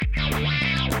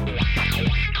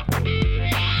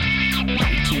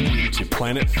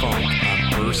Planet Funk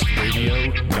on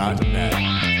burstradio.net.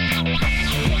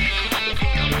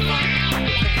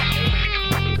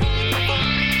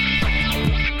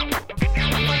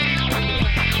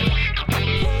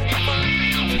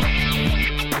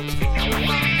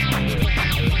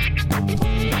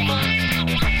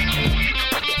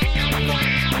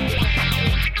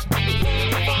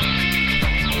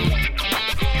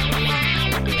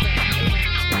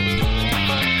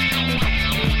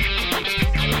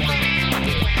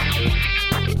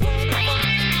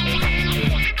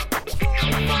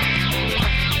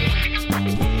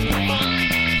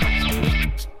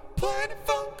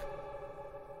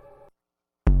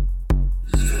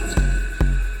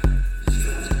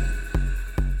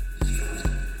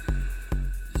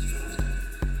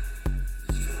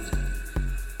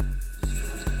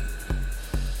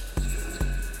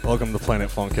 Welcome to Planet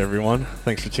Funk, everyone.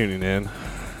 Thanks for tuning in.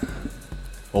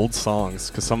 Old songs,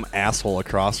 because some asshole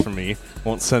across from me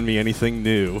won't send me anything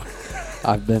new.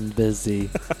 I've been busy.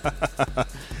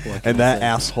 And that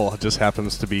asshole just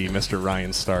happens to be Mr.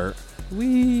 Ryan Start.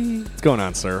 Wee. What's going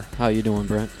on, sir? How you doing,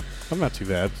 Brent? I'm not too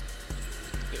bad.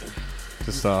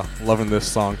 Just loving this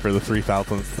song for the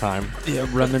 3,000th time. Yeah,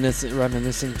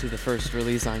 reminiscing to the first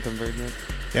release on Convergent.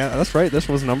 Yeah, that's right. This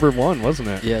was number 1, wasn't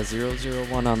it? Yeah,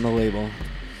 001 on the label.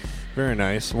 Very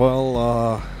nice.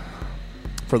 Well,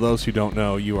 for those who don't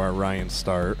know, you are Ryan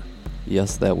Start.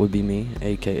 Yes, that would be me,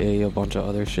 a.k.a. a bunch of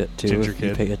other shit, too, Ginger if Kid.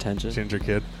 you pay attention. Ginger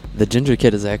Kid. The Ginger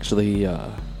Kid is actually,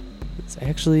 it's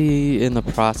actually in the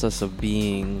process of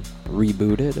being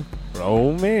rebooted.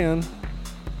 Oh, man.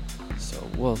 So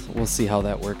we'll see how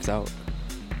that works out.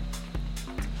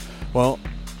 Well,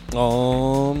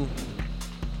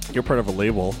 you're part of a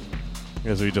label,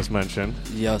 as we just mentioned.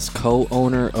 Yes,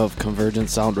 co-owner of Convergent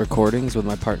Sound Recordings with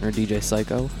my partner DJ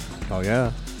Psycho. Oh,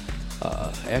 yeah.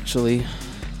 Actually,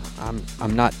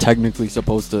 I'm not technically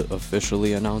supposed to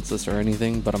officially announce this or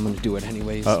anything, but I'm going to do it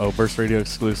anyways. Uh-oh, Burst Radio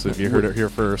exclusive. You heard it here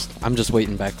first. I'm just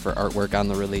waiting back for artwork on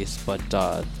the release, but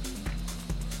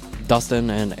Dustin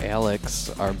and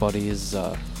Alex, our buddies.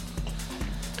 Are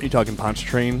you talking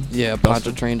Pontchartrain? Yeah,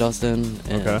 Pontchartrain Dustin.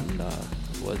 And, okay.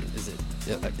 What is it?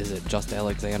 Is it Just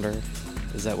Alexander?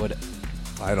 Is that what?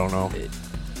 I don't know.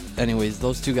 Anyways,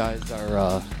 those two guys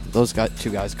are two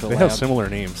guys collab. They have similar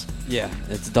names. Yeah,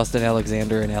 it's Dustin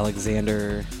Alexander and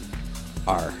Alexander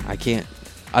R. I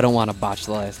don't want to botch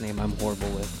the last name. I'm horrible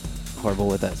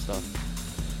with that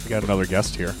stuff. We got another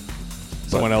guest here.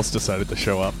 Someone else decided to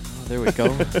show up. Oh, there we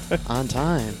go. On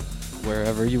time.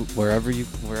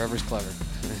 Wherever's clever.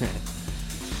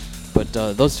 But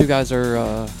those two guys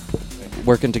are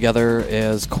working together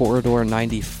as Corridor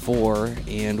 94,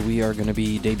 and we are going to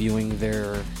be debuting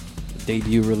their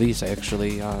debut release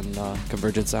actually on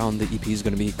Convergent Sound. The EP is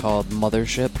going to be called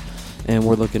Mothership, and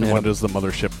we're looking at when does the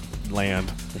mothership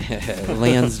land?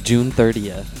 lands June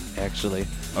 30th actually.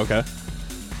 Okay.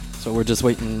 So we're just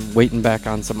waiting back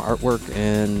on some artwork,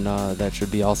 and that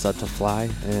should be all set to fly,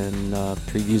 and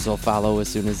previews will follow as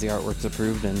soon as the artwork's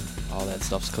approved and all that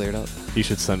stuff's cleared up. You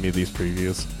should send me these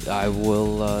previews. I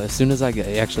will as soon as I get.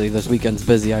 Actually, this weekend's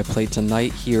busy. I play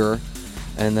tonight here,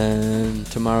 and then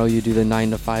tomorrow you do the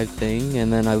 9 to 5 thing,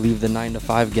 and then I leave the 9 to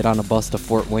 5, get on a bus to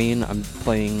Fort Wayne. I'm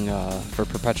playing for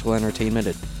Perpetual Entertainment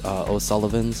at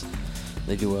O'Sullivan's.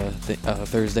 They do a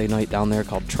Thursday night down there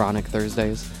called Tronic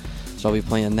Thursdays. So I'll be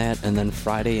playing that, and then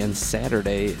Friday and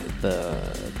Saturday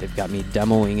they've got me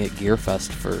demoing at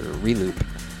Gearfest for Reloop.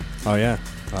 Oh yeah,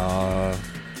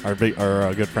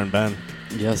 our good friend Ben.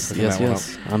 Yes.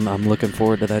 I'm looking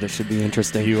forward to that. It should be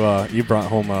interesting. You brought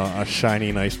home a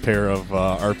shiny, nice pair of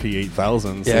RP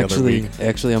 8000s the other week.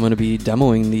 Actually, I'm going to be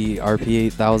demoing the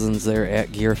RP 8000s there at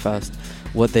Gearfest.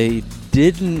 What they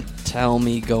didn't tell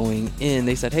me going in,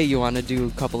 they said, hey, you want to do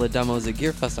a couple of demos at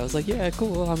Gearfest? I was like, yeah,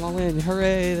 cool, I'm all in,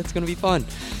 hooray, that's going to be fun.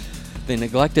 They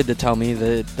neglected to tell me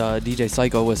that DJ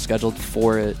Psycho was scheduled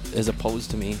for it as opposed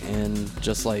to me, and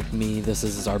just like me, this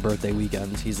is our birthday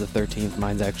weekend. He's the 13th,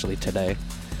 mine's actually today.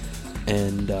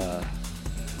 And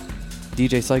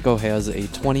DJ Psycho has a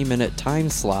 20-minute time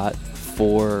slot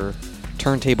for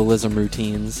turntablism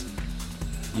routines,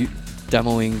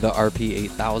 demoing the RP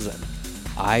 8000.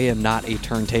 I am not a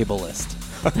turntablist.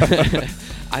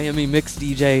 I am a mixed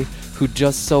DJ who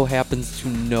just so happens to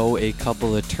know a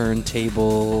couple of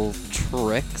turntable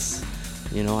tricks.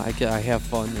 You know, I have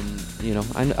fun, and you know,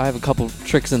 I have a couple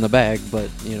tricks in the bag,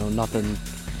 but you know, nothing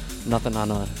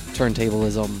on a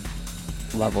turntablism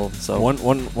level. So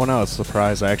one I was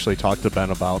surprised. I actually talked to Ben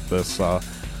about this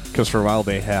because for a while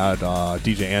they had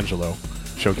DJ Angelo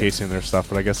showcasing their stuff,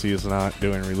 but I guess he is not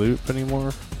doing Reloop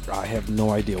anymore. I have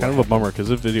no idea. Kind of a bummer because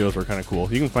his videos were kind of cool.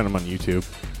 You can find them on YouTube.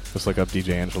 Just look up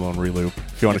DJ Angelo and Reloop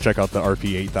if you want to check out the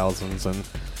RP 8000s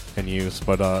and use.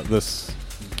 But this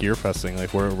Gearfest thing,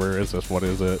 like where is this? What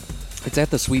is it? It's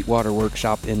at the Sweetwater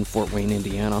Workshop in Fort Wayne,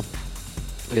 Indiana.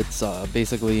 It's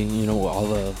basically, you know,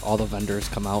 all the vendors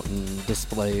come out and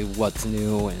display what's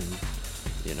new, and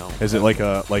you know. Is it like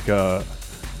a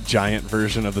giant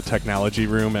version of the technology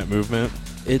room at Movement?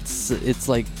 It's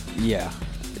like, yeah.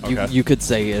 Okay. You could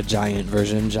say a giant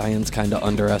version. Giant's kind of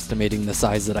underestimating the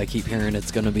size that I keep hearing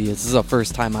it's going to be. This is the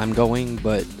first time I'm going,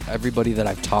 but everybody that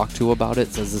I've talked to about it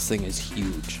says this thing is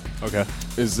huge. Okay.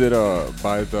 Is it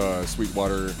by the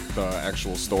Sweetwater, the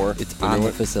actual store? It's on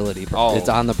the facility. Oh. It's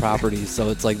on the property, so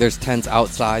it's like there's tents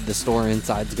outside. The store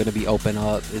inside's going to be open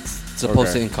up. It's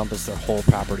supposed to encompass their whole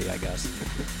property, I guess.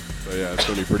 So yeah, it's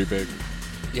going to be pretty big.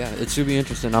 Yeah, it should be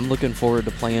interesting. I'm looking forward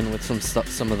to playing with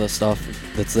some of the stuff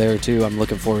that's there too. I'm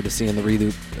looking forward to seeing the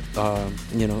Reloop,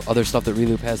 other stuff that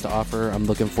Reloop has to offer. I'm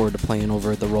looking forward to playing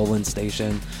over at the Roland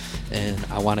Station, and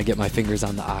I want to get my fingers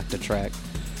on the Octatrack.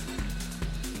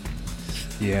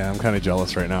 Yeah, I'm kind of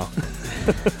jealous right now.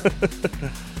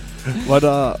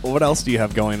 What else do you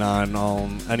have going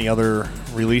on? Any other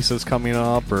releases coming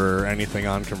up, or anything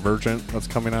on Convergent that's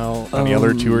coming out? Any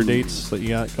other tour dates that you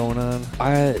got going on?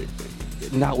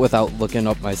 Not without looking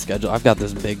up my schedule. I've got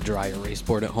this big dry erase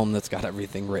board at home that's got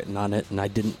everything written on it, and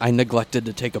I neglected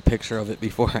to take a picture of it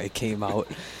before I came out.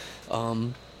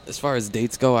 As far as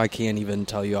dates go, I can't even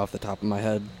tell you off the top of my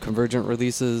head. Convergent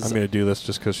releases. I'm going to do this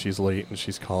just because she's late and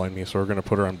she's calling me, so we're going to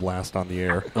put her on blast on the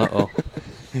air. Uh-oh.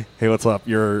 Hey, what's up?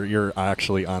 You're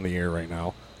actually on the air right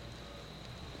now.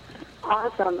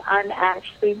 Awesome. I'm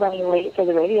actually running late for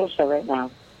the radio show right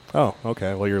now. Oh,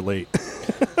 okay. Well, you're late.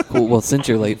 Cool. Well, since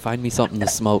you're late, find me something to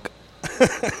smoke.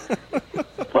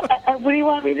 What do you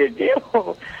want me to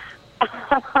do?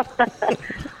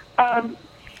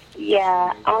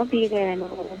 Yeah, I'll be there in a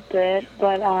little bit.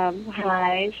 But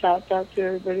hi, shout out to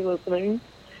everybody listening.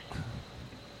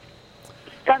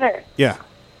 Gunner, Yeah,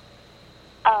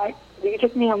 will you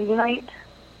take me home tonight?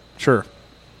 sure.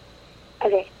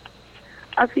 Okay.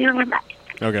 I'll see you in a minute.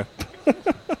 Okay.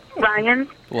 Ryan,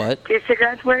 What? do your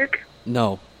cigarettes work?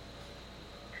 No.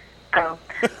 Oh,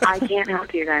 I can't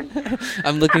help you then.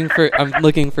 I'm looking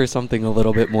for something a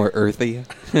little bit more earthy.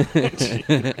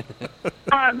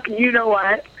 You know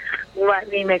what? Let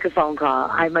me make a phone call.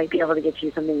 I might be able to get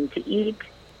you something to eat.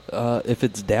 If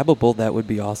it's dabbable, that would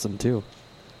be awesome too.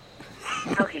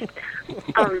 Okay.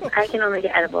 I can only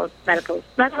get edibles. They're kind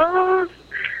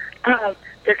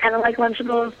of like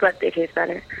Lunchables, but they taste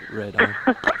better. Right on.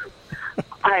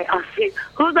 All right, I'll see.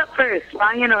 Who's up first,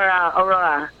 Ryan or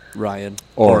Aurora? Ryan.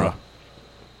 Aura.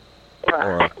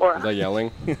 Aura. Is that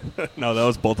yelling? No, that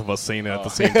was both of us saying it at the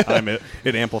same time. It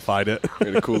amplified it. We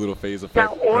had a cool little phase Now,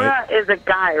 effect. Aura is a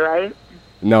guy, right?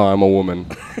 No, I'm a woman.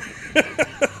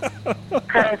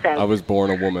 Perfect. I was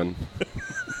born a woman.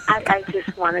 I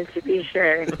just wanted to be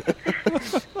sure.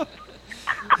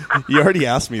 You already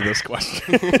asked me this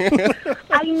question.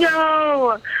 I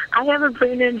know. I have a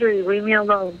brain injury. Leave me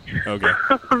alone. Okay.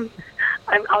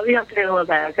 I'll be up there in a little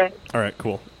bit, okay? All right,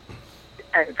 cool.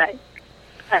 All right, bye.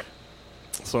 Bye.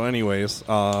 So anyways,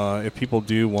 if people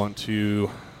do want to,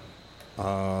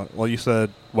 well, you said,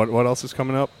 what else is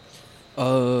coming up?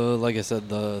 Like I said,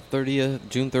 the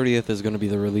June 30th is going to be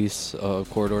the release of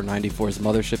Corridor 94's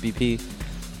Mothership EP.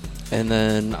 And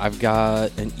then I've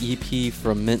got an EP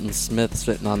from Minton Smith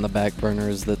sitting on the back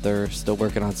burners that they're still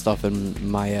working on stuff, and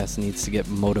my ass needs to get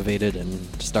motivated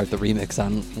and start the remix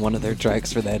on one of their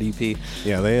tracks for that EP.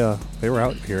 Yeah, they were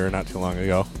out here not too long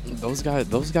ago. Those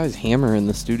guys hammer in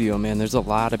the studio, man. There's a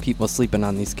lot of people sleeping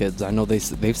on these kids. I know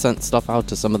they've sent stuff out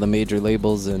to some of the major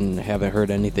labels and haven't heard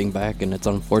anything back, and it's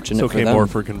unfortunate It's okay for them. more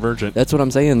for Convergent. That's what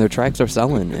I'm saying. Their tracks are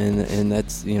selling, and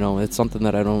that's, you know, it's something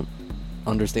that I don't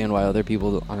understand why other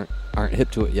people aren't hip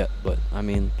to it yet. But I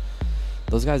mean,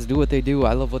 those guys do what they do.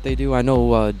 I love what they do. I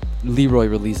know Leroy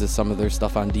releases some of their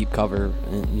stuff on Deep Cover,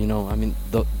 and you know, I mean,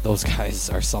 those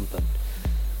guys are something.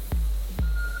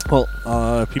 Well,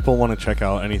 if people want to check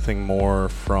out anything more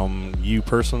from you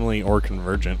personally or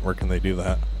Convergent, where can they do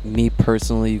that? Me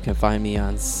personally, you can find me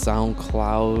on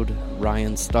SoundCloud,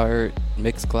 Ryan Start,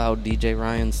 Mixcloud, DJ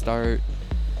Ryan Start,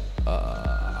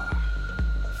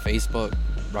 Facebook,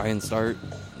 Ryan Start.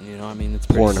 You know, I mean, it's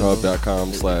pretty simple.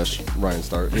 Pornhub.com/Ryan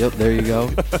Start. Yep, there you go.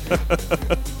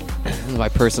 My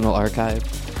personal archive.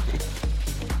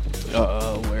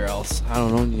 Where else? I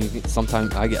don't know.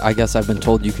 Sometimes I guess I've been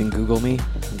told you can Google me.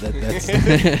 That's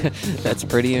that's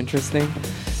pretty interesting.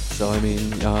 So I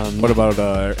mean, What about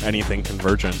anything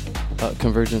Convergent?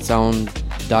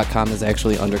 ConvergentSound.com is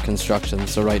actually under construction.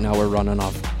 So right now we're running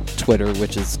off Twitter,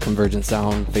 which is Convergent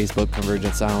Sound, Facebook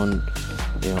Convergent Sound,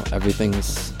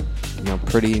 everything's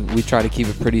pretty. We try to keep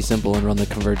it pretty simple and run the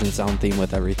Convergent sound theme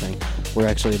with everything. We're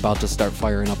actually about to start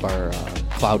firing up our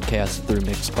Cloudcast through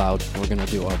Mixcloud. We're gonna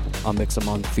do a mix a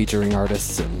month featuring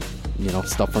artists and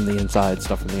stuff from the inside,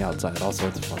 stuff from the outside, all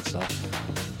sorts of fun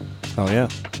stuff. Oh yeah.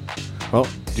 Well,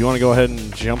 do you want to go ahead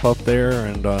and jump up there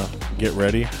and get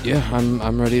ready? Yeah,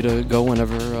 I'm ready to go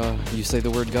whenever you say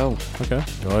the word go. Okay.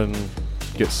 Go ahead and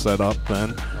get set up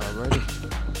then.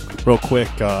 Alrighty. Real quick,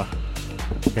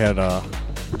 we had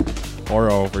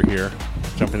Oro over here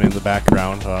jumping in the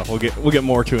background. We'll get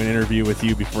more to an interview with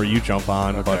you before you jump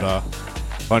on. Okay. But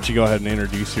why don't you go ahead and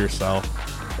introduce yourself?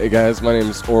 Hey guys, my name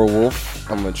is Oro Wolf.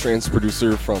 I'm a trance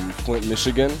producer from Flint,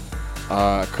 Michigan.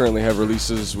 Currently have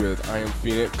releases with I Am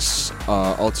Phoenix,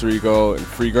 Alter Ego, and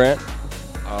Free Grant.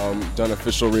 Done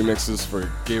official remixes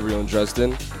for Gabriel and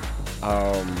Dresden.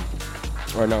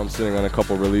 Right now I'm sitting on a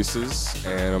couple releases,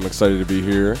 and I'm excited to be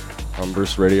here on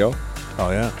Burst Radio.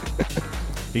 Oh yeah.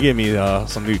 You gave me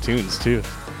some new tunes too.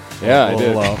 Yeah, I we'll,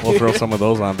 did. We'll throw some of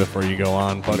those on before you go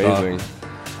on. But, Amazing.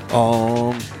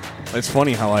 It's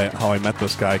funny how I met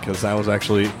this guy, because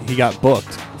he got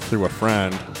booked through a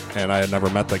friend, and I had never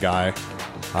met the guy.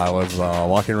 I was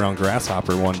walking around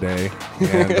Grasshopper one day,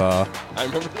 and I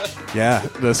remember that. yeah,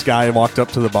 this guy walked up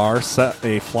to the bar, set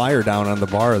a flyer down on the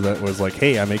bar that was like,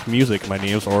 "Hey, I make music. My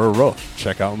name's Oro Roof.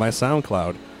 Check out my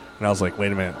SoundCloud." And I was like,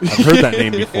 "Wait a minute, I've heard that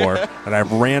name before." And I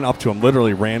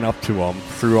literally ran up to him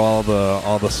through all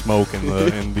the smoke in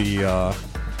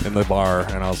the bar,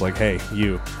 and I was like, "Hey,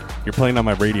 you're playing on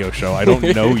my radio show. I don't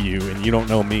know you, and you don't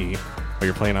know me, but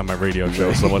you're playing on my radio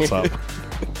show. So what's up?"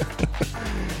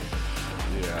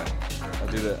 Yeah,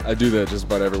 I do that just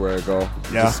about everywhere I go.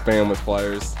 Yeah. Just spam with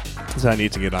flyers. So I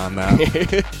need to get on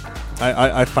that.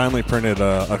 I finally printed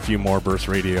a few more Burst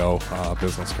Radio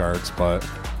business cards, but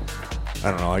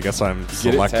I don't know. I guess I'm Get it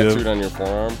selective. tattooed on your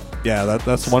forearm. Yeah,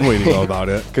 that's one way to go about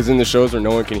it. Because in the shows where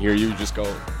no one can hear you, you just go,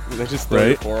 they just throw your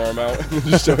Right. forearm out and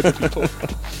just show it to people.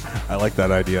 I like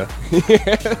that idea.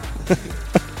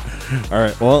 All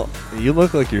right. Well, you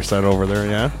look like you're set over there,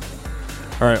 yeah?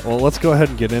 All right. Well, let's go ahead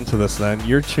and get into this then.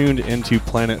 You're tuned into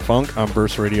Planet Funk on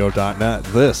burstradio.net.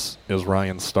 This is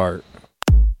Ryan Start.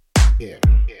 Yeah.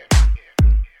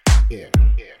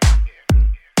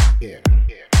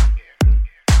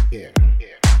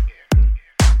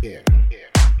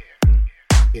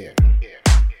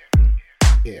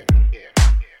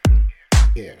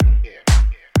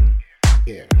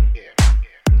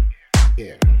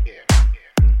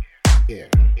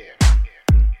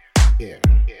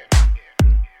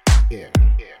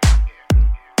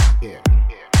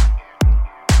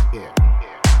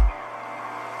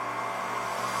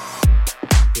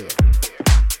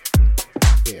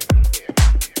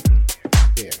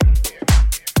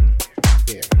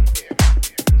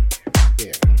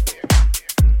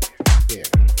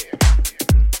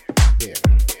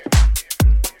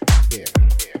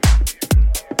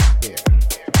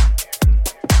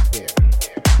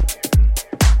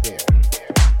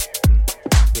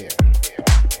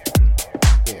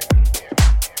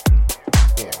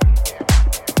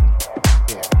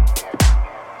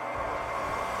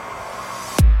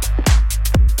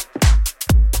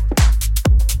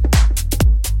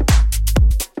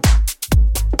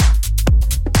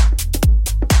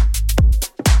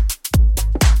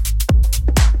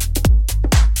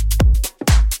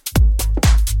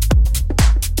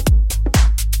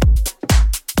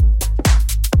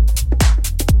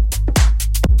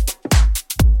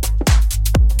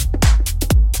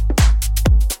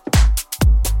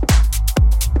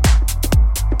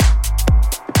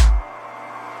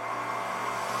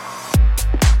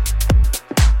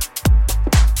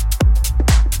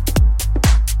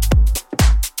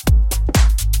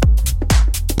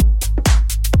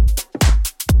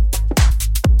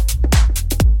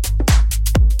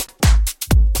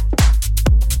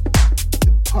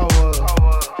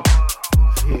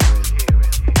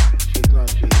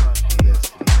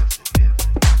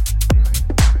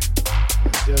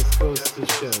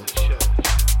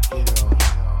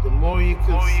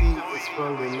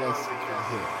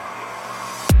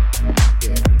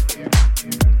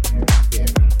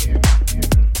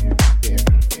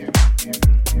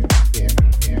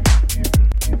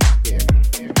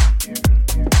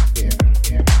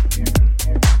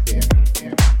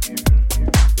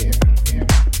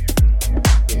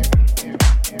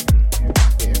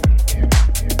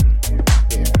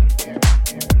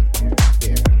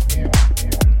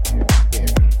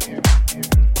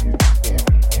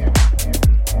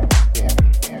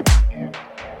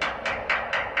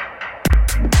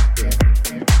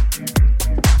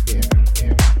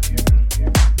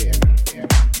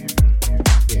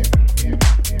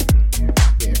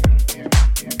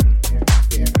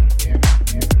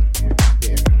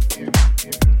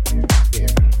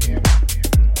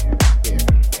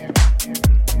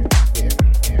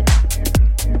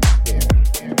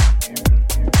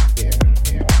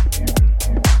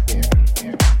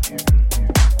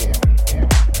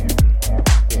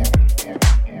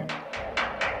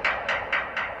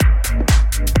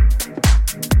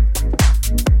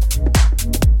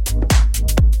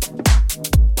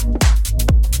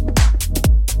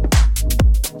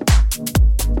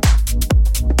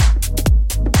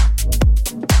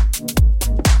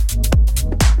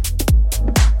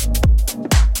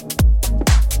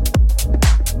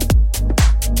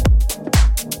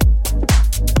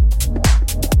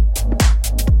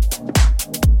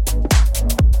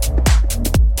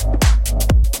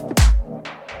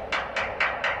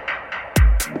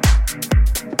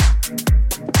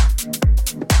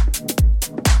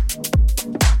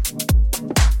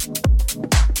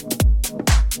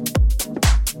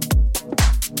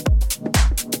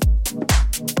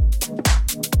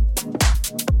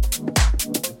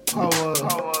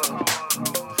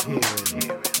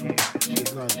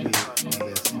 should not be less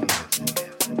limited.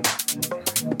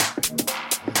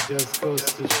 It just goes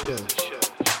to show,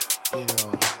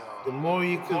 the more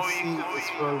you can see, the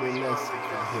stronger less you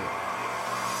can hear.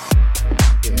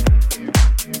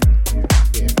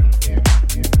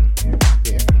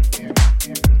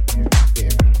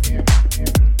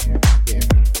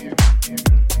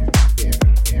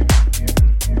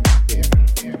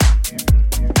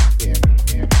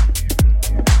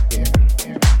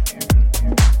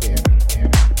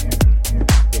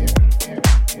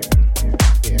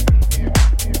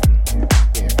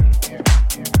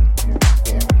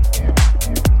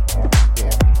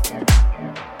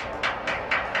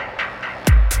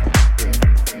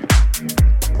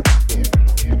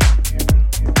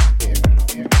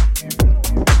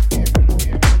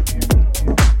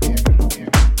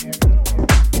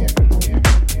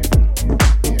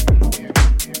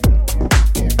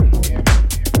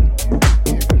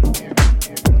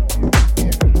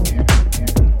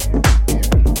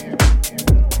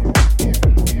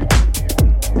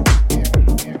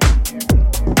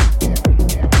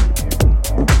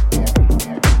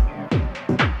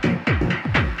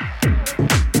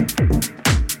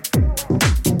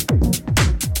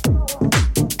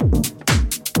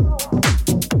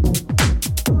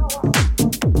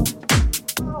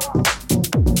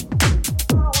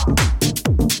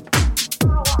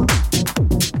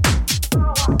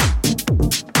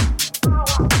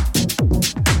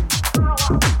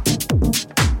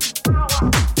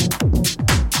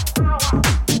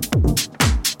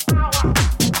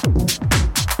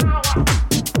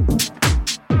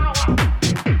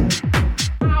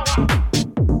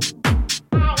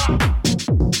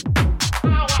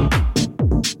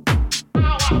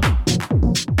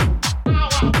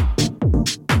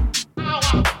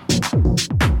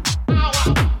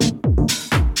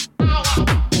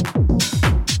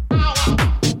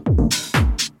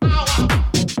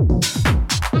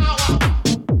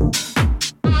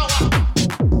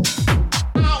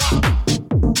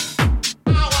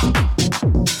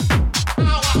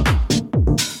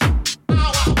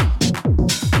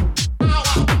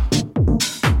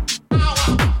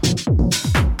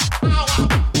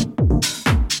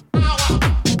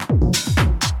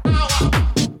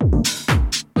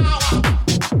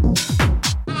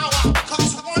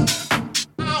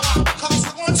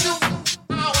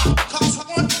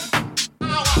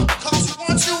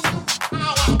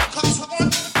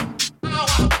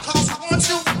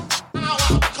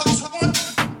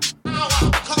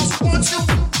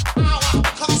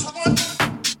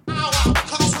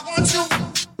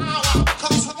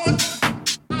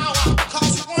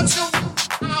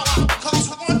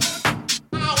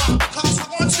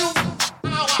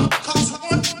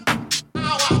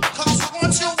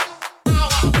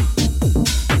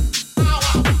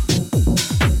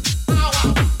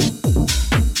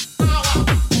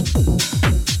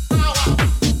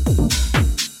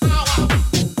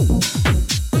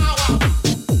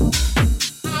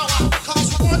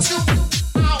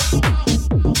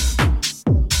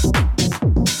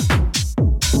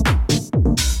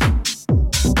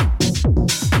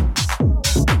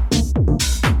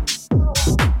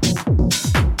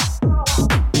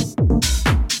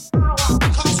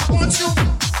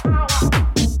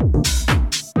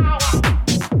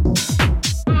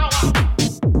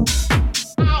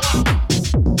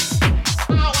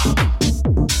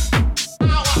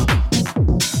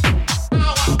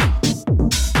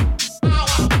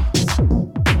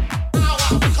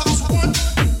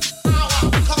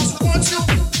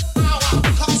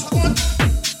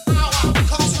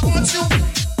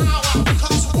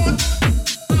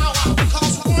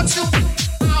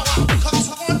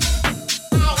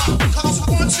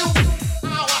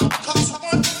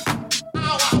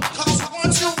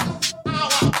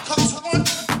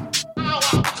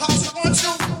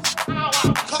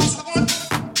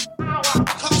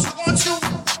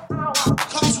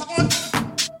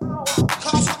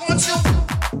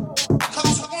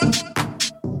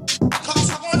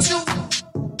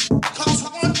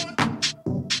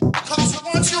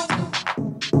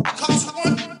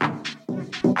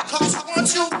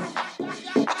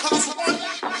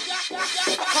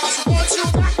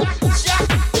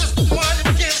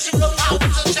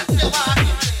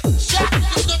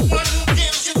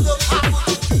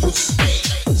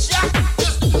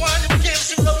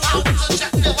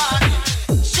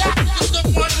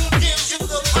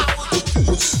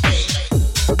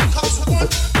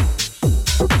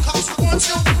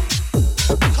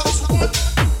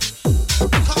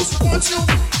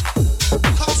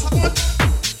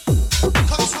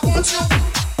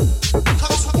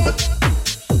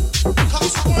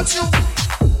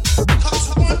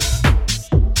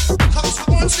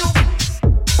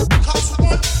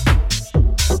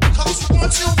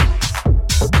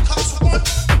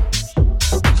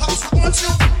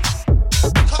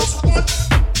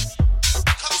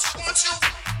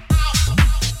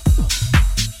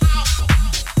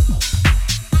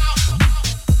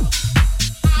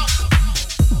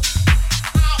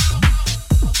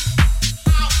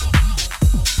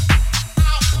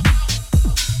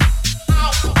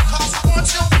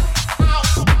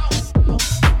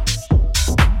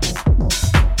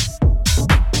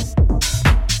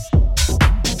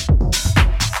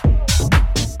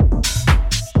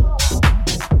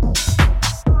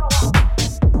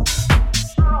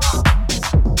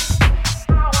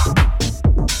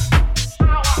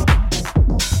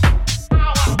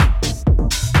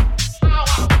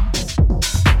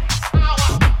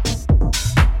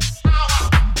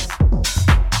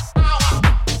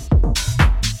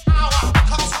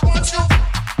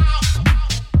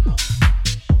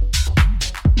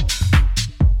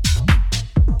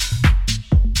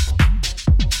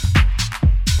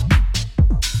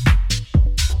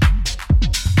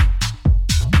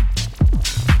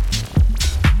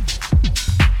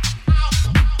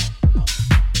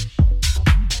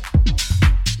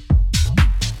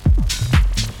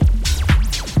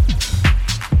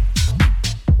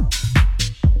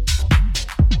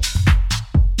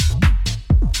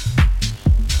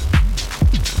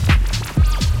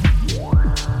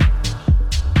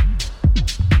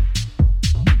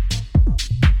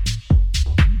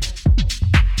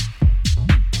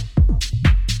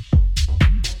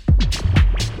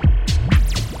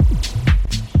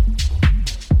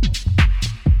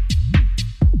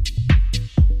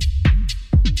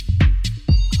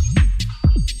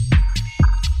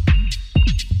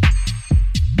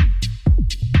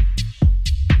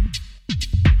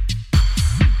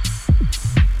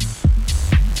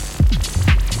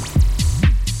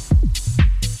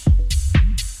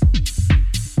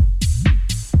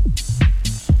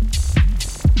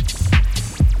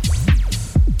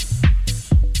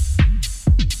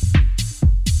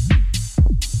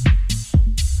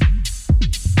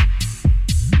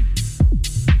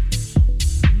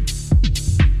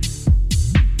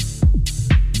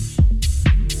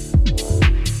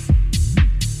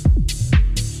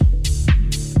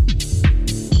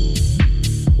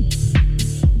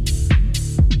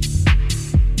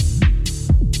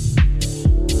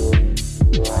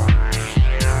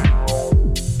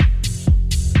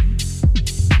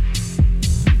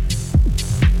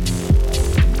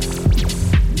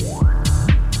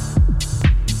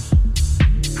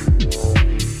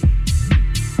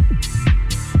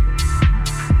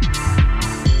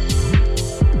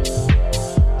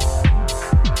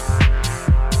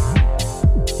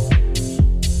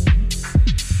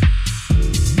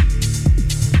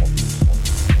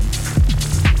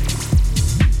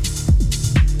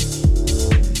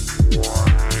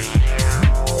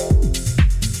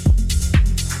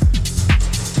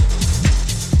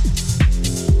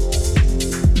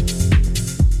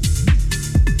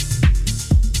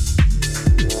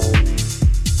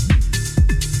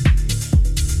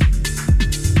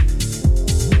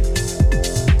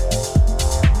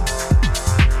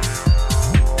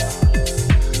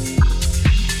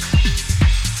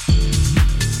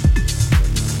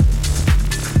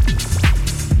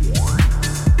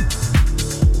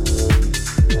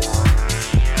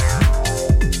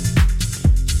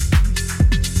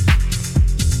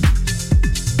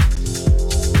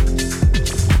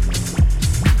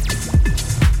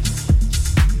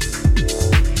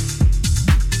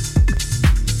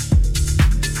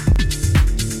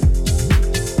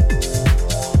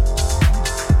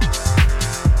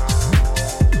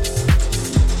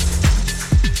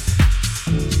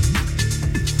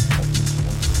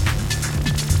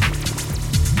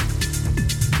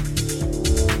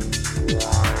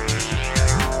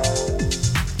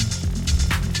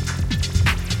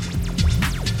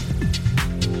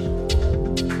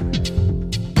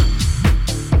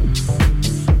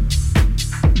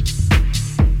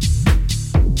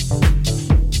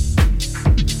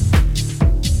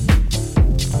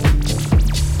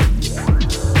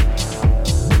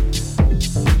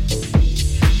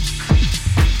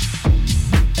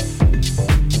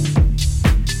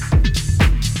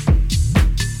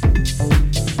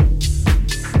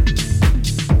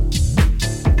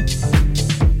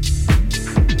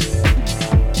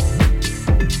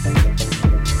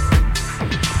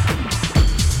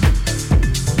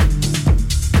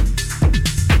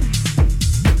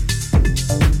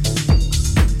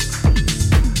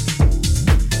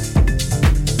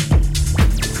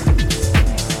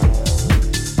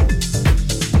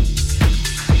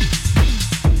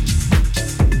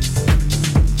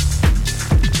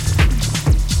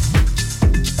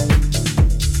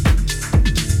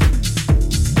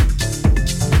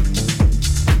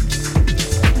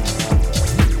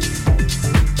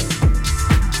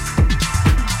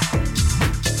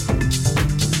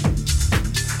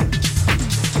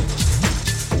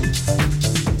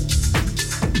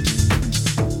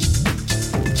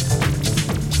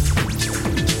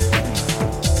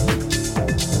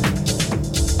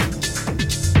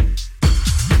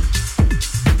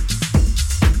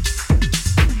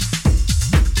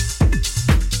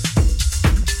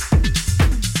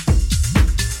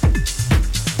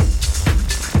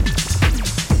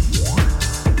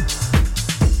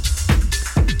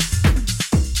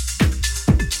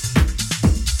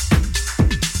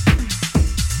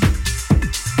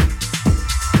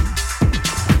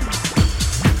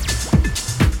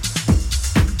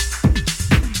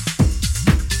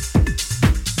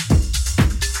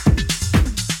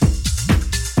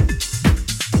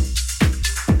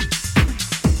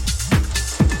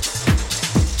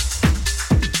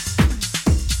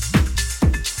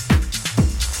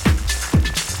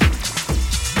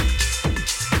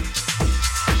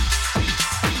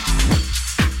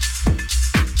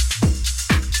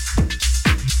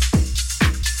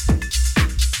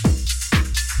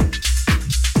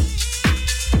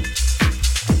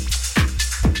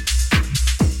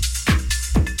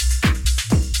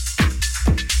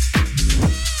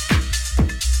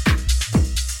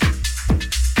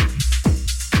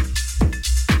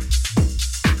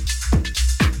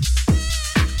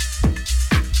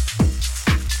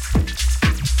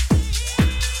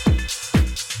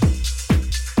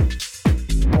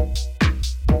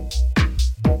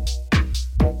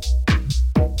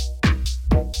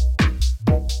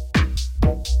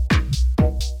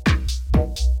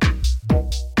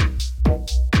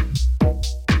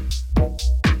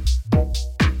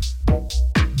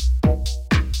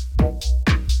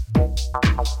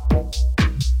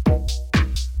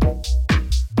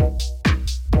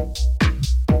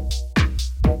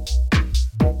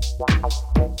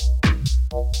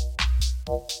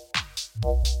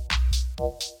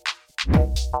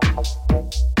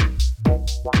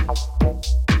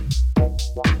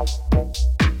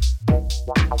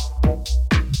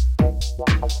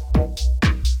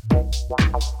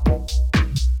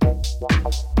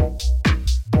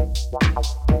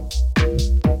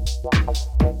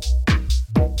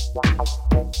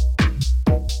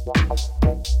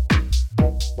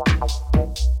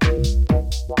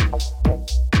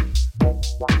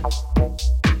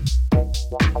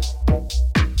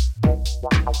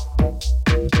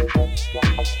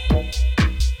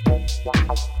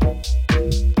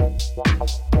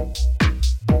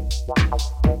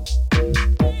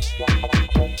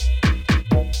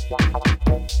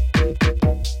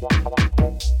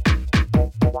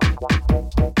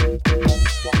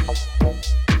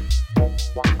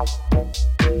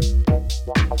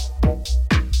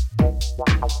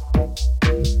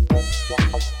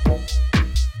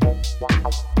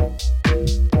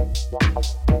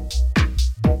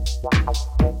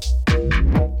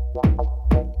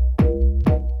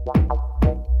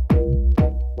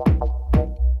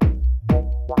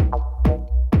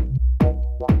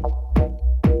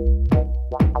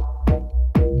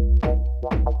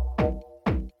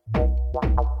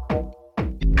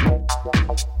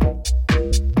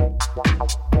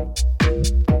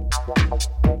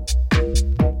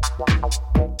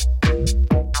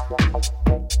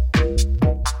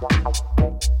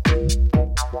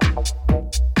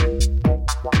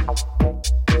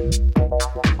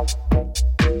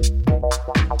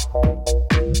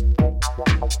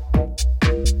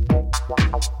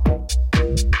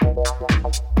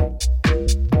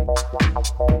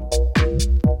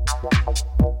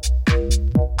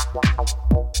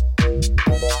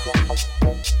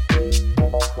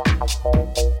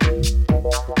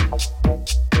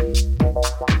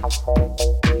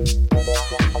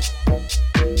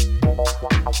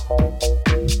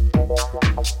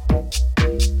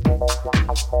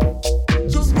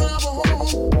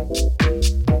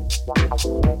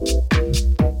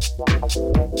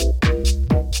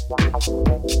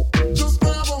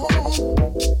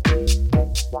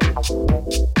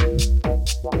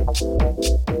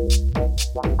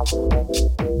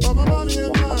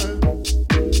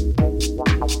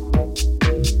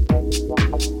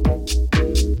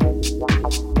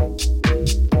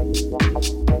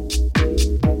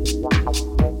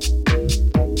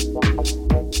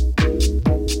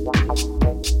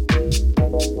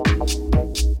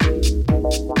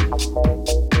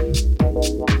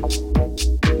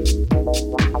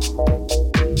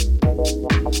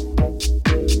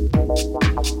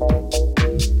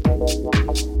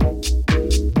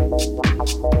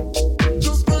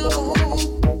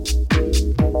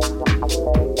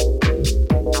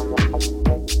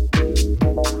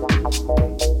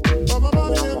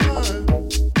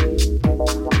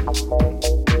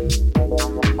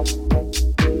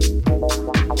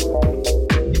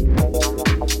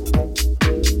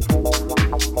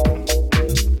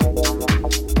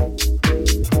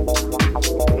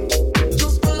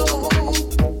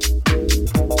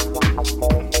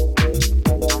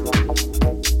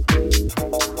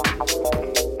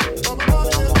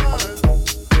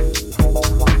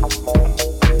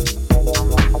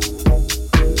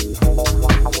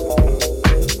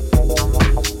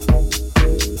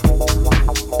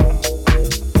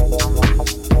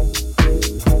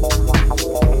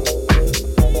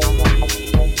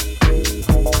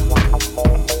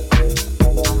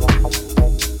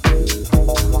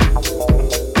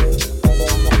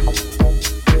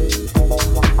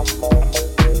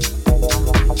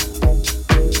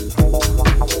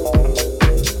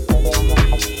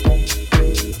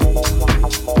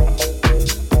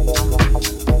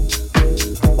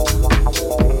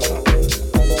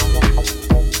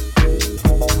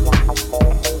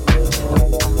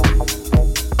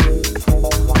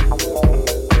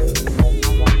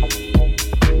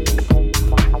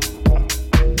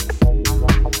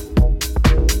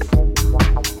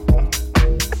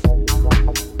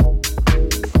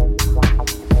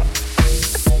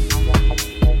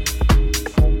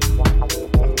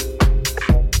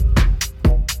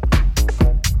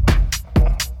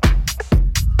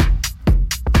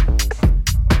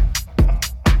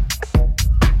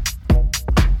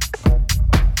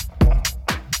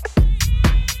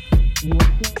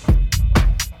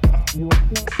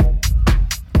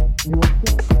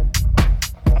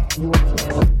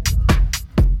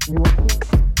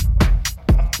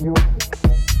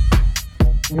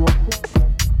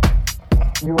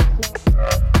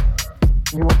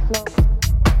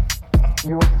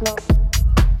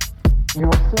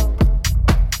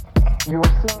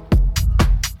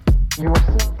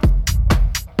 yourself,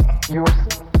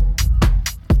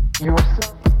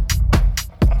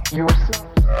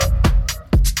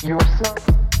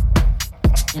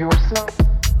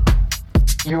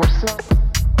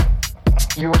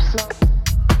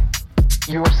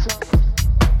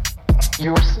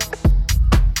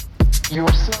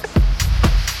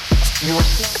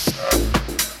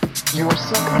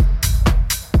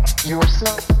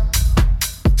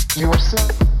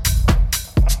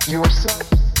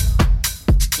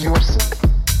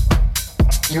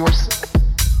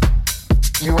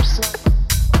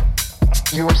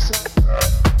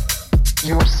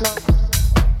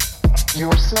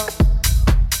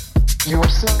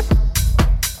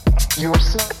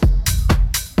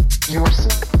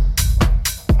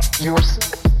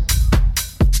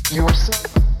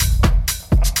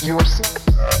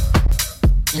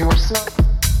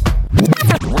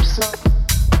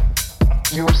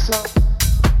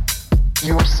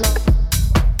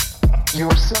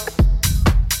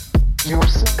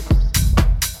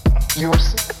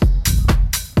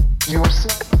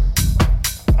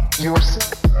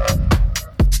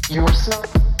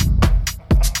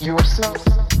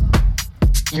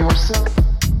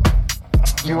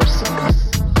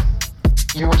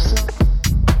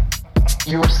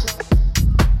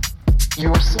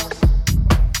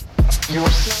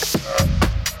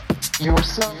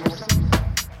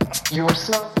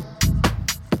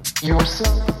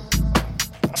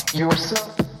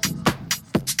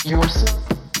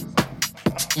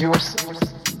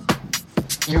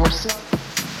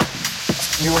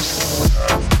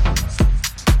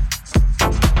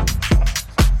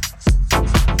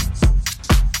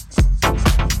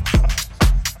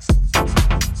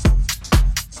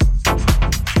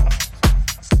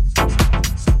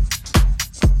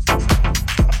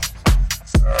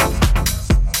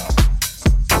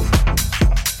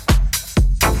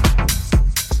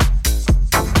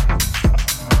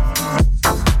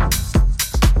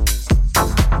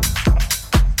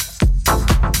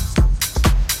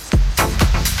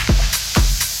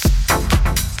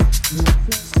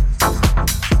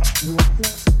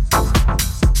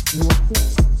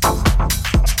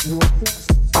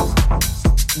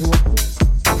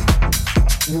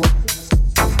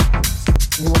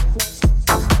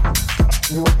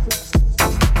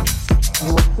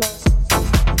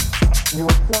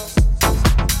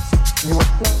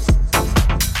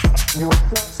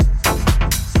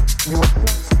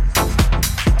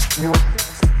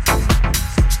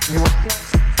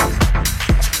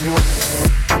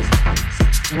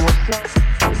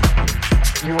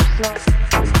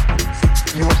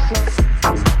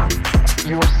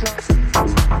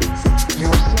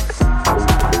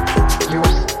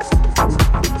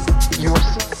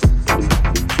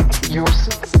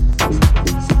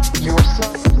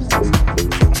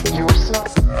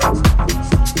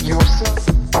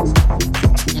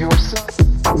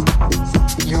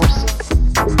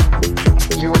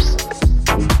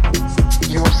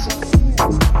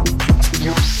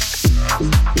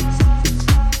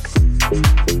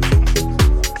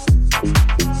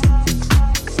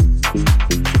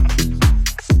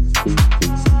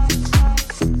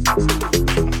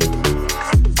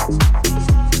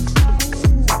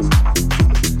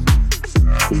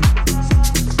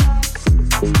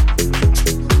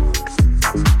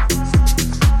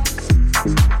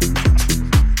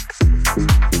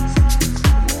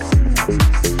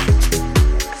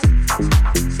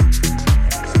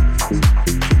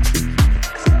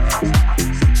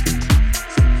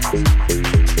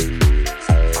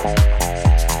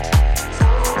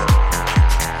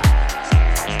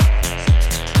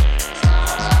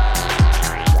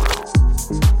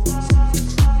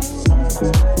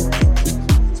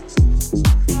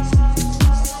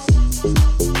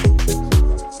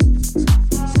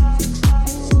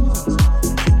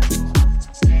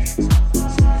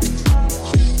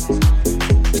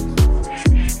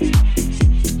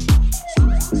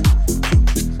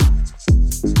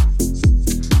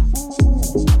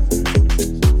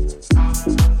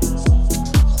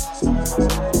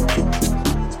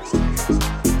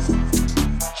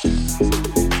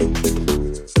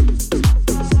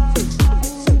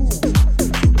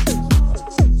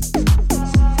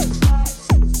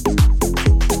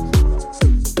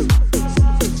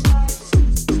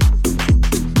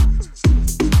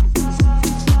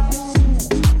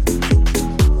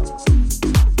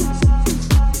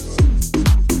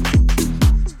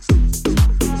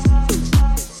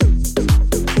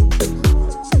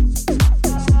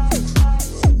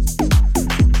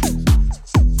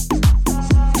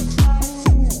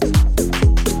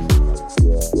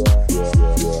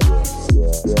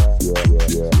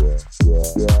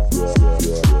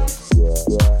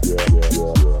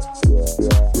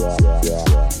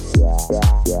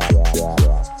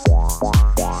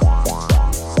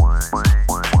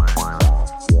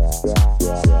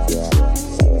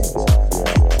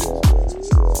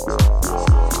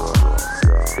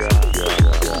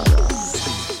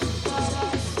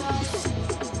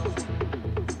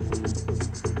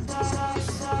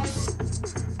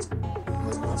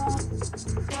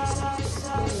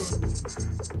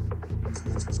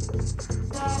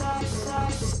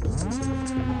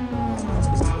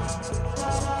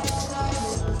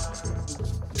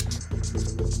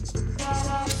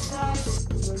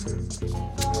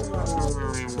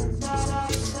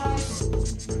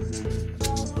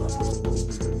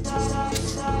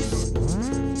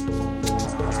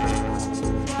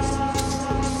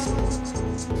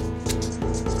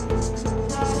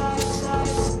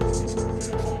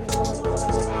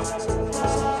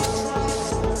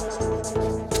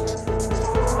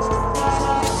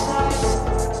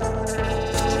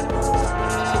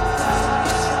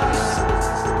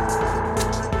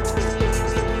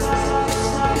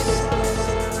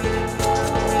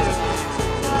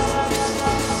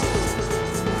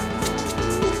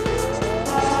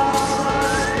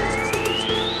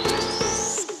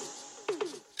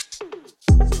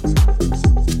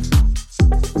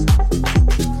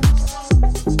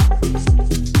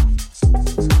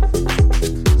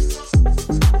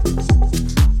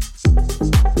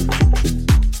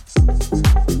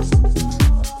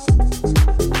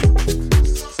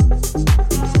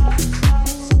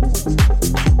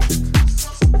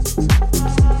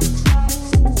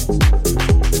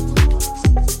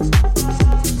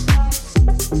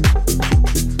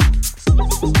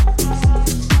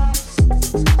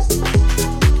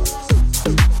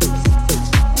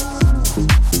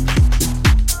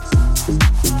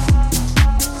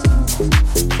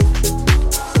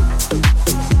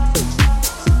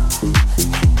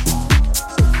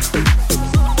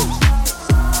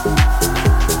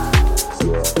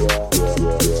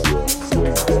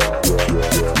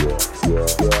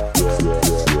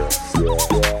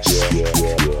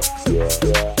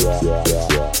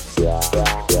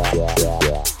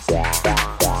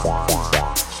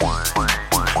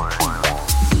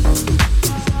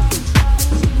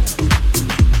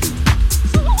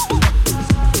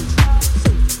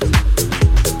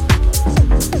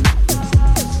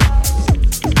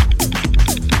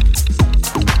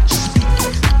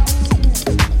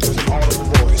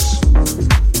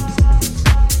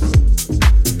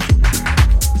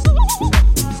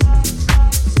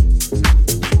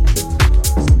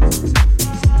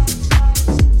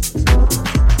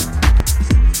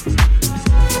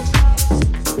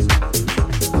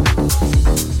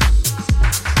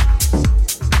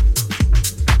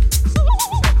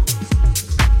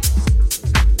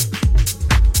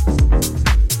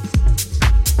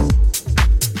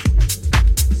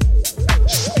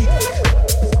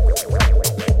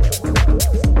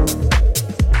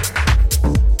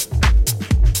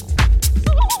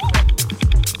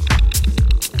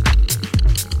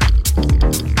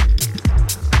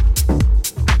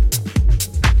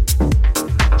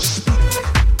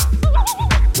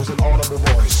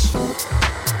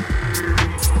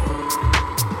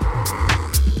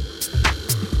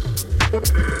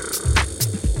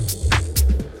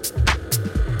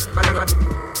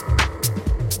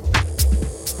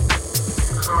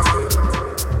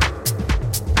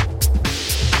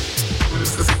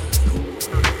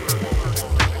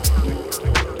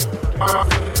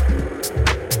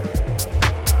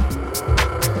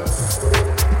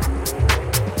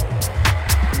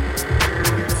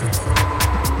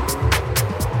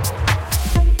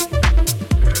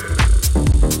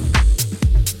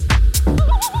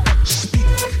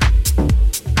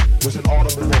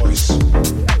 audible voice.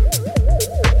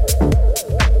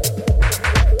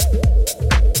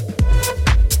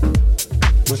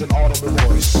 Was an audible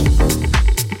voice.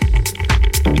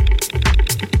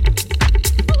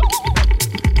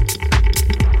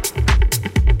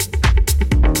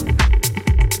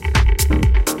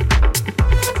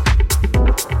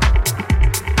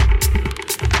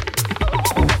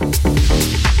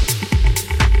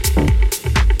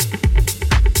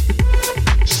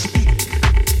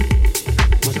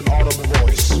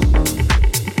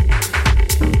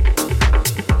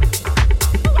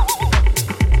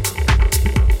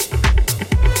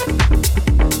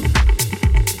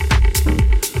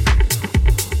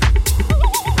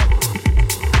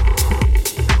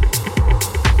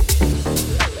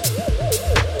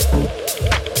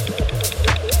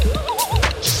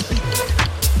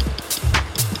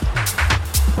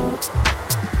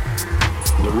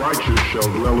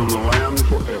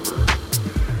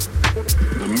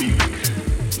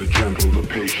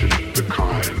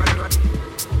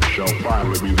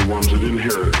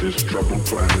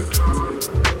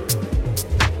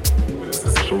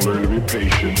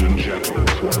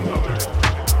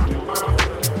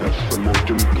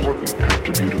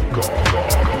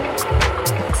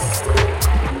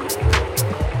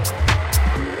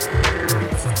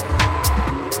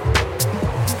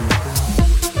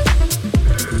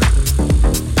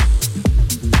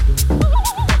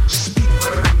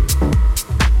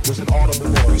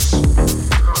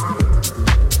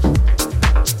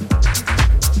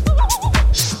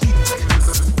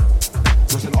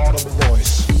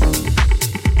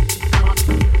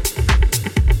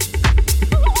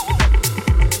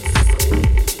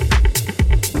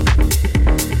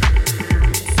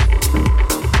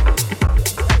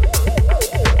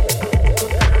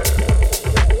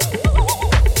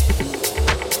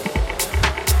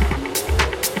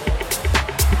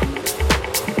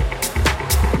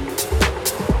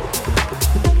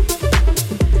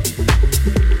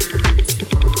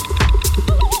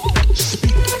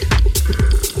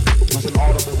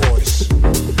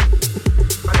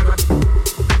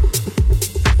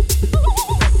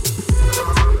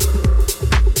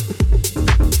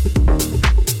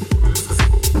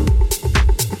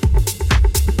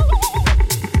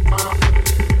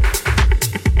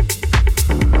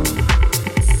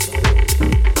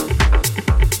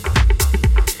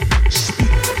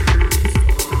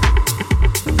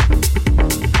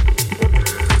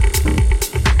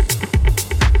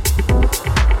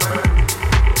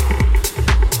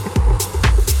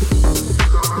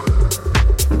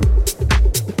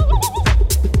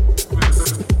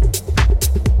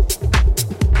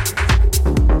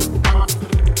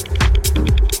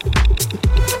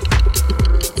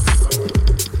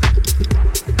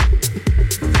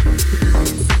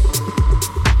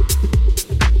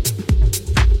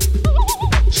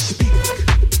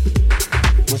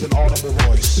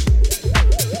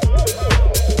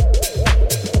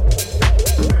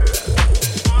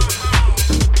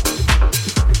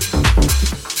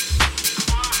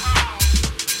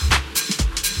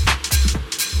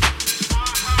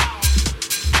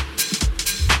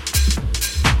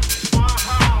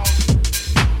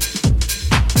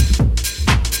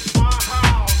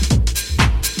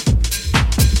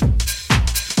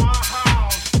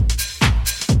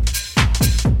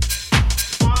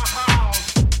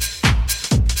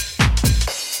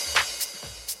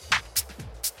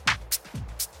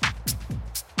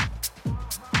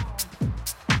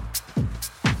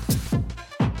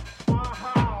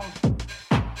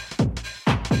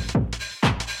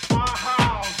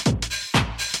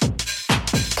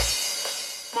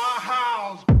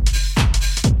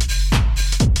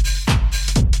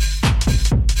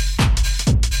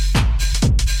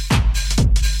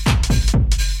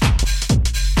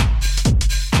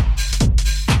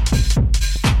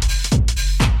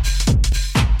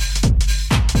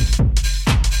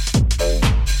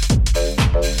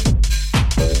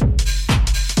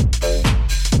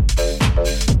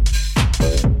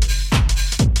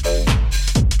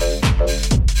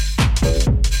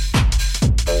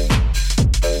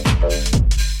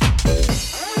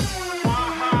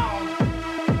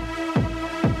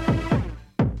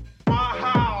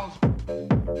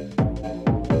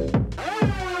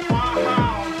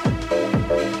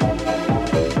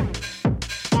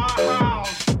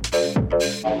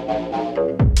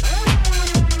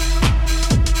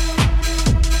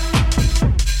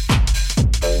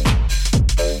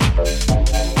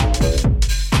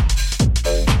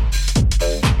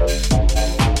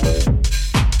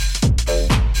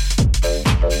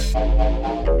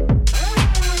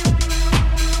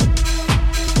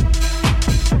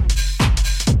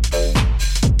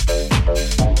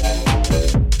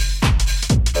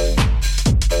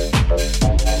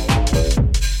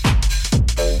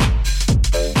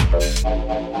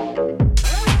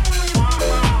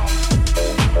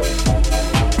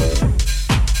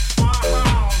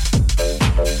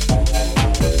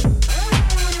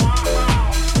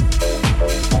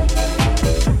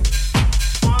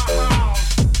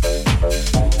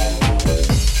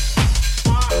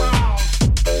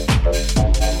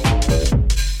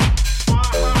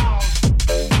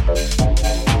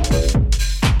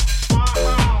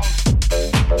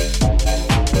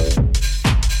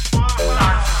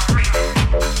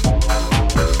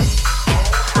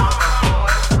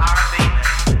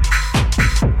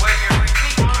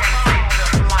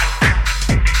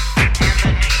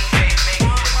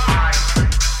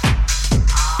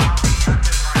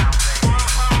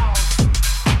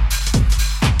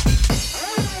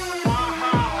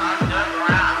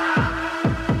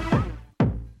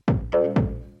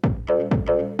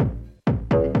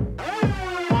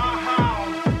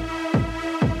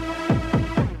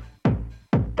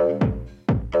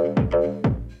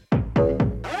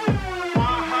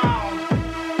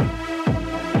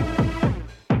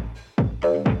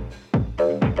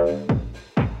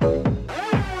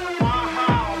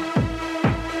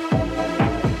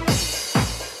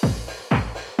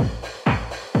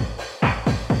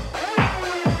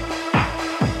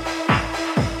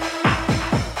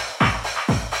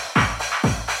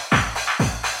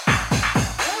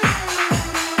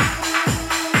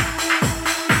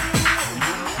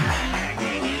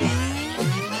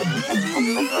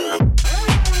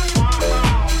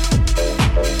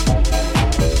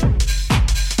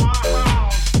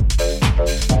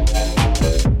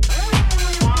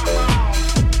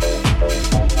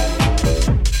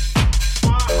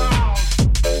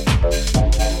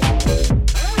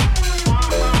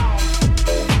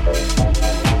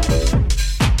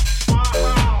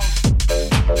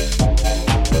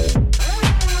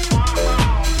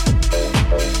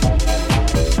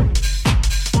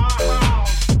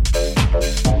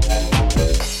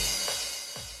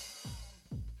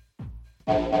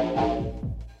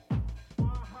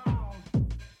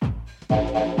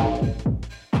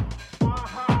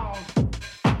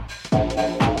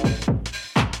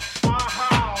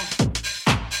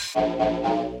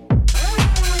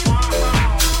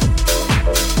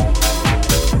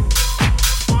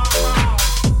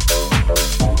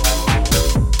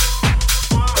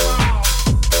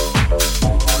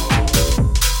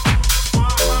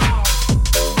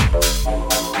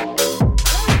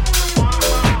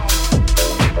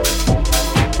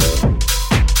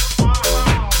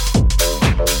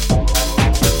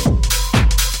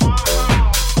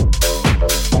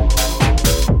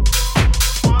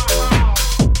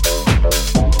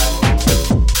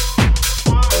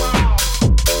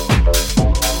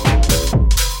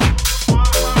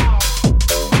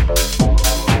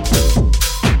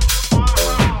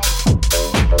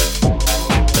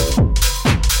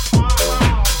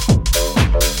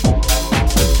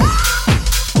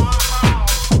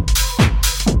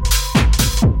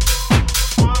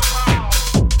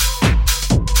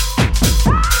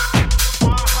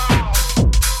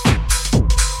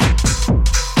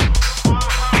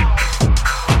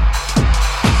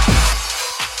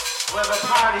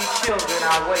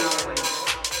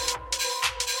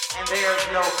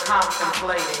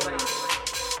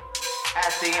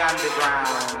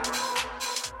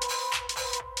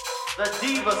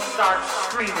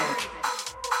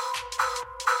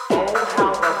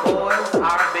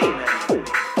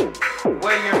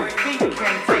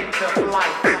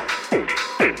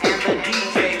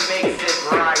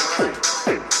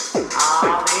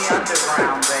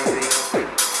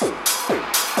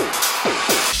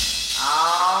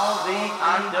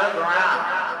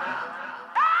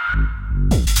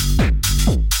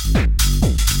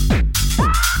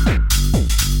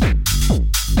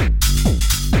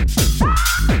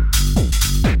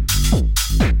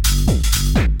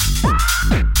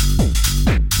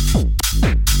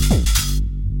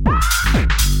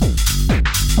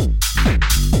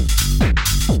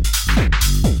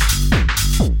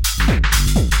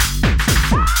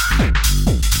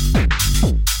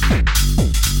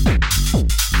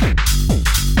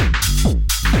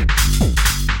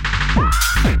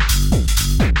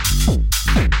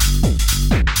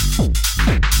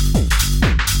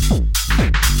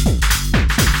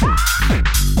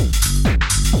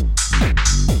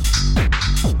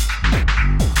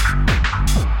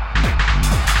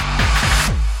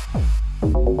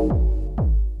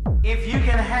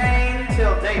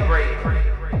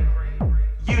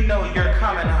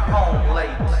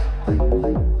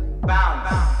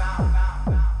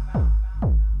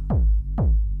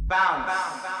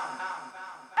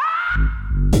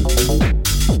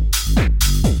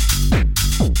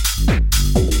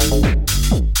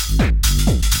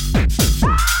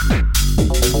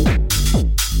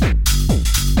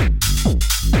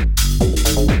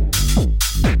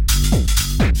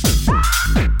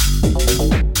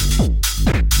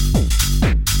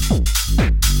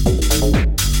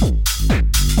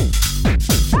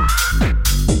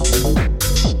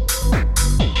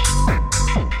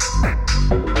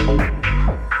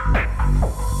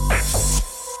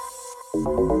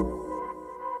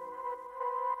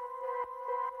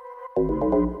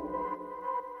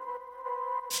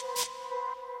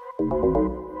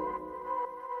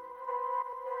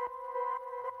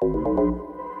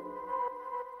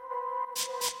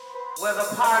 Where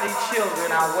the party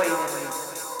children are waiting,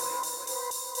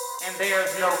 and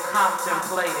there's no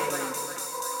contemplating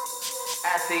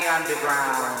at the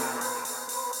underground.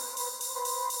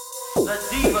 The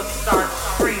divas start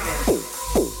screaming,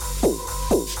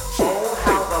 oh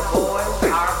how the boys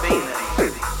are beaming,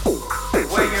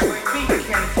 where your feet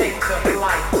can take to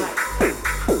flight,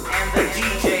 and the DJ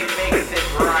makes it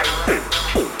right.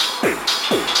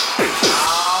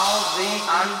 All the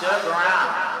underground.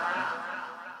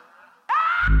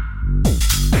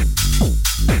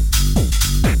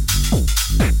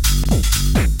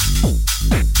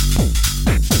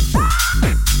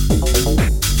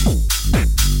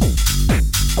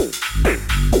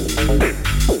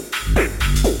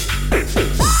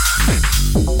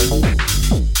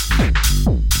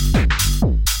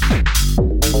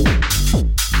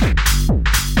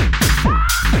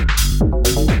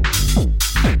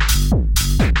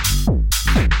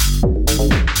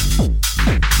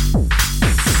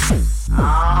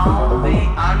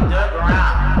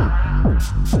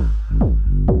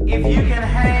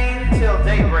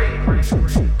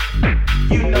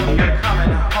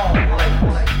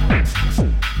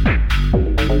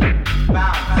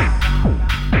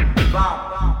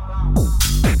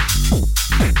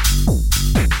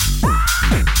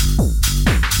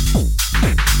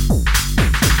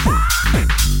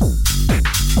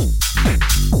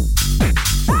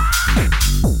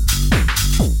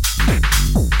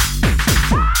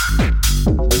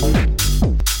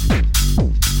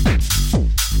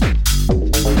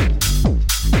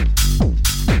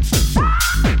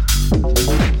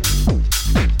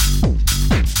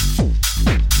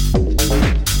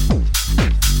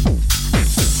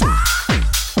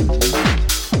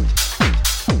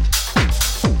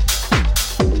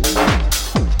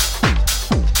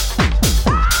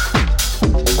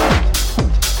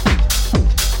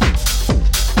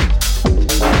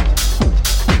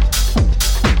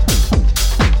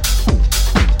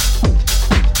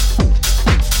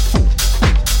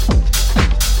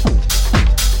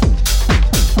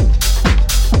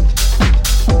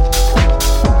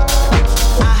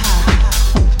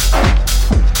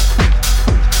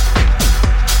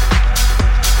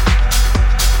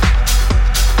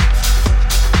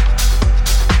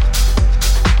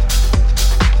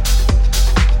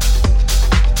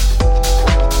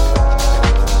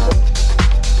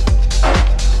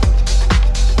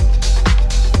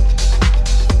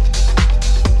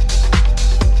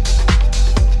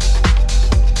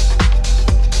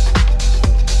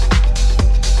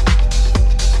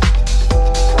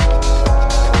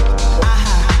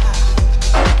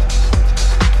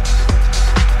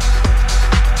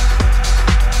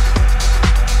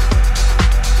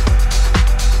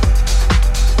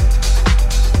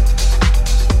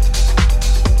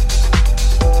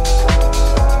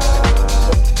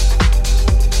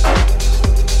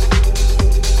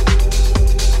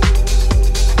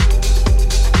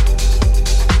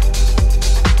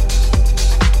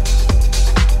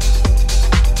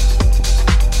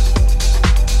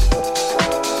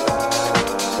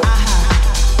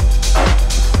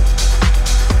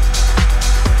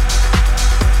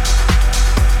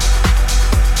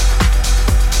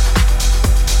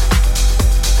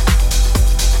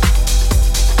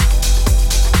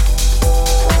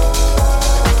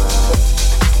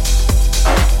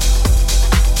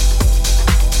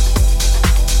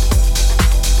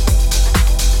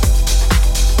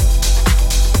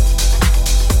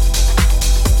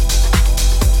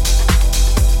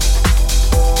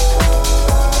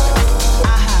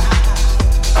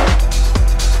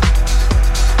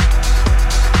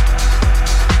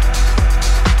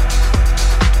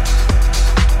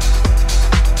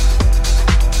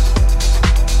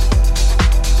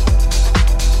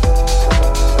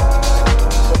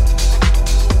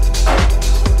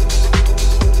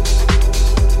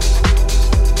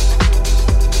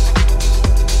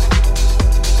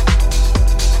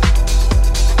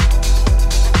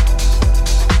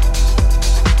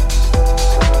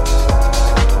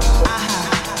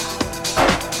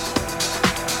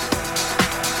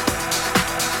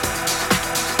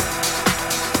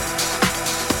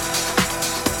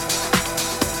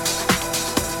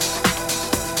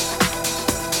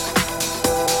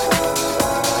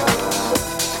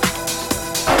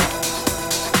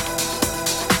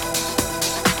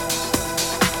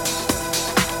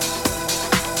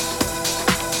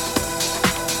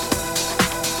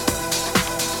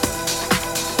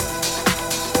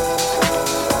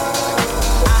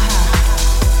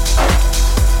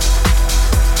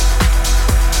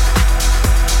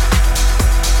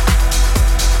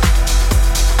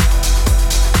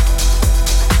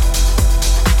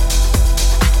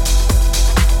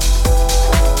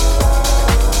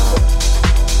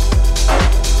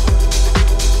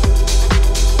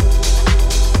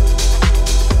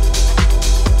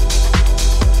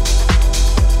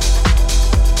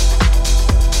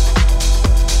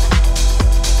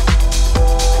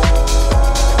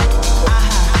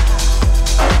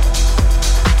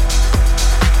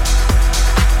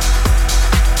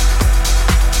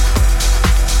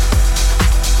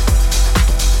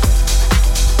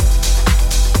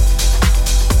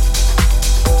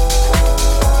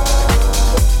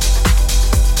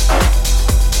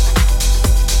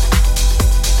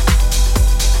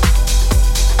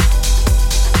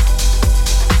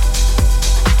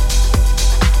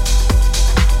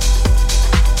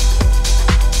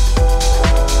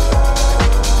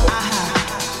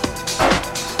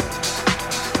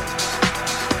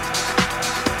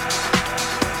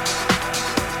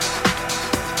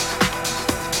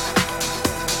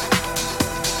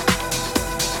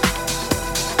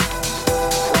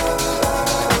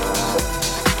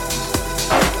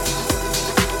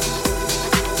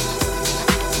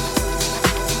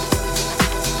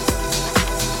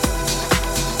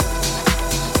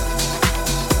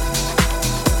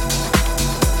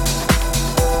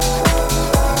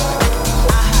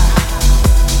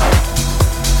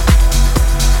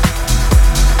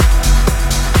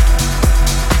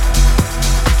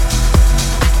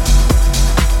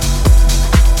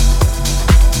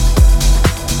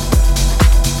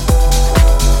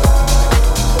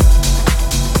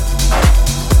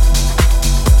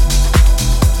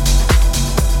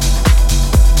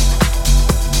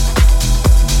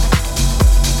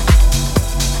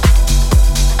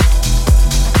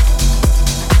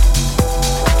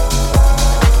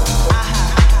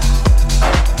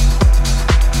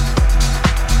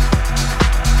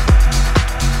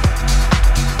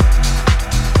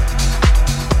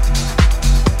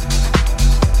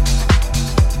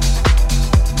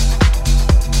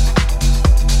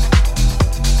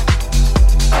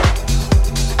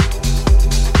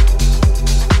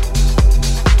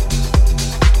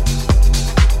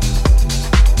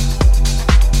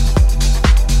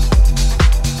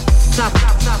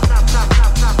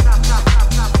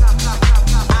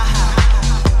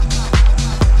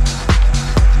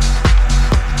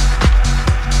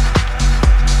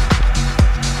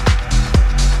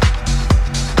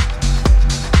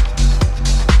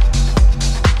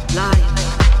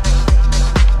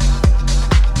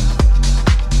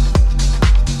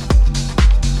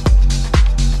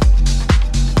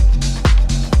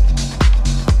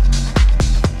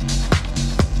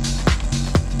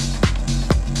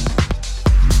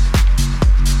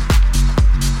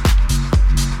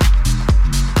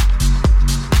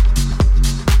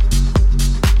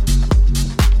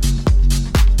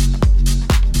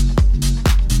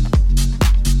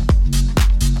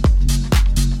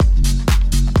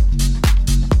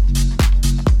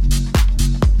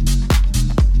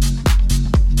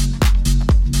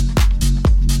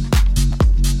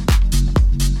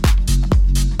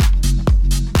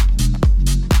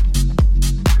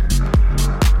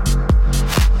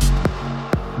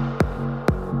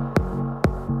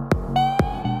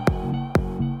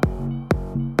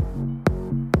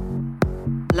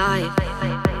 life.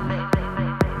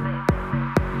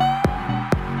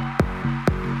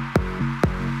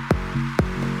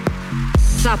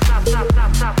 Stop.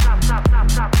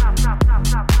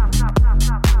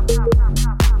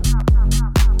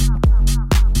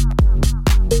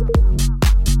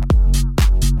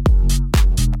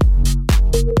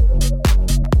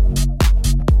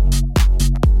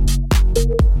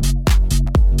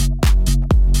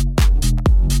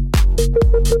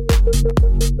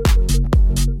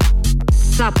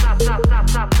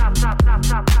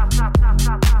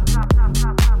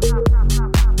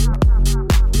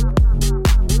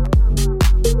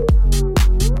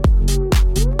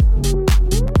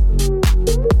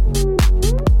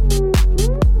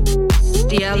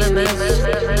 The elements.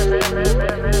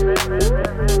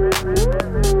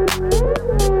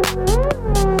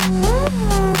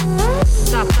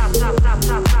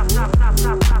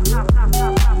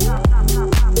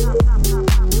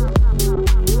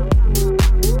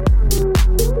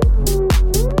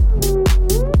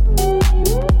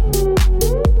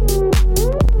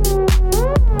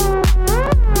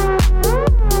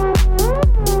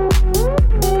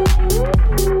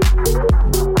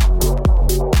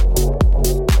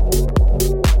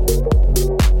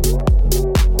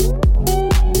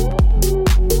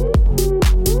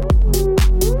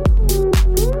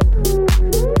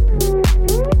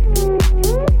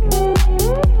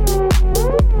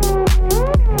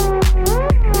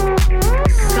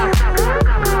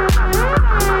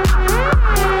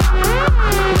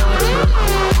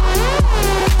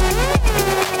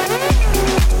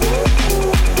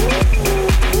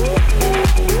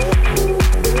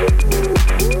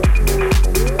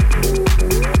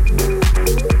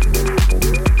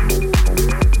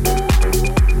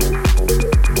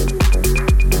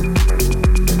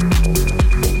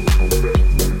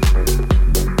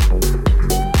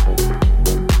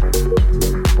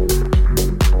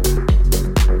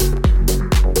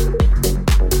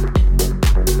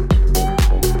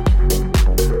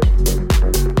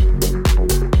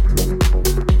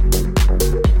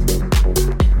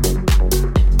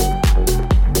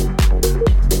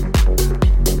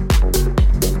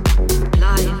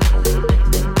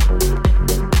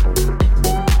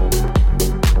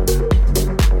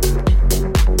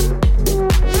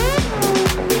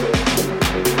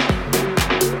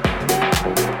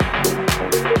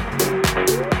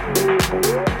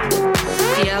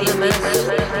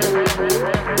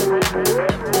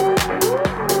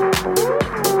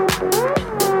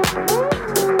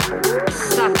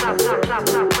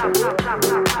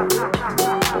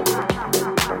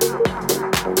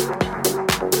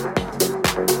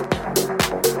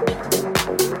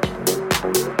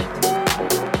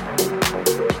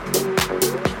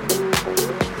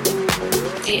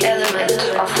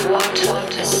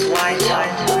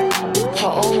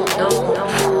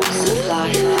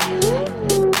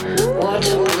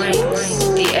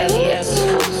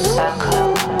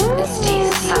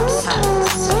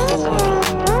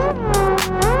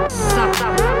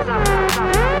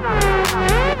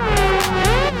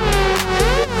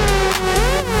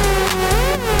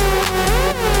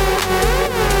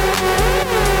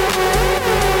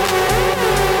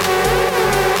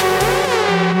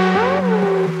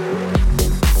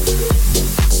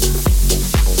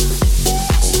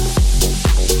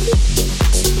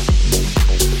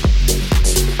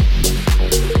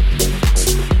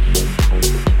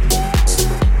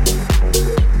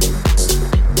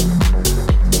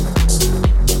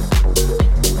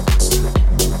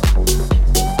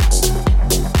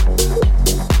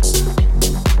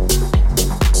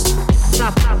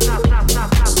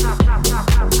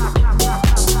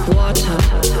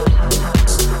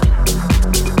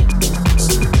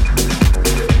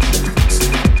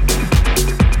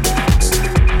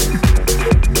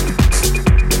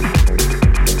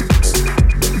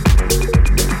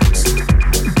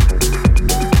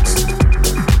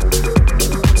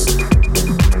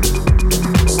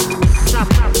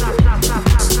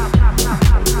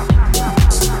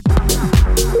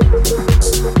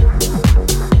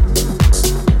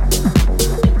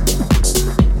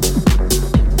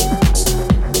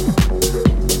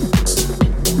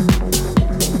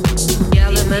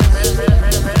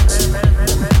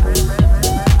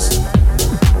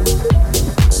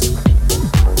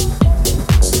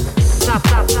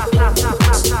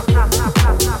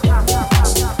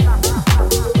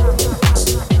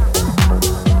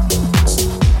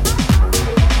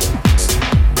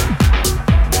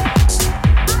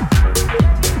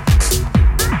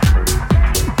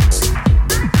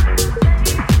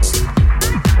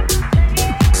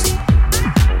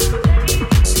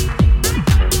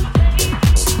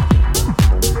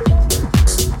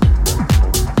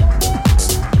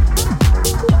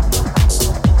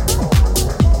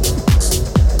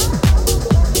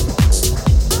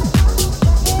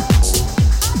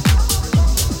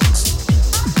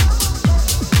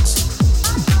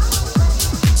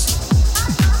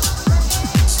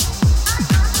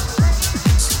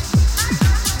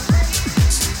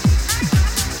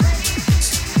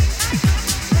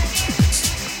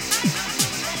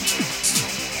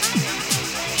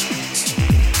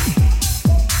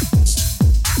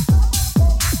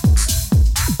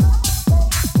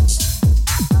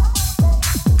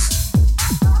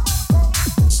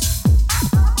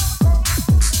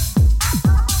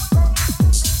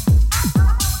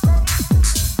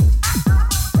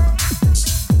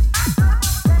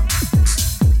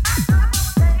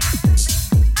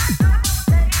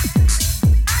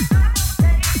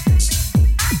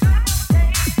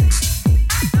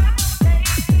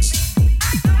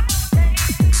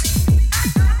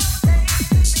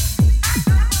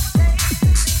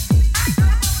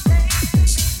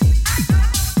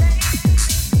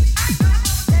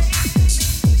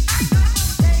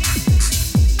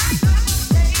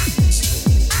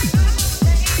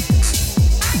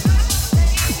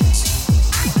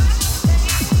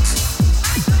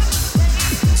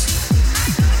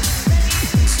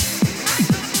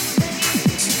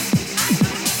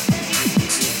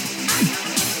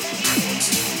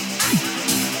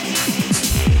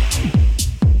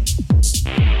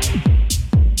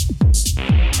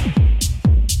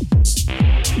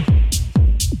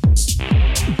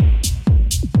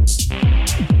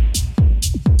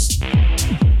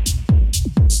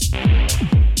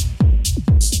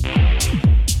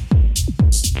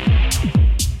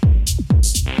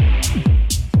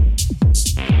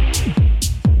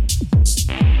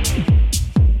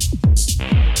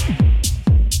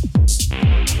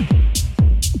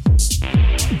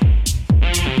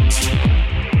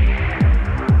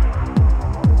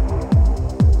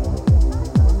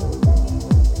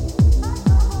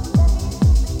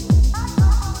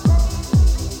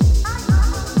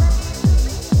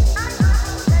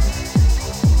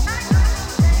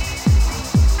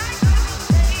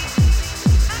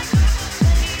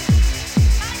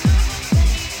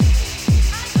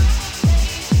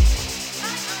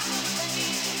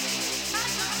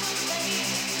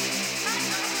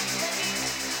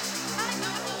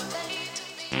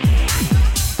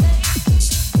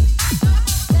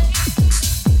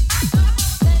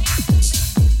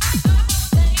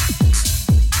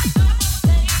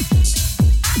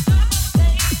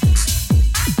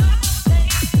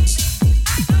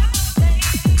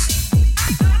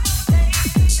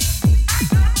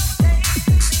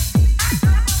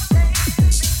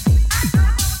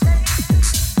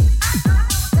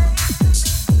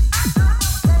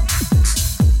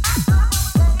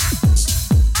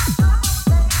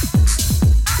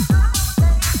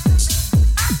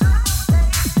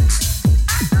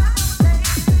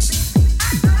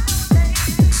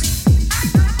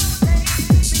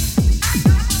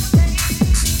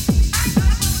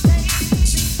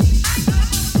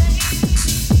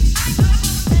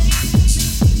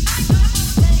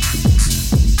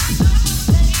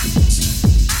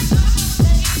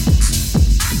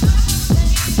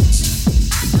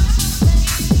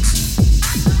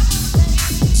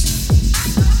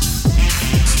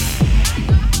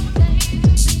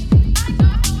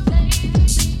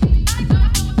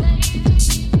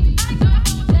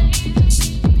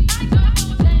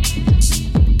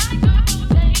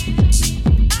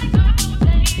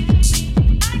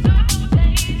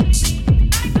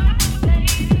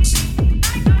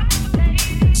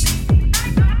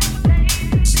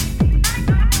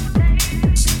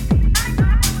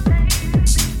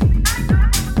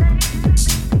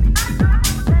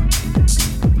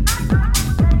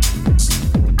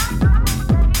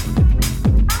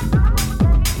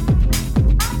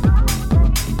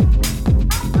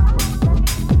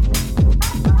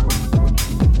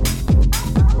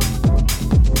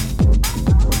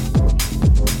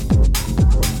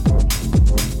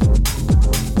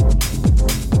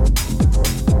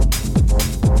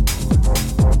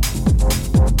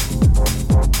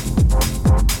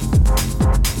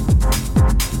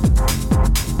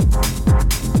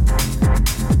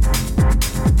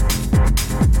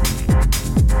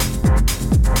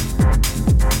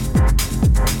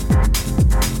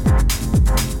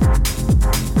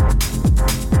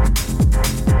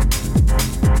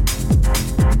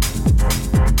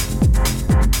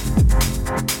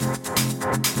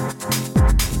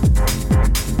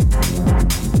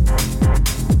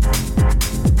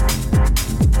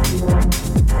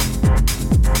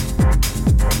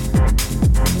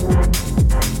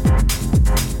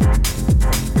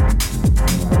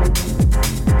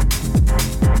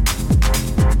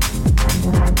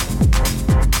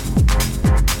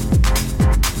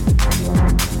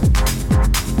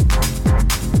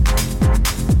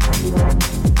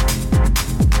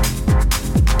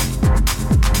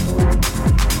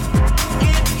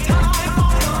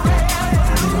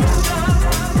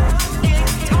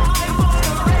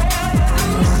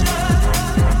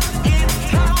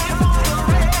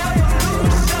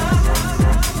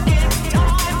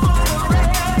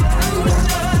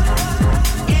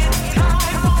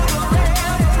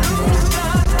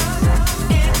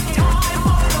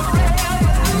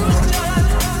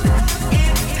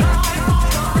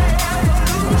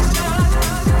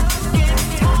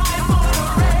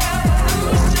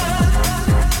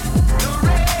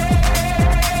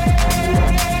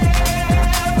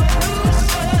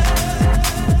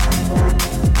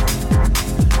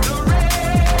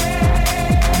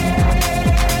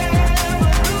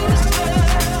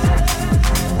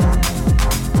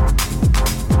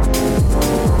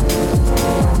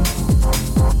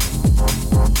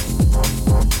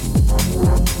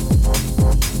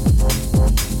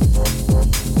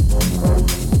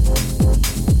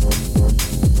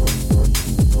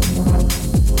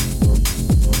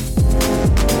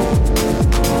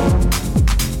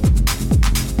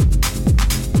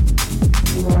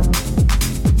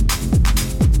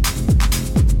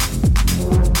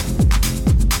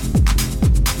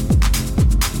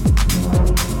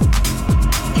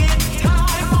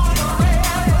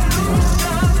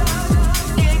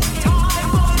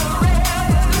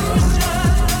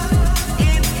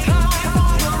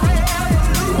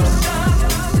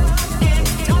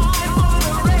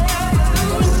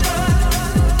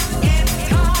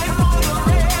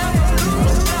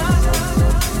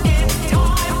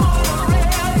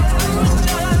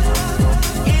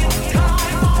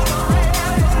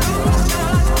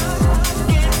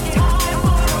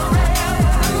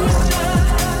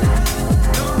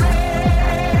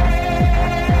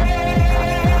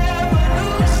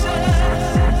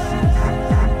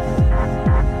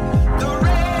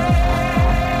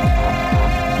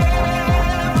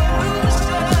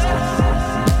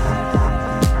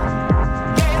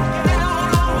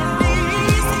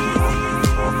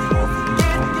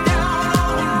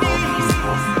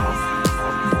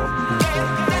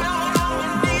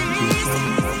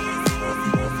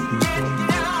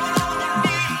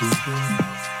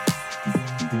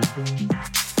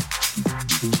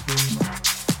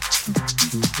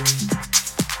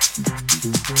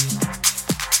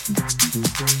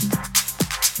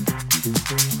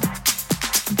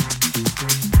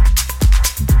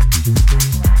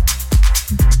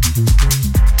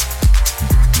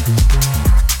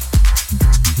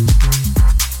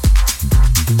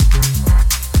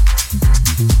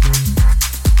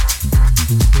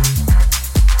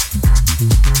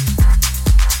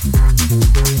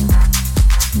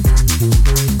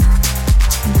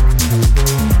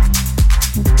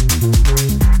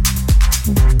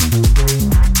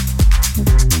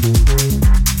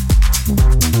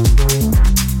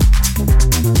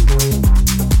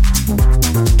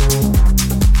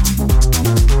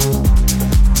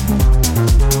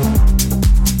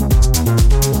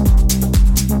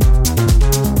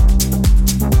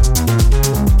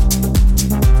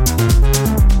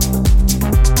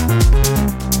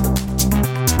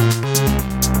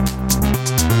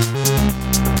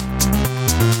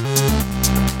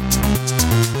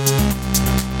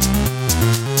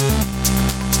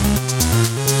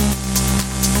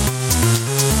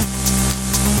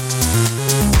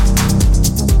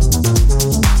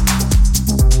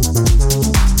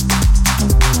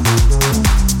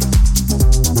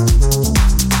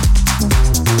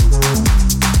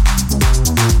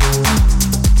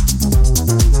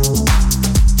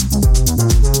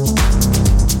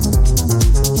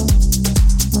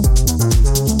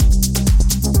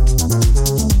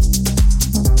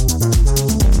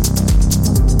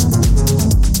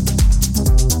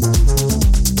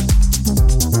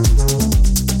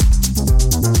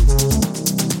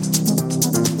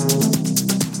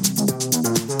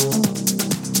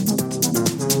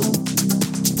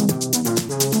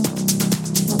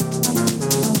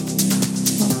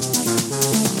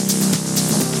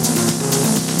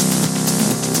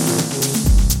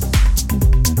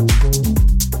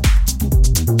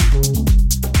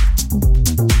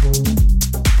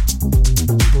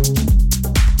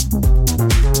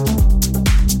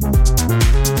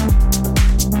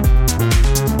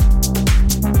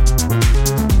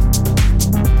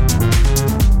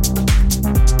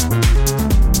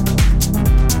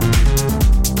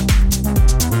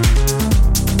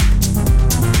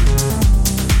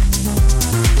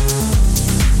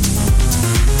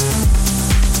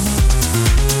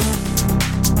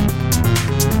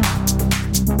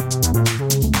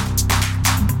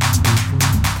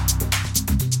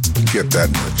 that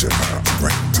much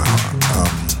brain power.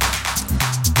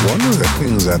 One of the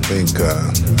things I think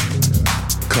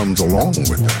comes along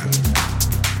with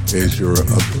that is your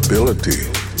ability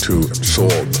to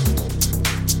absorb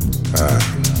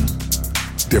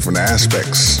different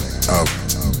aspects of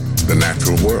the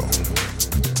natural world,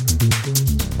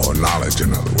 or knowledge,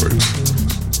 in other words.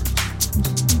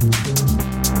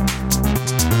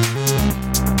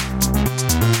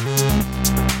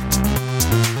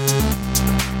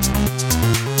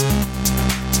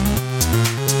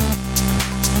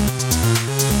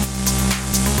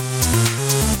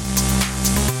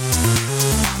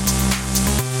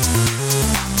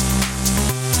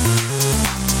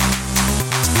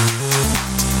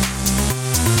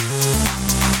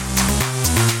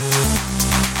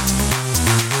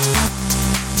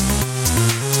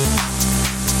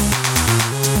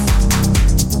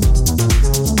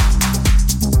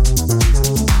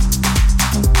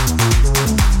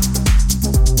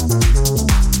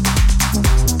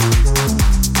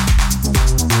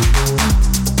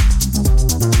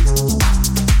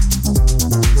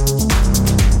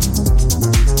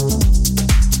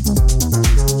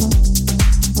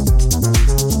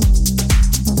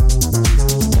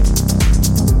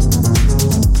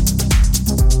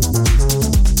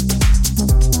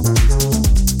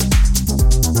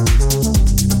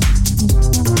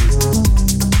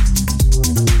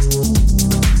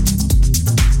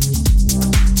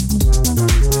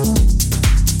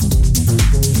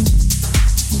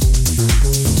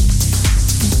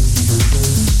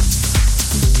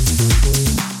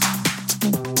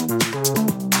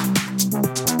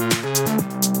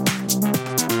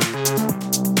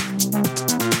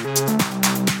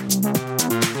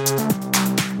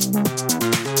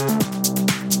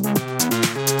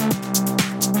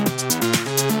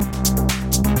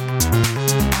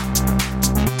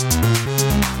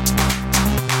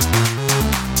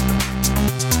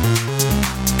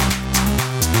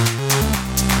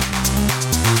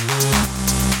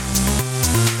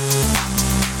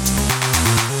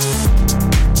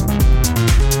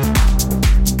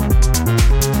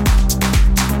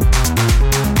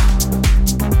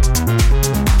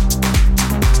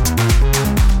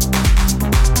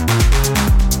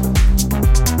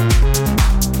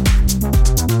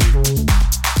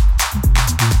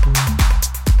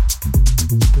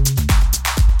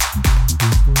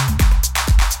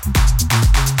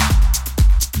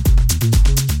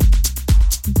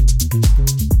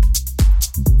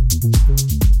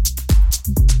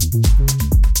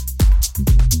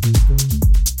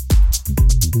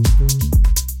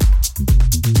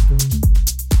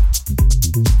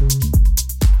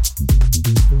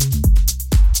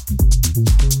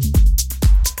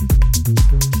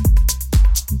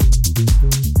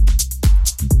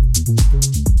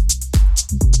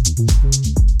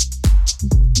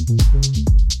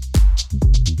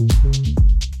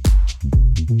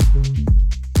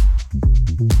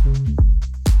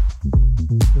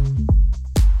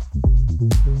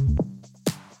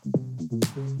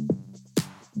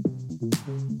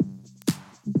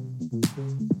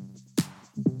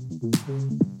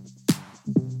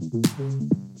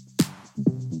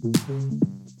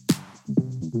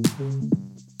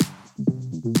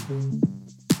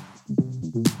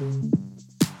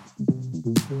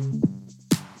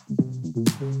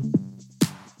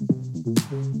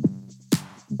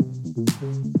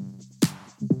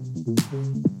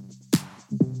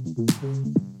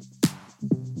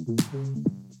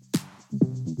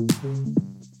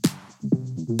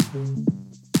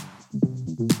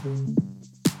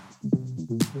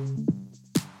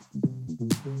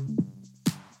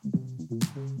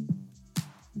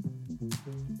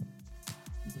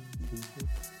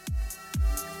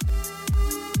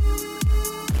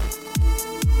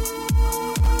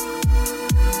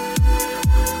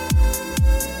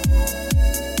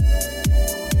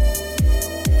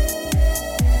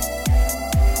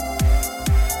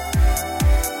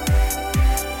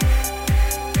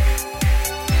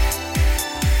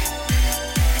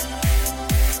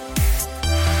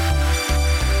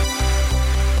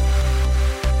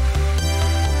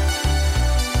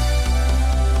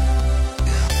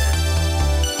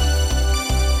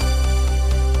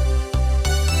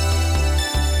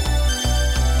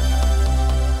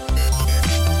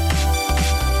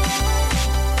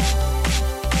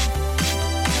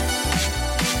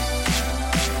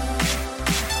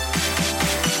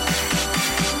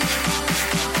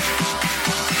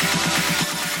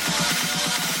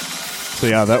 So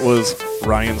yeah, that was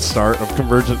Ryan's start of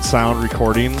Convergent Sound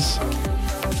Recordings.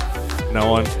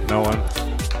 No one.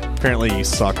 Apparently you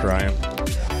suck, Ryan.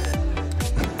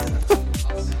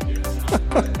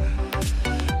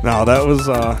 No, that was,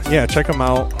 check them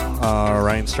out.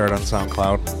 Ryan Start on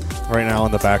SoundCloud. Right now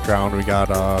in the background, we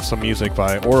got some music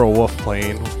by Aura Wolf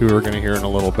playing, who we're going to hear in a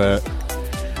little bit.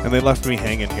 And they left me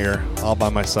hanging here all by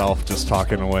myself, just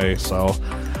talking away. So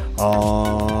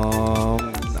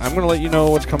I'm going to let you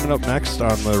know what's coming up next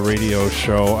on the radio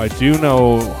show. I do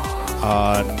know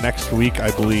next week, I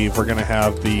believe, we're going to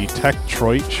have the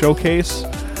Tech-Troit Showcase,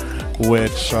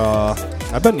 which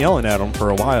I've been yelling at them for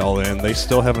a while, and they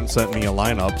still haven't sent me a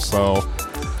lineup. So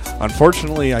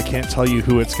unfortunately, I can't tell you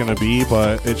who it's going to be,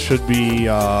 but it should be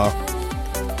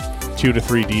 2 to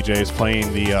 3 DJs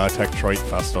playing the Tech-Troit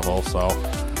Festival. So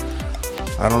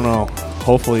I don't know.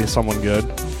 Hopefully someone good.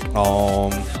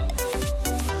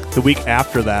 The week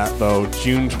after that, though,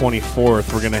 June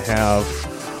 24th, we're going to have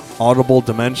Audible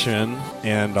Dimension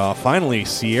and finally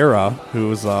Sierra,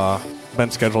 who's been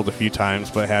scheduled a few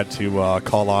times but had to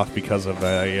call off because of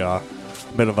a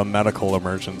bit of a medical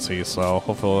emergency. So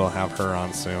hopefully we'll have her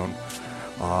on soon.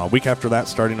 Week after that,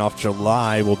 starting off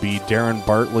July, will be Darren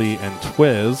Bartley and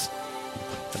Twiz.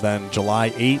 And then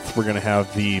July 8th, we're going to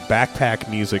have the Backpack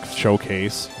Music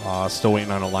Showcase. Still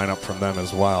waiting on a lineup from them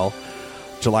as well.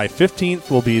 July 15th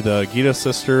will be the Gita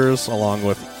Sisters along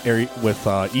with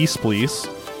E-Spleece.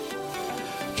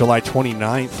 July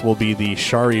 29th will be the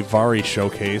Shari Vari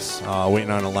Showcase,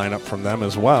 waiting on a lineup from them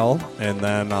as well. And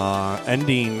then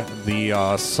ending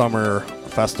the summer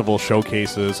festival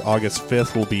showcases, August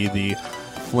 5th will be the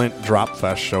Flint Drop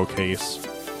Fest Showcase.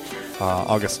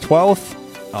 August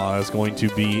 12th is going to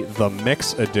be the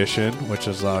Mix Edition, which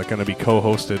is going to be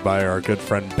co-hosted by our good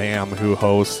friend Bam, who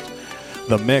hosts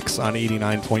The Mix on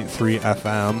 89.3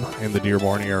 FM in the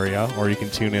Dearborn area, or you can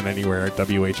tune in anywhere at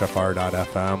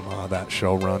WHFR.FM. That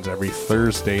show runs every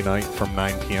Thursday night from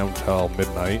 9 p.m. till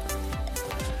midnight.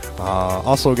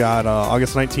 Also got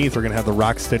August 19th, we're going to have the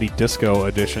Rocksteady Disco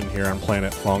edition here on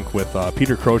Planet Funk with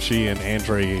Peter Croce and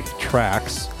Andre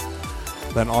Trax.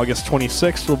 Then August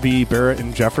 26th will be Barrett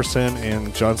and Jefferson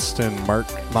and Justin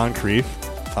Moncrief.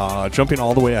 Jumping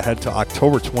all the way ahead to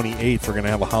October 28th, we're going to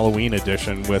have a Halloween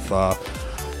edition with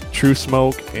True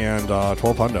Smoke and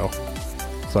 12 Hundo.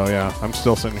 So yeah, I'm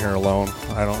still sitting here alone.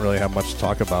 I don't really have much to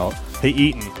talk about. Hey,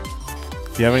 Eaton,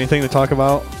 do you have anything to talk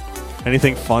about?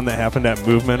 Anything fun that happened at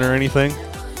Movement or anything?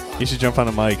 You should jump on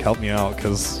the mic, help me out,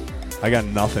 because I got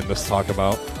nothing to talk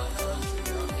about.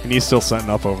 And he's still setting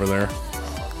up over there.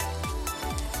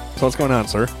 So what's going on,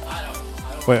 sir?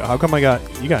 Wait, how come you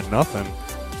got nothing?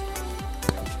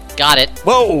 Got it.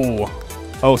 Whoa!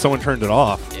 Oh, someone turned it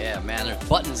off. Yeah, man, there's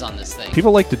buttons on this thing.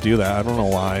 People like to do that. I don't know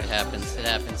why. It happens. It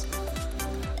happens.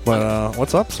 But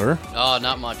what's up, sir? Oh,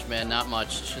 not much, man. Not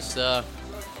much. It's just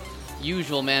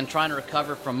usual, man. Trying to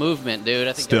recover from Movement, dude.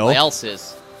 I think everybody else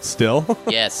is. Still?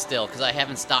 Yeah, still, because I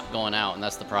haven't stopped going out, and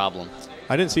that's the problem.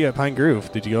 I didn't see you at Pine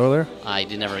Grove. Did you go there? I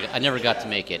never got to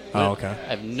make it. Oh, okay. I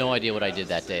have no idea what I did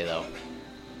that day, though.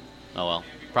 Oh, well.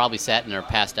 Probably sat in there,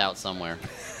 passed out somewhere.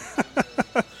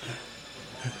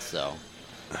 So,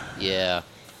 yeah.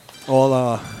 Well,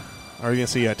 are you going to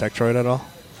see you at Tech-Troit at all?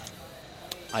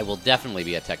 I will definitely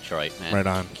be at Tech-Troit, man. Right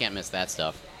on. Can't miss that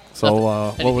stuff.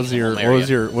 So, what was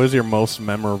your most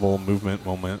memorable Movement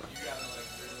moment?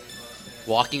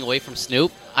 Walking away from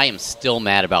Snoop? I am still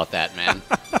mad about that, man.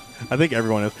 I think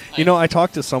everyone is. You know, I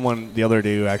talked to someone the other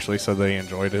day who actually said they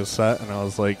enjoyed his set, and I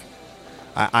was like,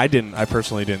 I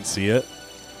personally didn't see it,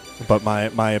 but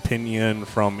my opinion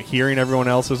from hearing everyone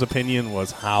else's opinion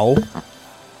was how.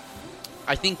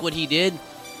 I think what he did,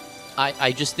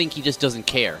 I just think he just doesn't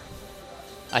care.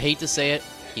 I hate to say it,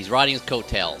 he's riding his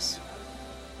coattails.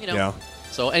 You know. Yeah.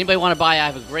 So anybody want to buy? I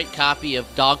have a great copy of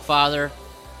Dogfather.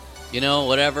 You know,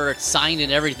 whatever, it's signed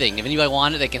and everything. If anybody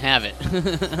wants it, they can have it.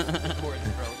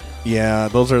 Yeah,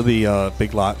 those are the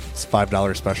Big Lots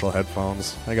 $5 special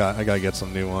headphones. I gotta get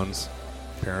some new ones.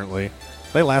 Apparently,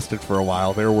 they lasted for a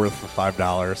while. They were worth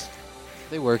 $5.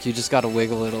 They work. You just gotta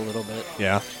wiggle it a little bit.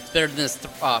 Yeah, it's better than this.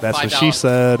 That's $5, what she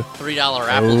said. $3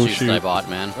 apple juice that I bought,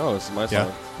 man. Oh, this is my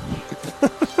song.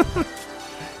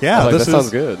 Yeah, that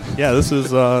sounds good. Yeah, this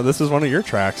is one of your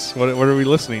tracks. What are we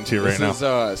listening to right now? This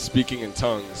is Speaking in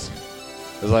Tongues.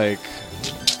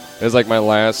 It's like my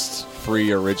last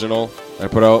free original I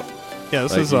put out. Yeah,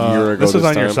 this like is a year ago this is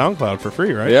on time. your SoundCloud for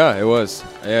free, right? Yeah, it was.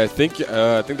 Yeah, I think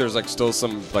there's like still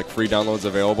some like free downloads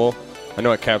available. I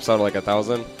know it caps out at like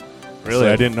 1,000. Really,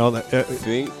 so I didn't know that.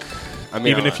 I mean,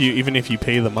 even if you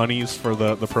pay the monies for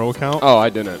the pro account. Oh, I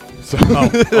didn't. So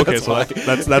okay, so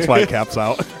that's why it caps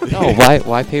out. No,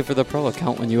 why pay for the pro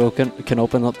account when you can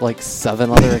open up like 7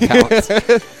 other accounts?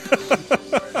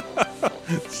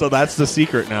 So that's the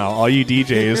secret now. All you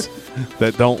DJs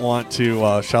that don't want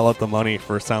to shell out the money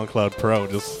for SoundCloud Pro,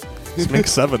 just Let's make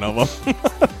 7 of them.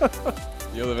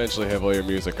 You'll eventually have all your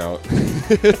music out.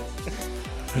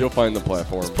 You'll find the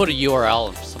platform. Just put a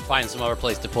URL, find some other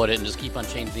place to put it, and just keep on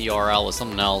changing the URL with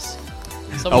something else.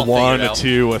 A 1, a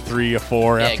 2, a 3, a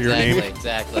 4 after your name.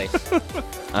 Exactly.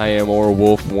 I am Aura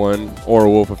Wolf 1, Aura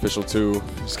Wolf Official 2.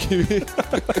 Just kidding.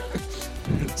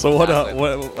 So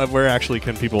where actually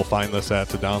can people find this at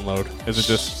to download? Is it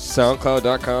just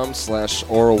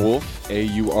SoundCloud.com/Aura Wolf,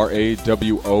 AURAWOLFE.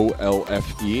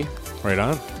 Right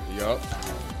on. Yup.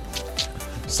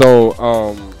 So,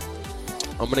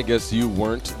 I'm gonna guess you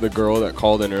weren't the girl that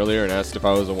called in earlier and asked if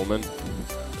I was a woman.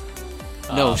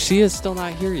 No, she is still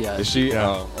not here yet. Is she? Yeah.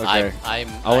 Oh, okay. I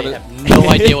have no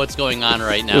idea what's going on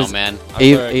right now, man.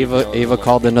 Ava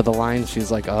called into the line.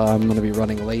 She's like, I'm going to be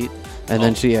running late. And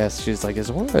then she asked, she's like, is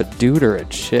Aura a dude or a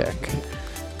chick?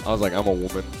 I was like, I'm a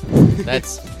woman.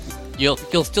 You'll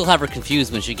still have her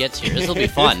confused when she gets here. This will be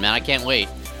fun, man. I can't wait.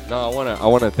 No, I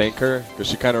wanna thank her because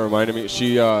she kind of reminded me.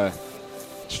 She how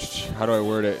do I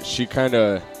word it? She kind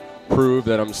of proved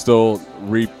that I'm still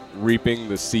reaping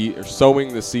the seed or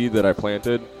sowing the seed that I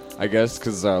planted. I guess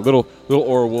because little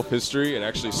Aura Wolf history. It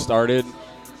actually started.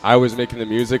 I was making the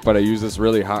music, but I used this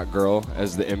really hot girl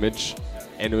as the image.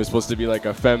 And it was supposed to be like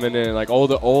a feminine, like all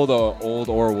the old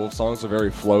Aura Wolf songs are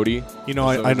very floaty. You know,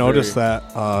 I noticed that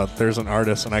there's an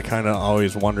artist, and I kind of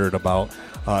always wondered about.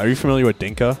 Are you familiar with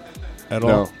Dinka at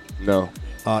all? No.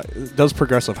 It does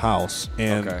progressive house,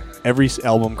 and Okay. every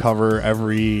album cover,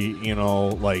 every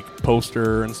like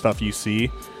poster and stuff you see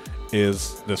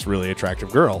is this really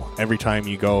attractive girl. Every time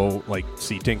you go like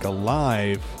see Dinka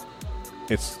live,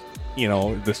 it's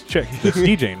this chick, this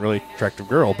DJ, really attractive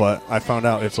girl. But I found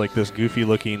out it's like this goofy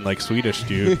looking like Swedish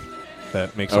dude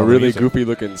that makes a really goofy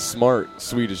looking smart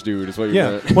Swedish dude is what you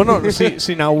meant. Well, no,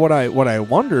 see now what I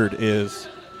wondered is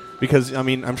because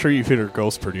I'm sure you figured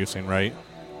ghost producing, right?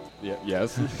 Yeah.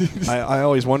 Yes. I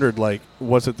always wondered, like,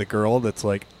 was it the girl that's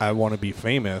like, I want to be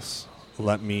famous,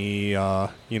 let me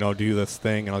do this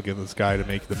thing, and I'll give this guy to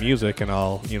make the music, and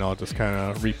I'll just kind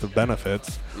of reap the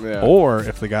benefits. Yeah. Or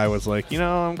if the guy was like,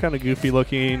 I'm kind of goofy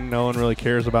looking, no one really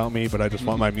cares about me, but I just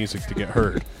want my music to get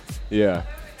heard. Yeah.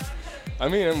 I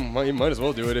mean, you might as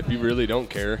well do it if you really don't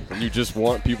care and you just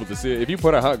want people to see it. If you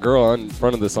put a hot girl on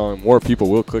front of the song, more people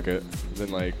will click it than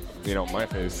like my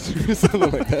face or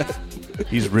something like that.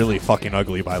 He's really fucking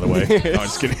ugly, by the way. No, I'm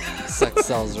just kidding. Sex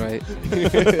sells, right?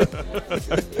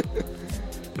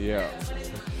 Yeah.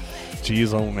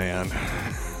 Jeez, oh man.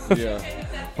 Yeah.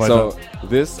 But, so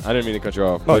this, I didn't mean to cut you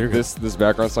off. Oh, but you're good. this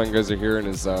background song you guys are hearing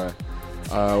is a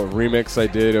remix I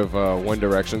did of a One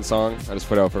Direction song. I just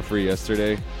put out for free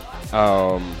yesterday.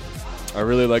 I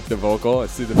really like the vocal. I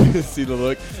see the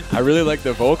look. I really like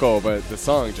the vocal, but the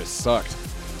song just sucked.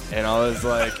 And I was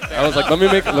like, let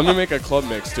me make a club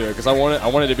mix to it because I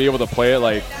wanted to be able to play it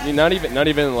like not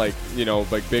even like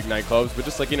like big nightclubs, but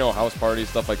just like house parties,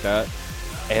 stuff like that.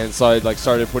 And so I like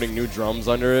started putting new drums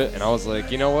under it, and I was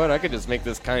like, you know what, I could just make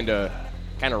this kind of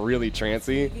really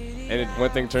trancey. And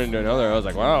one thing turned into another. I was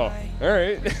like, wow, all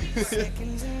right.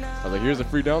 I was like, here's a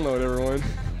free download, everyone.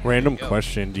 Random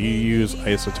question: do you use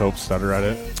Isotope Stutter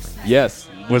Edit? Yes.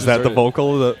 Was that the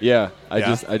vocal? Yeah, I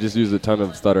just used a ton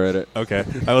of Stutter Edit. Okay,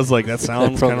 I was like, that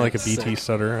sounds kind of like a BT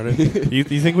Stutter Edit. You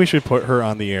think we should put her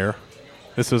on the air?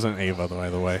 This isn't Ava, by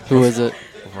the way. Who is it?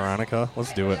 Veronica.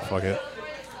 Let's do it. Fuck it.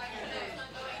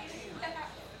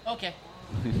 Okay.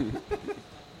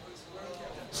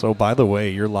 So, by the way,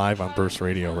 you're live on Burst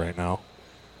Radio right now.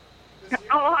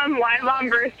 Oh, I'm live on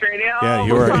Burst Radio. Yeah,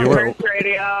 you are. On Burst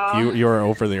Radio. You are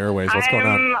over the airways. What's going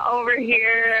on? I'm over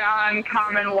here on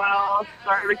Commonwealth,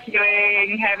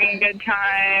 barbecuing, having a good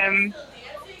time,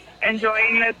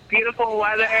 enjoying this beautiful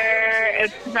weather.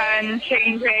 It's been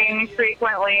changing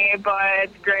frequently, but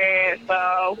it's great.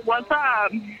 So, what's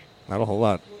up? Not a whole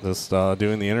lot. Just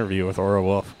doing the interview with Aura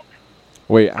Wolf.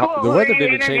 Wait, Cool, the who weather are you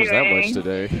didn't change that much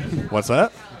interviewing? today. What's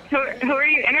that? Who are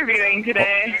you interviewing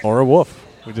today? Aura Wolf.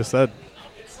 We just said.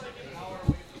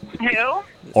 Who?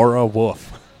 Aura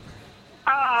Wolf.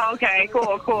 Oh, okay.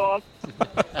 Cool.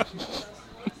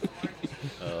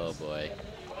 Oh boy.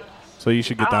 So you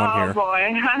should get down Oh, here.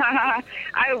 boy.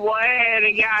 I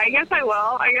would. Yeah, I guess I will.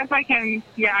 I guess I can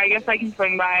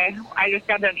swing by. I just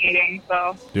got done eating,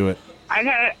 so. Do it. I've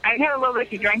had a little bit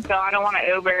to drink, though. I don't want to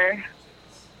Uber.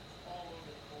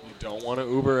 You don't want to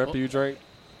Uber after you drank?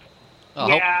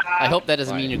 Yeah. I hope that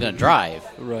doesn't mean you're going to drive.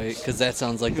 Right, because that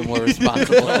sounds like the more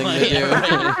responsible thing to do.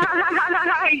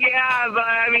 Yeah, but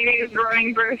I mean, he's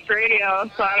running Burst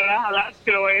Radio, so I don't know how that's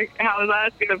going to work, how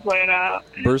that's going to play out.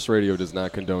 Burst Radio does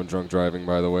not condone drunk driving,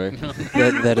 by the way.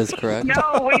 That is correct.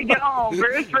 No, we don't.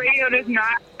 Burst Radio does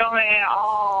not condone it at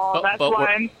all. That's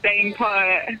why I'm staying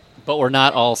put. But we're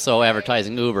not also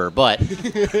advertising Uber, but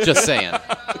just saying.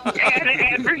 And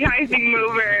advertising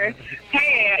mover.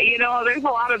 Hey, you know, there's a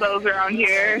lot of those around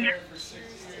here.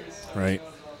 Right.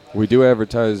 We do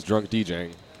advertise drunk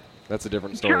DJing. That's a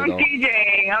different story, Drunk though.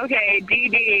 DJing. Okay,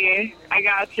 DD. I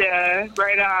gotcha.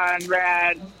 Right on,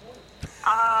 rad.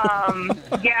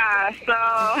 Yeah, so.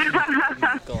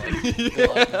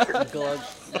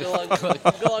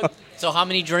 So how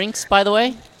many drinks, by the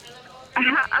way?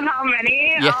 How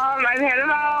many? Yeah.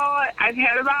 I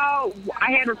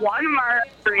had one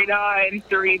margarita and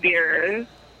 3 beers.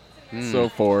 So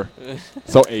 4.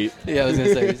 So 8. Yeah, I was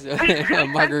gonna say a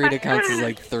margarita counts as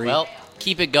like 3. Well,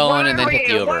 keep it going and then hit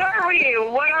the Uber. What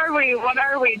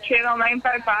are we? Channel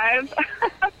 955?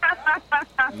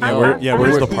 Yeah,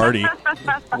 where's the party?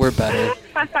 We're better.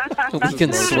 We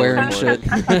can swear and shit.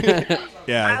 I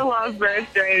Yeah. love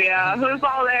Burst Radio. Who's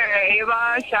all there?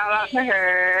 Ava, shout out to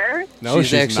her. No,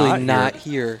 she's actually not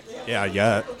here. Yeah,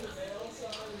 yet.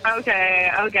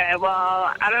 Okay,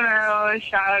 well, I don't know.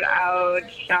 Shout out.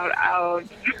 Shout out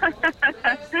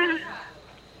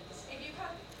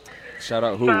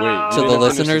who? So- Wait. To you the didn't finish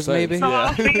listeners, the sentence. maybe? So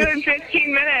I'll see you in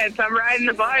 15 minutes. I'm riding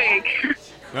the bike.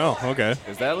 Oh, okay.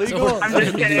 Is that legal? I'm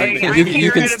just kidding. I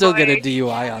You can ride still get a bike.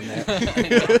 DUI on that.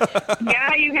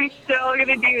 Yeah, you can still get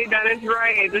a DUI. That is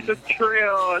right. This is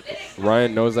true.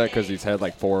 Ryan knows that because he's had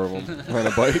like 4 of them on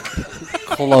a bike.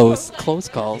 Close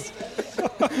calls.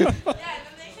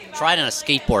 Tried on a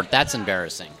skateboard. That's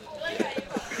embarrassing.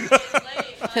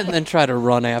 And then try to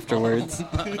run afterwards.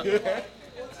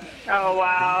 Oh,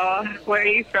 wow. Where are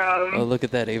you from? Oh, look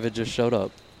at that. Ava just showed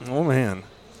up. Oh, man.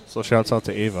 So shouts out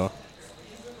to Ava.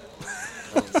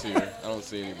 I don't see her. I don't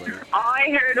see anybody. All I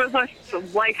heard was a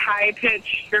like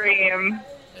high-pitched scream.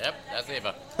 Yep, that's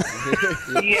Ava.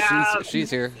 Yeah. She's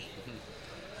here.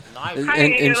 Nice. And, Hi,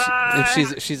 and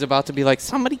Ava. she's about to be like,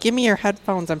 somebody give me your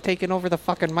headphones. I'm taking over the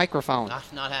fucking microphone.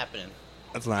 Not happening.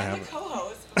 That's not happening.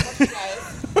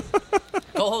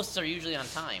 Co-hosts are usually on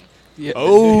time. Yeah.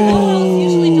 Oh.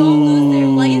 Usually don't lose their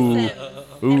license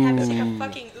and have to take a Ooh.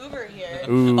 fucking Uber here.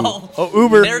 Ooh. Oh. Oh,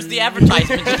 Uber. There's the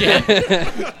advertisement again.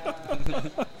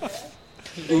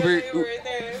 Uber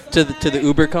to the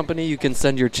Uber company, you can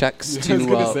send your checks to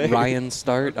Ryan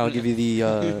Start. I'll give you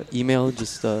the email.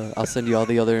 Just I'll send you all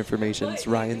the other information. It's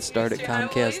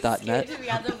ryanstart@comcast.net.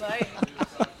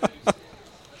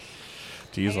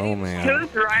 Jeez, oh man.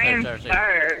 Who's Ryan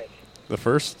Stark? The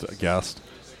first guest.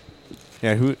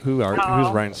 Yeah, who's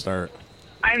Ryan Start?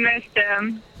 I missed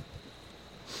him.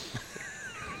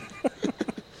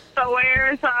 So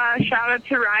where's shout out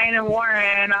to Ryan and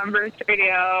Warren on Burst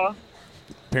Radio?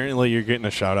 Apparently, you're getting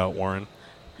a shout out, Warren.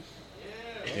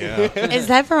 Yeah. Is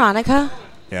that Veronica?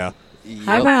 Yeah.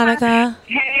 Hi, Veronica.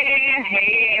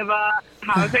 Hey, Ava.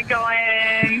 How's it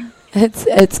going?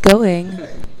 It's going.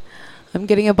 I'm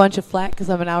getting a bunch of flack because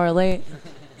I'm an hour late.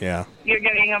 Yeah. You're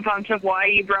getting a bunch of why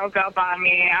you broke up on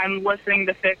me. I'm listening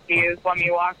to 50s. Let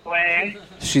me walk away.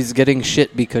 She's getting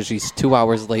shit because she's 2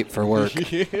 hours late for work.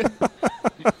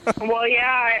 Well,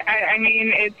 yeah. I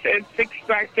mean, it's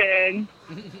expected.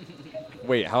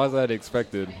 Wait, how is that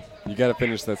expected? You got to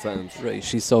finish that sentence. Right,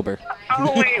 she's sober.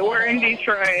 Oh wait, we're in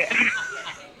Detroit.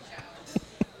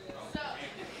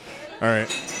 All right.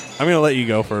 I'm going to let you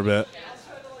go for a bit.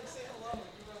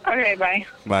 Okay, bye.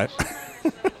 Bye.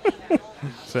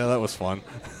 So yeah, that was fun.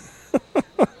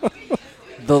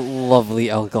 The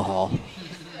lovely alcohol.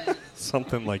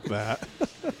 Something like that.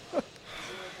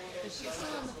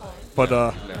 But,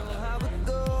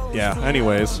 yeah,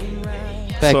 anyways.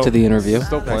 Back to the interview.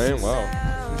 Still playing? Wow.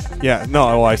 Yeah,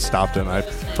 no, I stopped it and I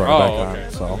brought it back okay.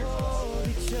 on, so.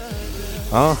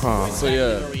 Uh-huh. So,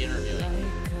 yeah. Who are we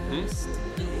interviewing?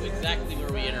 Who exactly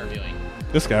were we interviewing?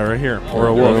 This guy right here. Or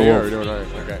a wolf. wolf. We're doing all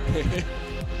right. Okay.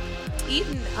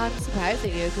 Eden, I'm surprised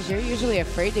at you because you're usually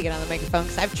afraid to get on the microphone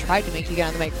because I've tried to make you get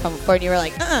on the microphone before and you were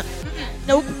like,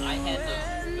 nope. I had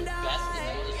the best.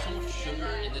 There's so much sugar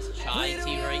in this chai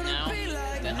tea right now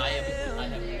that I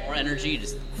have more energy.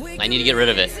 I need to get rid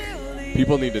of it.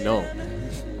 People need to know.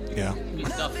 Yeah. Good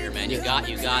stuff here, man. You got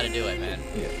to do it, man.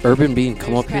 Urban Bean,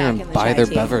 come up here crack in and the buy chai their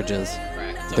tea. beverages.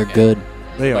 It's They're okay. good.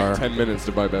 They Like are. 10 minutes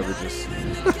to buy beverages.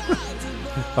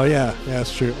 Oh, yeah. Yeah,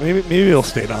 that's true. Maybe it'll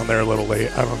stay down there a little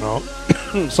late. I don't know.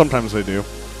 Sometimes they do.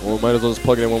 Well, might as well just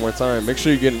plug it in one more time. Make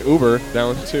sure you get an Uber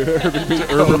down to Urban Bean.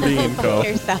 Urban Bean Co.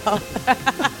 Yourself.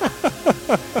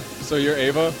 So you're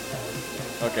Ava?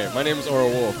 Okay, my name is Ora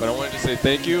Wolf, and I wanted to say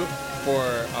thank you for...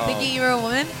 Thinking you were a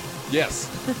woman? Yes.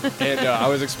 And I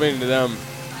was explaining to them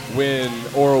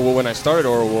when I started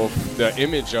Ora Wolf, the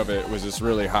image of it was this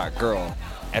really hot girl.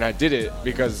 And I did it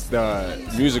because the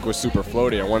music was super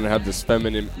floaty. I wanted to have this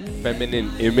feminine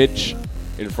image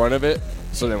in front of it.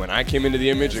 So then when I came into the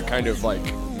image, it kind of like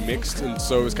mixed, and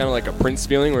so it was kind of like a Prince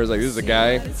feeling, where it's like, this is a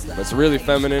guy that's really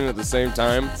feminine at the same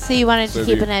time. So you wanted So to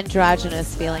keep you- an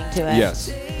androgynous feeling to it.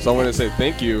 Yes. So I want to say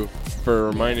thank you for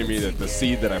reminding me that the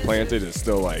seed that I planted is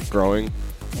still like growing.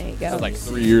 There you That go. was like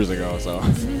 3 years ago, so.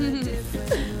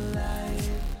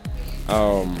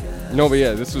 No, but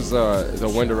yeah, this was the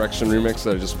One Direction remix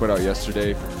that I just put out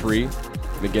yesterday for free.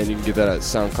 And again, you can get that at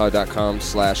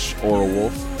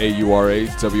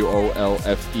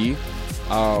soundcloud.com/AuraWolf,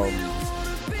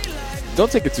 AuraWolfe.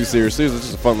 Don't take it too seriously. It's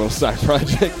just a fun little side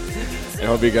project. And I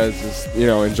hope you guys just,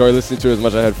 enjoy listening to it as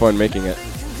much as I had fun making it.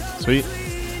 Sweet.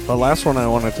 The last one I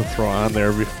wanted to throw on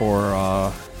there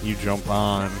before you jump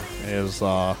on is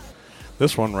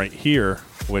this one right here,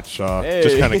 which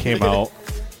just kind of came out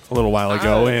a little while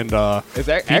ago, and It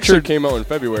actually came out in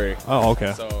February. Oh,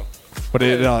 okay. So, but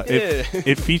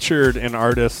it featured an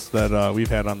artist that we've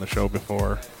had on the show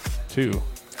before, too.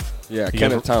 Yeah, You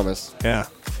Kenneth ever- Thomas. Yeah.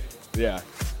 Yeah.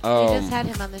 We just had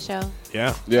him on the show.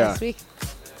 Yeah. Last week.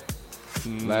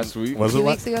 Last week? Was 2 it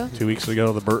weeks ago? 2 weeks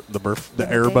ago, the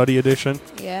Air Buddy edition?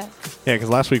 Yeah. Yeah, because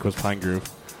last week was Pine Groove.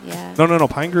 Yeah. No.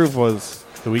 Pine Groove was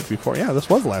the week before. Yeah, this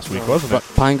was last week, wasn't it?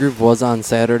 Pine Groove was on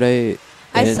Saturday.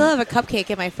 I and still have a cupcake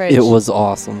in my fridge. It was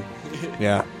awesome.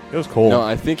 Yeah, it was cool. No,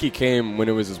 I think he came when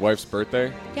it was his wife's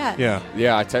birthday. Yeah. Yeah.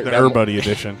 Yeah, The Air Buddy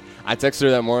edition. I texted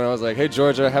her that morning. I was like, "Hey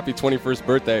Georgia, happy 21st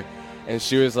birthday," and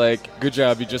she was like, "Good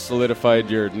job, you just solidified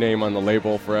your name on the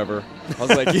label forever." I was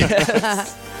like,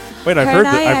 "Yes." Wait, I've Her heard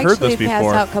and I I've heard this actually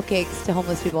before. passed out cupcakes to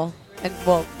homeless people and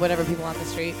whatever people on the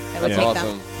street. I would That's take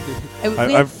awesome. them.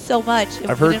 We had so much.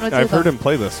 and I've we heard didn't know what to do I've heard with him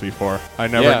play this before. I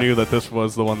never Yeah. knew that this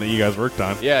was the one that you guys worked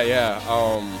on. Yeah.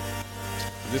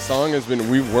 This song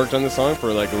we've worked on this song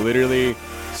for like literally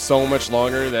so much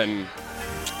longer than,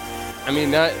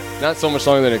 not so much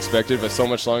longer than expected, but so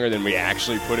much longer than we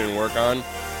actually put in work on.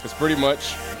 Because pretty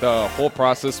much the whole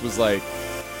process was like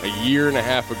a year and a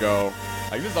half ago.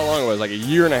 Like, this is how long it was. Like a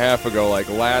year and a half ago, like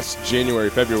last January,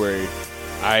 February,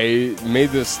 I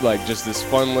made this just this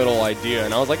fun little idea,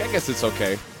 and I was like, I guess it's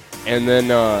okay. And then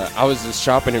I was just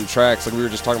shopping him tracks, like we were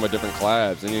just talking about different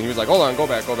collabs, and he was like, hold on, go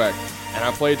back. And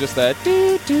I played just that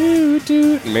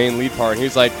main lead part, and he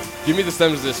was like, give me the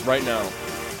stems of this right now.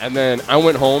 And then I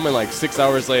went home, and like 6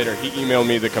 hours later, he emailed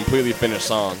me the completely finished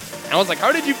song. And I was like,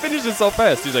 how did you finish it so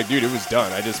fast? He's like, dude, it was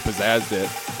done. I just pizzazzed it.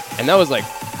 And that was like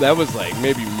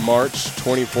maybe March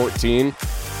 2014.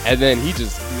 And then he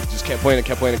just kept playing it.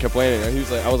 And he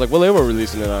was like, I was like, what label are we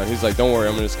releasing it on? He's like, don't worry,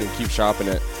 I'm just gonna keep shopping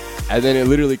it. And then it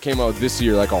literally came out this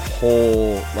year, like a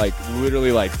whole,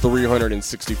 literally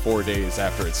 364 days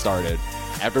after it started.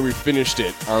 After we finished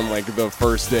it on the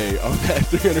first day of that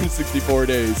 364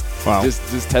 days. Wow.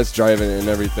 Just test driving it and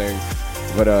everything.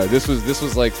 But this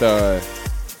was like the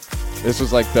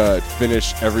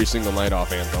finish every single night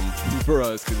off anthem for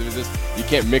us, because it was just you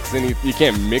can't mix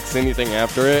anything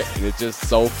after it, and it's just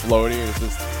so floaty. And it's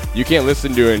just you can't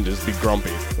listen to it and just be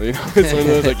grumpy. It's one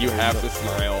of those you have to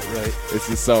smile. Right. It's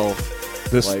just so.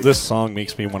 This song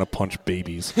makes me want to punch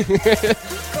babies.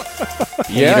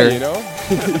 Yeah,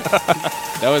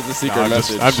 that was the secret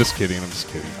message. I'm just kidding.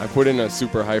 I put in a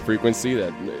super high frequency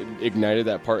that ignited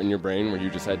that part in your brain where you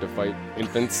just had to fight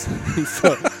infants.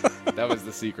 So that was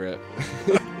the secret.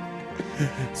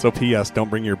 So P.S. Don't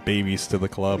bring your babies to the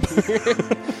club.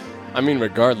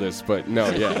 Regardless, but no,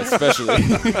 yeah, especially.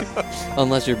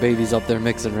 Unless your baby's up there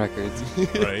mixing records.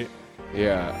 Right.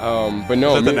 Yeah, but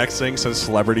no. Is that the next thing? Since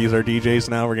celebrities are DJs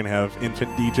now, we're gonna have infant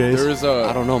DJs.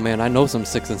 I don't know, man. I know some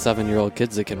 6 and 7 year old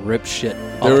kids that can rip shit.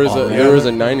 There was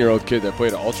a 9-year-old kid that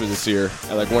played at Ultra this year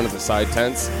at one of the side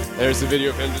tents. There's a video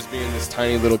of him just being this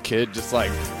tiny little kid, just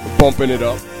bumping it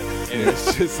up, and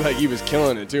it's just he was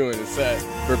killing it too in his set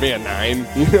for being 9.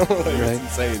 It's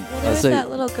insane. Well, there was that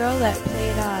little girl that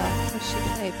played. What did she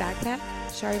play? Backpack.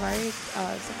 Charivari,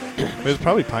 something. It was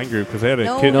probably Pine Groove because they had a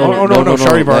No, kid. no, No,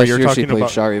 Charivari. Last You're year talking she played about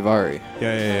Charivari.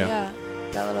 Yeah.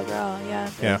 That little girl. Yeah.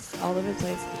 Yeah. All over the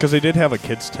place. Because they did have a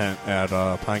kids tent at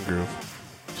Pine Groove,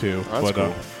 too. Oh, that's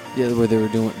cool. Yeah, where they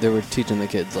were teaching the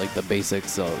kids the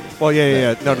basics of. Well,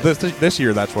 yeah. No, this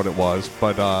year that's what it was,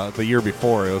 but the year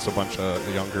before it was a bunch of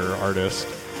younger artists.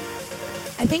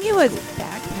 I think it was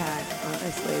Backpack,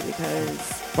 honestly,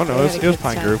 because. Oh no, it was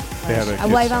Pine Groove. They had a.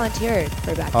 Well, I volunteered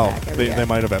for Backpack. every year. They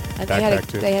might have had And Backpack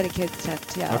too. they had a kids tent.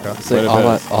 Yeah. Okay. So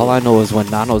all I know is when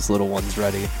Nano's little one's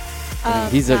ready.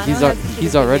 He's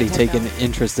already taken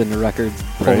interest in the records,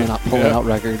 pulling out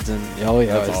records, and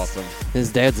That's awesome.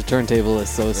 His dad's a turntablist,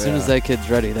 so as soon as Yeah. that kid's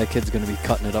ready, that kid's gonna be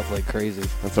cutting it up like crazy.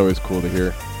 That's always cool to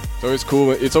hear.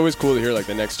 It's always cool to hear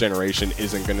the next generation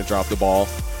isn't gonna drop the ball.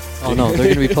 Oh no, they're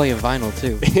gonna be playing vinyl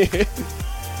too.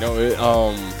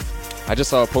 No, I just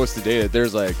saw a post today that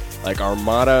there's like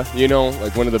Armada, you know,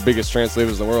 like one of the biggest trance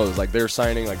labels in the world is like they're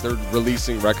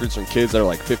releasing records from kids that are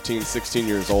like 15, 16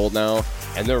 years old now,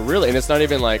 and and it's not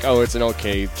even like, oh, it's an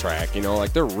okay track, you know,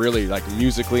 like they're really like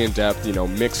musically in depth, you know,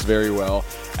 mixed very well,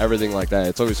 everything like that.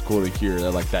 It's always cool to hear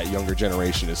that like that younger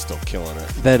generation is still killing it.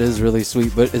 That is really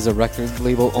sweet, but as a record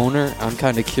label owner, I'm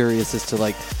kind of curious as to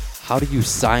like, how do you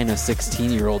sign a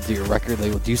 16-year-old to your record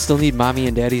label? Do you still need mommy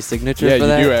and daddy's signature for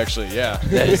that? Yeah, you do actually, yeah.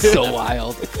 That is so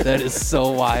wild. That is so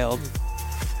wild.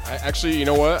 Actually, you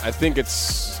know what? I think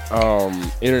it's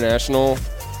international.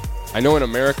 I know in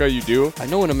America you do. I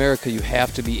know in America you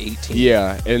have to be 18.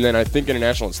 Yeah, and then I think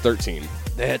international it's 13.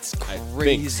 That's crazy. I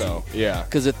think so, yeah.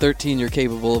 Because at 13 you're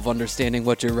capable of understanding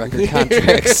what your record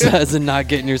contract says and not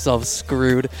getting yourself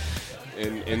screwed.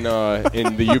 In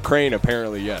the Ukraine,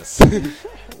 apparently, yes.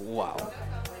 Wow.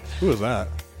 Who was that?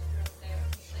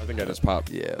 I think I just popped.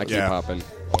 Yeah. I keep popping.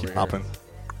 Keep popping.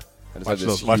 I just Watch had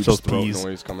this those huge throat peas.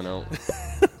 noise coming out.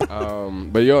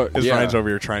 But yo, His yeah. Ryan's over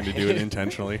here trying to do it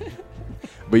intentionally.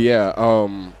 But yeah,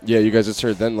 you guys just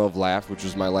heard Then Love Laugh, which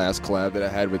was my last collab that I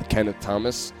had with Kenneth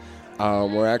Thomas.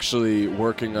 We're actually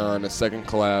working on a second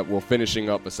collab. Well, finishing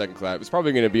up a second collab. It's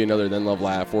probably going to be another Then Love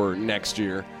Laugh, or next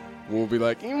year we'll be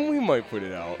like, we might put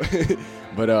it out.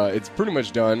 But it's pretty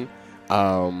much done.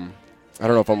 I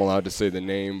don't know if I'm allowed to say the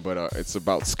name, but it's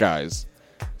about skies.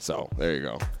 So there you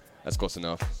go. That's close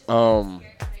enough.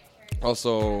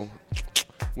 Also,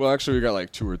 well, actually, we got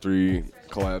like 2 or 3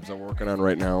 collabs I'm working on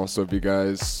right now. So if you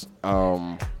guys,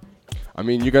 you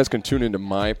guys can tune into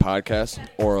my podcast,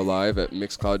 Aura Live, at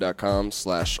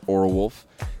mixcloud.com/AuraWolf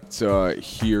to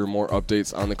hear more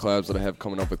updates on the collabs that I have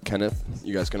coming up with Kenneth.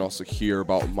 You guys can also hear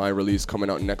about my release coming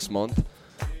out next month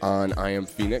on I Am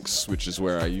Phoenix, which is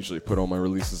where I usually put all my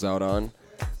releases out on.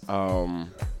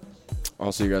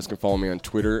 Also, you guys can follow me on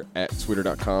Twitter at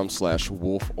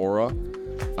twitter.com/WolfAura.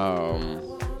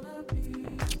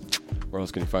 Where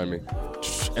else can you find me?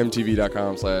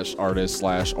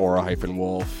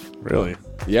 mtv.com/artist/aura-wolf. Really?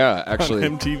 Yeah, actually.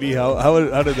 On MTV,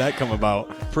 how did that come about?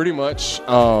 Pretty much,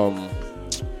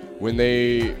 when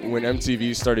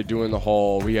MTV started doing the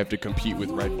whole we have to compete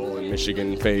with Red Bull in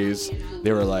Michigan phase,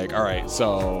 they were like, all right,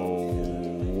 so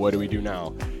what do we do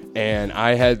now? And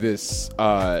I had this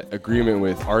agreement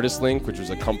with ArtistLink, which was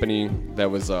a company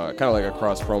that was kind of like a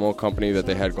cross-promo company that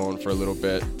they had going for a little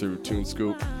bit through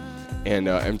TuneScoop. And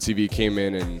MTV came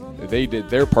in and they did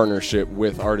their partnership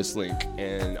with ArtistLink.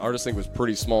 And ArtistLink was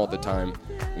pretty small at the time.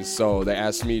 And so they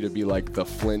asked me to be like the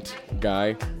Flint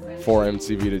guy for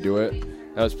MTV to do it.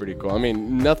 That was pretty cool. I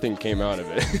mean, nothing came out of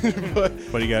it.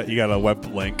 but you got a web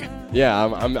link. Yeah,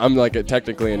 I'm like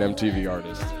technically an MTV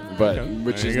artist, but Okay,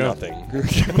 which is go. nothing.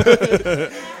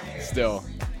 Still,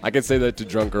 I can say that to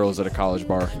drunk girls at a college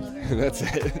bar. That's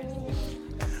it.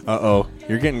 Uh-oh.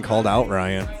 You're getting called out,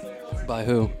 Ryan. By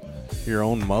who? Your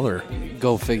own mother.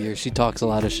 Go figure. She talks a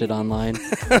lot of shit online.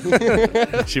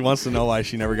 She wants to know why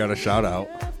she never got a shout out.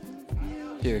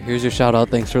 Here's your shout out.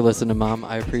 Thanks for listening, Mom.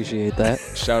 I appreciate that.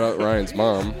 Shout out Ryan's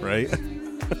mom. Right?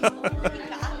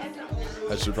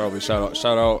 I should probably shout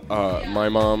out my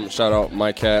mom. Shout out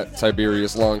my cat,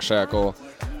 Tiberius Longshackle.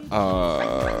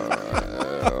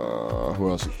 Who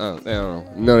else? I don't know.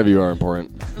 None of you are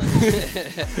important.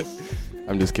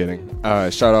 I'm just kidding.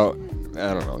 Shout out.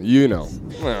 I don't know. You know.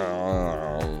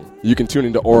 You can tune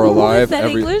into Aura Live. Was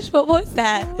that English? What was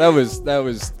that? That was.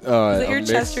 Was it your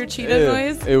Chester Cheetah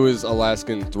noise? It was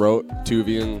Alaskan throat,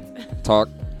 Tuvian talk.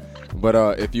 But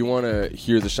if you want to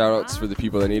hear the shout-outs for the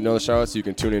people that need to know the shout-outs, you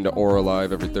can tune into Aura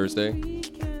Live every Thursday.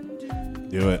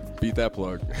 Do it. Beat that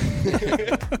plug.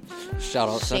 Shout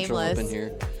out Central up Shameless. in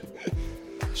here.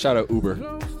 Shout out Uber.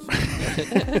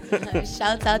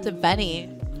 Shouts out to Benny.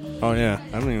 Oh, yeah.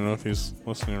 I don't even know if he's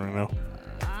listening right now.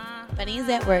 Benny's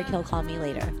at work. He'll call me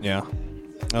later. Yeah.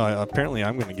 Apparently,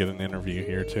 I'm going to get an interview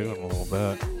here, too, in a little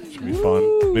bit. Should be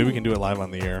fun. Maybe we can do it live on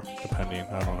the air, depending.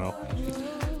 I don't know.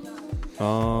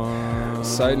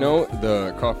 Side note,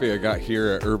 the coffee I got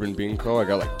here at Urban Bean Co. I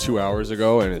got like 2 hours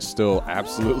ago, and it's still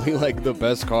absolutely like the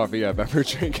best coffee I've ever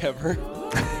drank ever.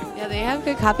 Yeah, they have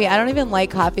good coffee. I don't even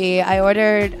like coffee.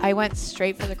 I went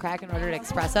straight for the crack and ordered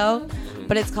espresso,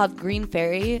 but it's called Green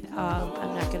Fairy.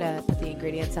 I'm not going to put the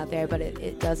ingredients out there, but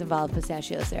it does involve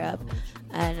pistachio syrup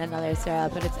and another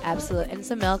syrup, and it's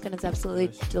some milk, and it's absolutely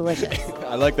delicious.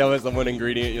 I like that was the one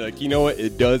ingredient. You're like, you know what?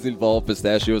 It does involve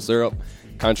pistachio syrup,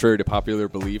 contrary to popular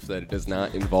belief that it does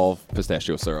not involve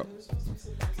pistachio syrup.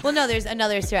 Well, no, there's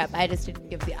another syrup. I just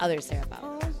didn't give the other syrup out.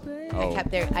 Oh.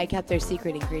 I kept their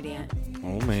secret ingredient.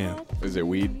 Oh, man. Is it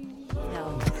weed?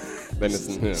 No. Then it's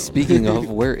no. Speaking of,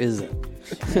 where is it?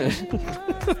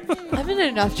 I'm in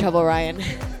enough trouble, Ryan.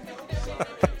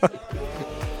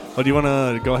 Well, do you want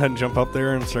to go ahead and jump up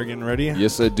there and start getting ready?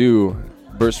 Yes, I do.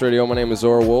 Burst Radio, my name is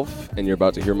Zora Wolf, and you're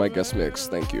about to hear my guest mix.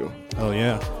 Thank you. Oh,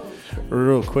 yeah.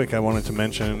 Real quick, I wanted to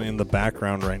mention in the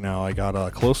background right now, I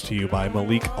got Close to You by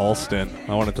Malik Alston.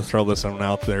 I wanted to throw this one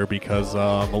out there because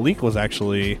Malik was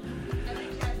actually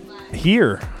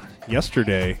here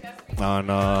yesterday on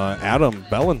Adam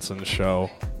Bellinson's show,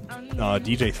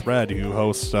 DJ Thread, who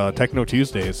hosts Techno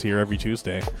Tuesdays here every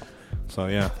Tuesday. So,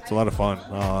 yeah, it's a lot of fun.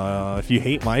 If you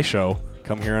hate my show,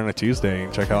 come here on a Tuesday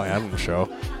and check out Adam's show.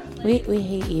 We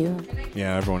hate you.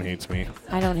 Yeah, everyone hates me.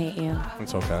 I don't hate you.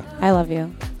 It's okay. I love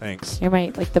you. Thanks. You're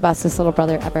the bestest little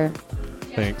brother ever.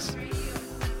 Thanks.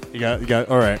 You got.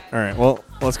 All right. Well,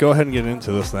 let's go ahead and get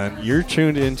into this then. You're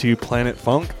tuned into Planet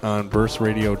Funk on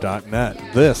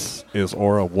burstradio.net. This is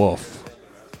Aura Wolf.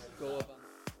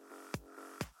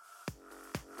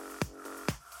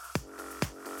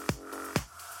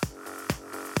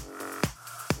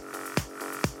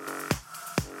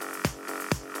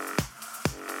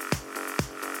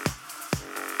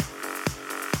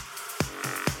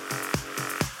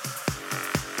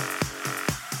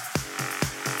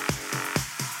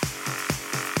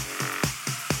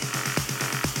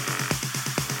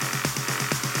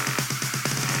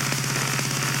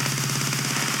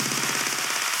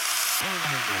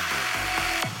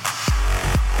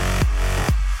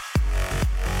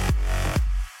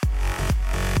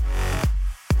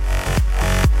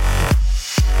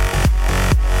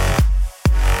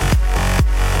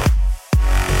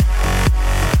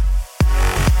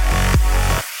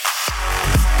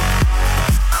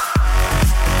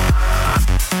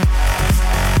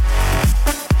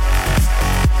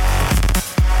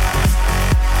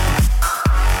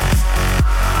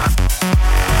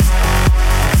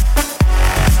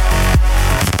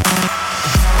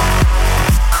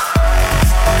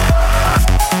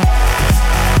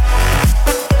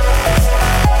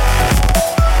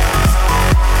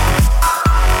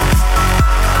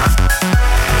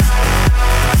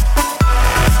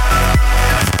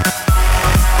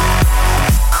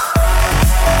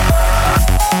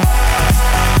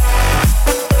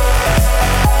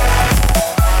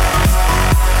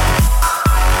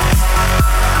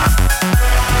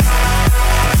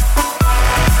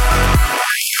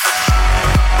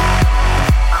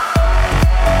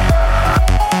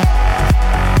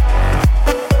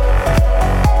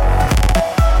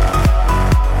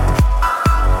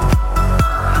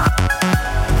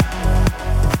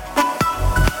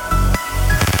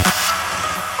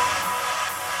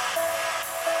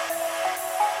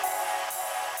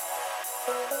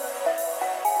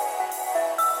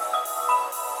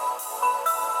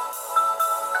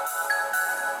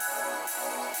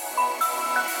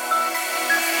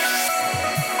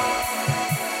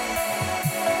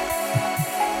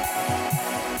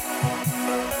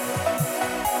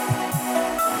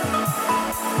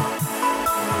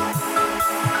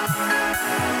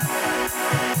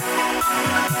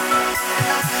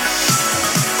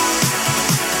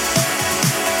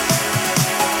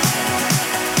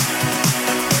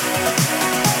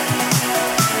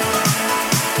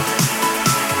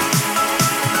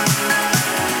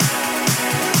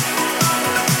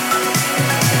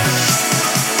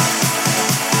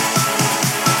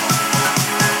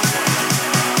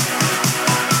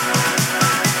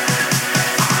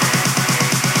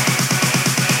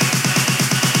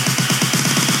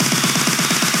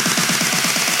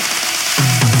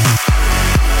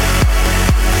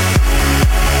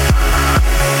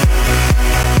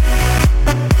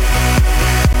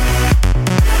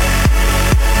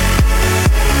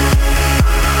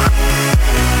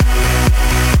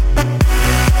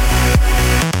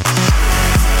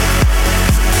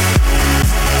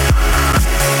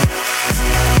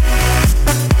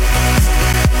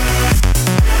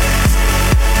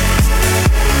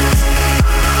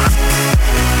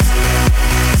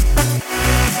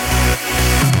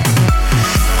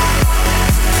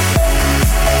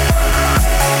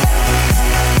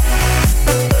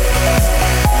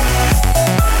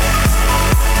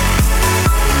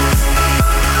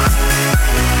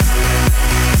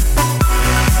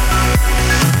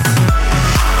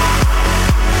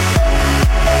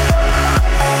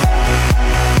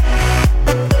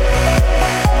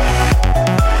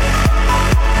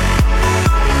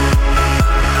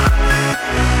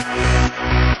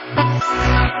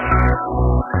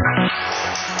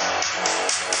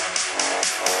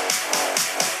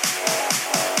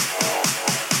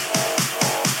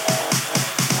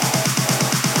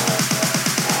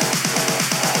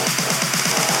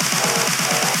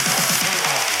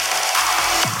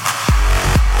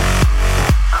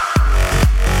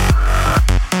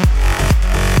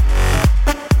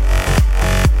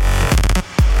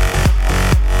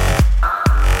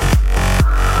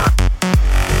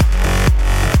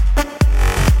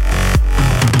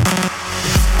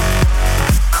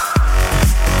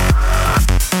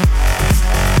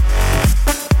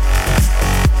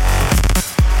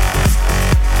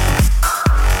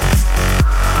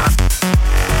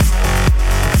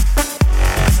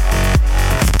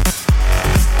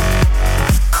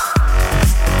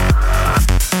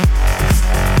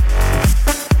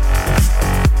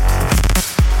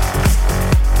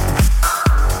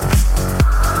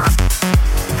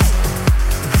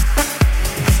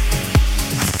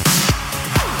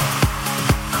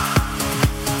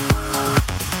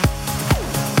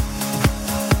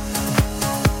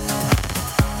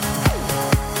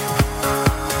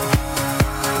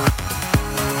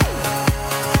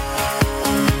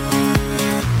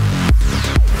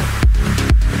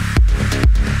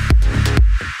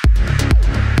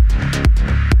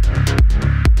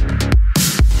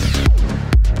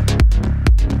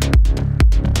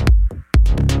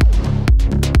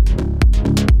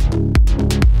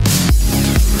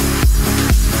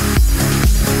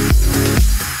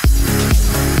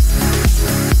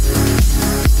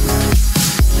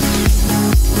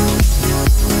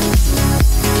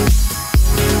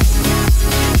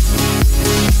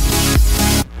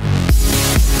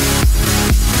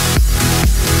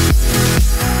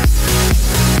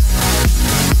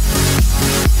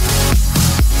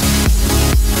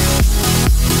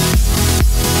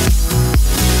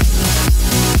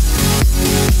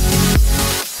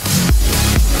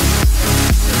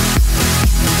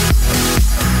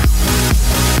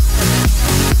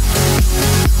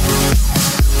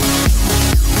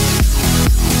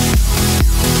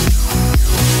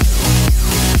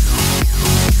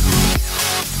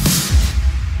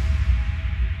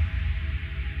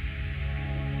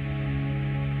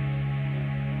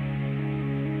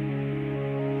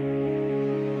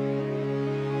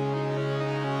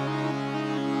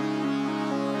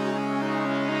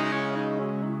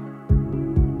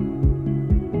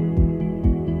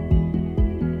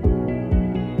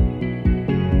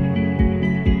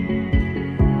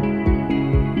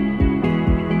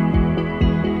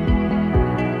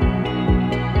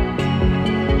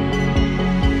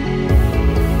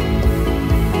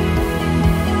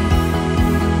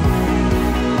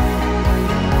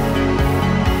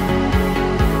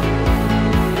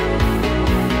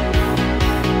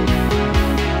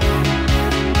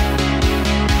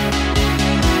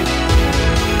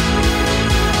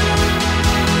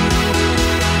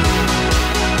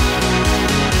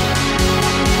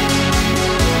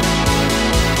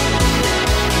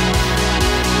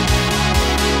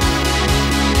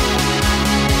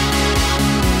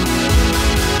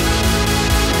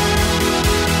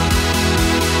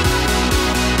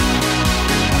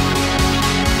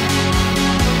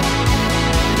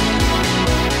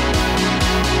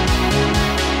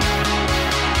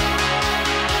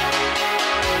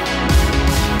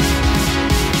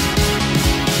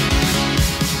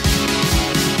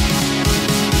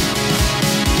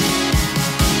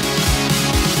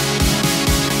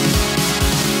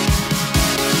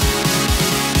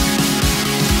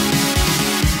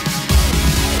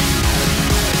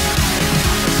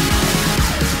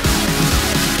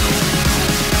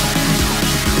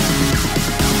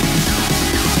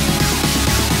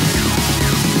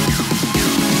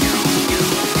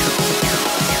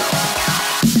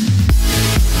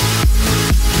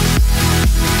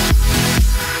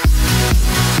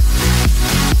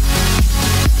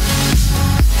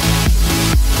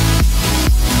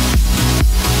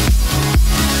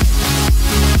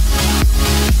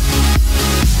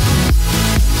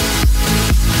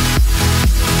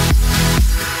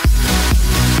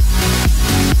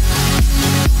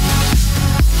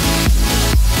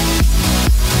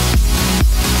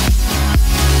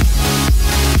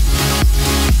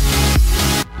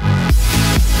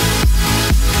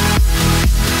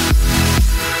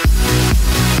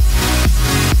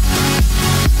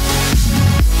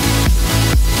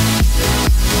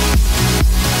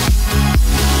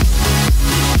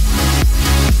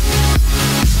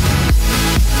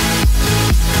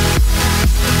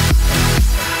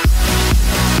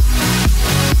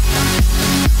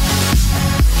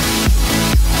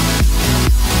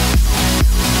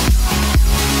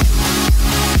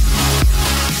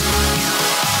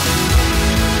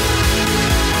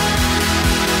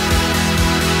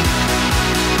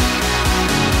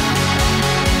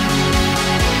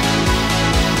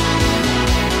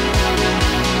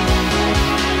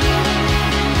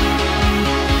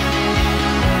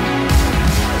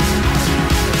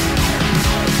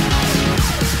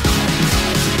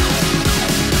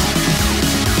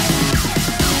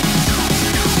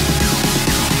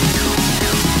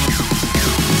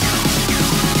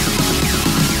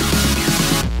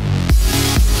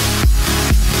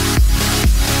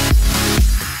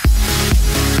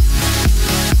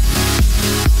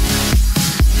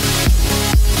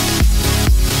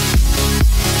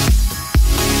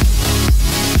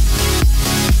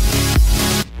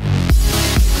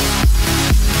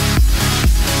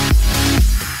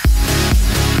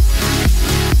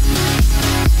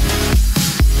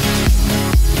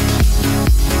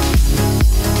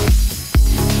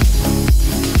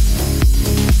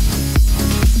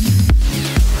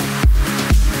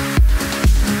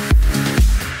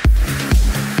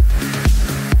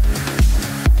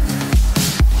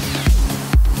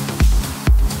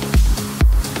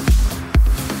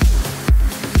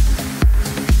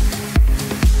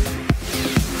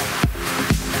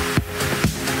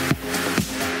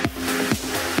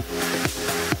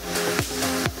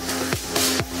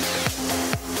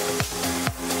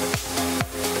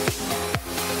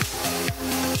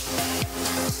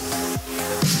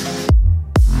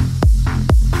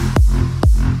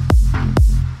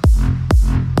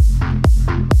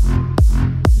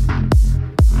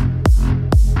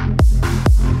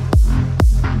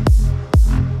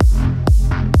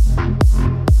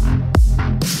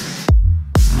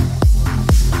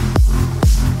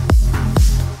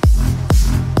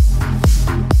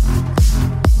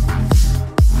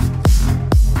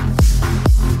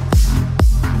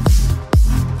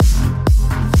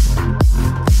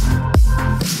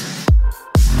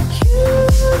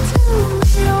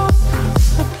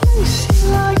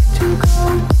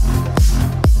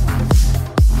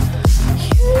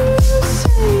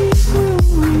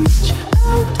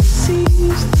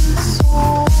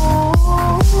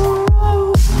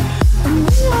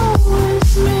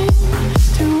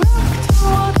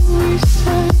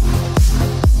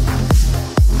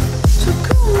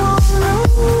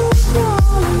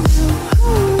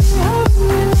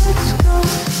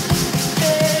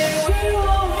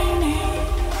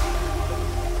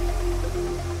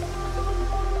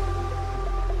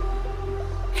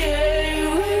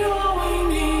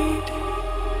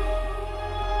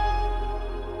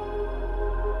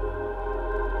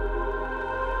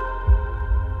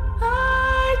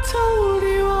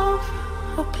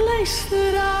 place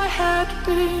that I had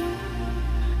been.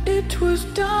 It was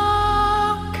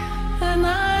dark and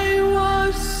I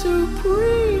was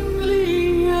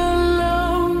supremely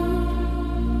alone.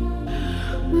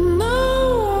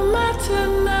 No matter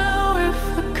now if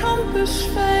the compass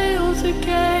fails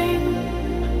again,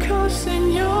 'cause in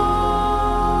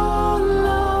your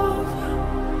love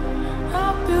I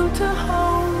built a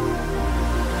home.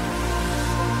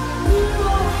 You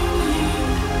only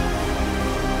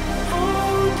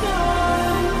hold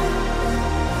on.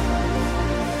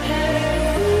 Hey,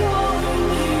 you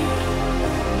only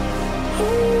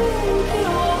hold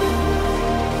on.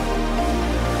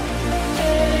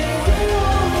 Hey, you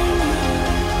only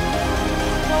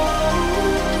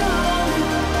hold on.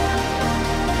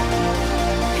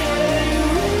 Hey,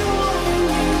 you only hold on.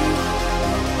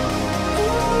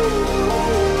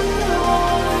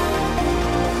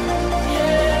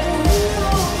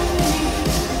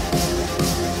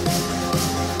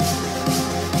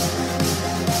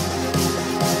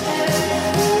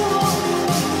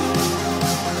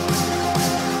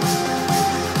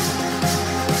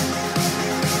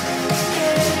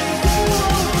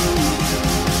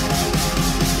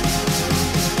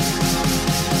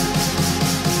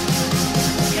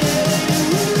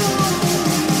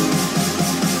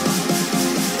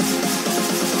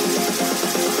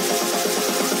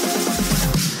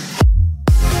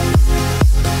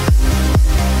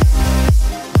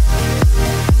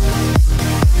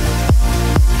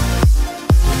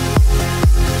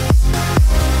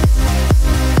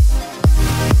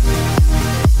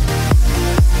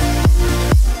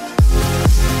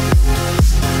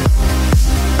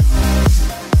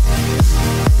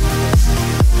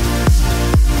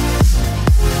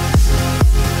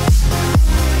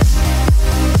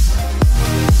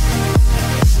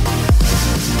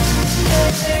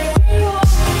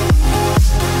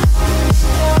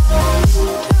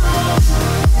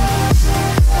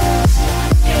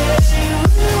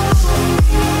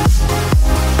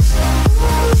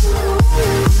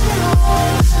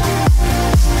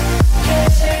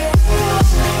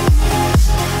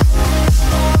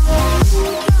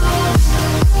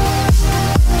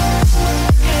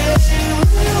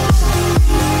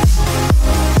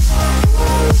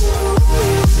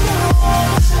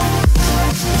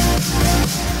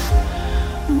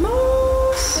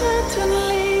 Most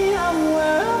certainly I'm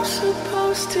where I'm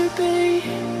supposed to be.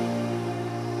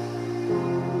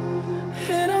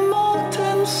 In a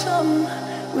molten sun,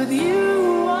 with you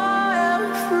I am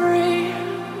free.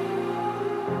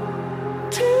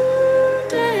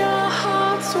 Today our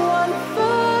hearts won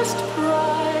first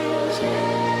prize,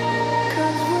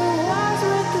 'cause we're wise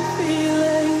with the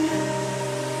feeling.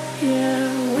 Yeah,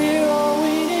 we're all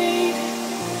we need.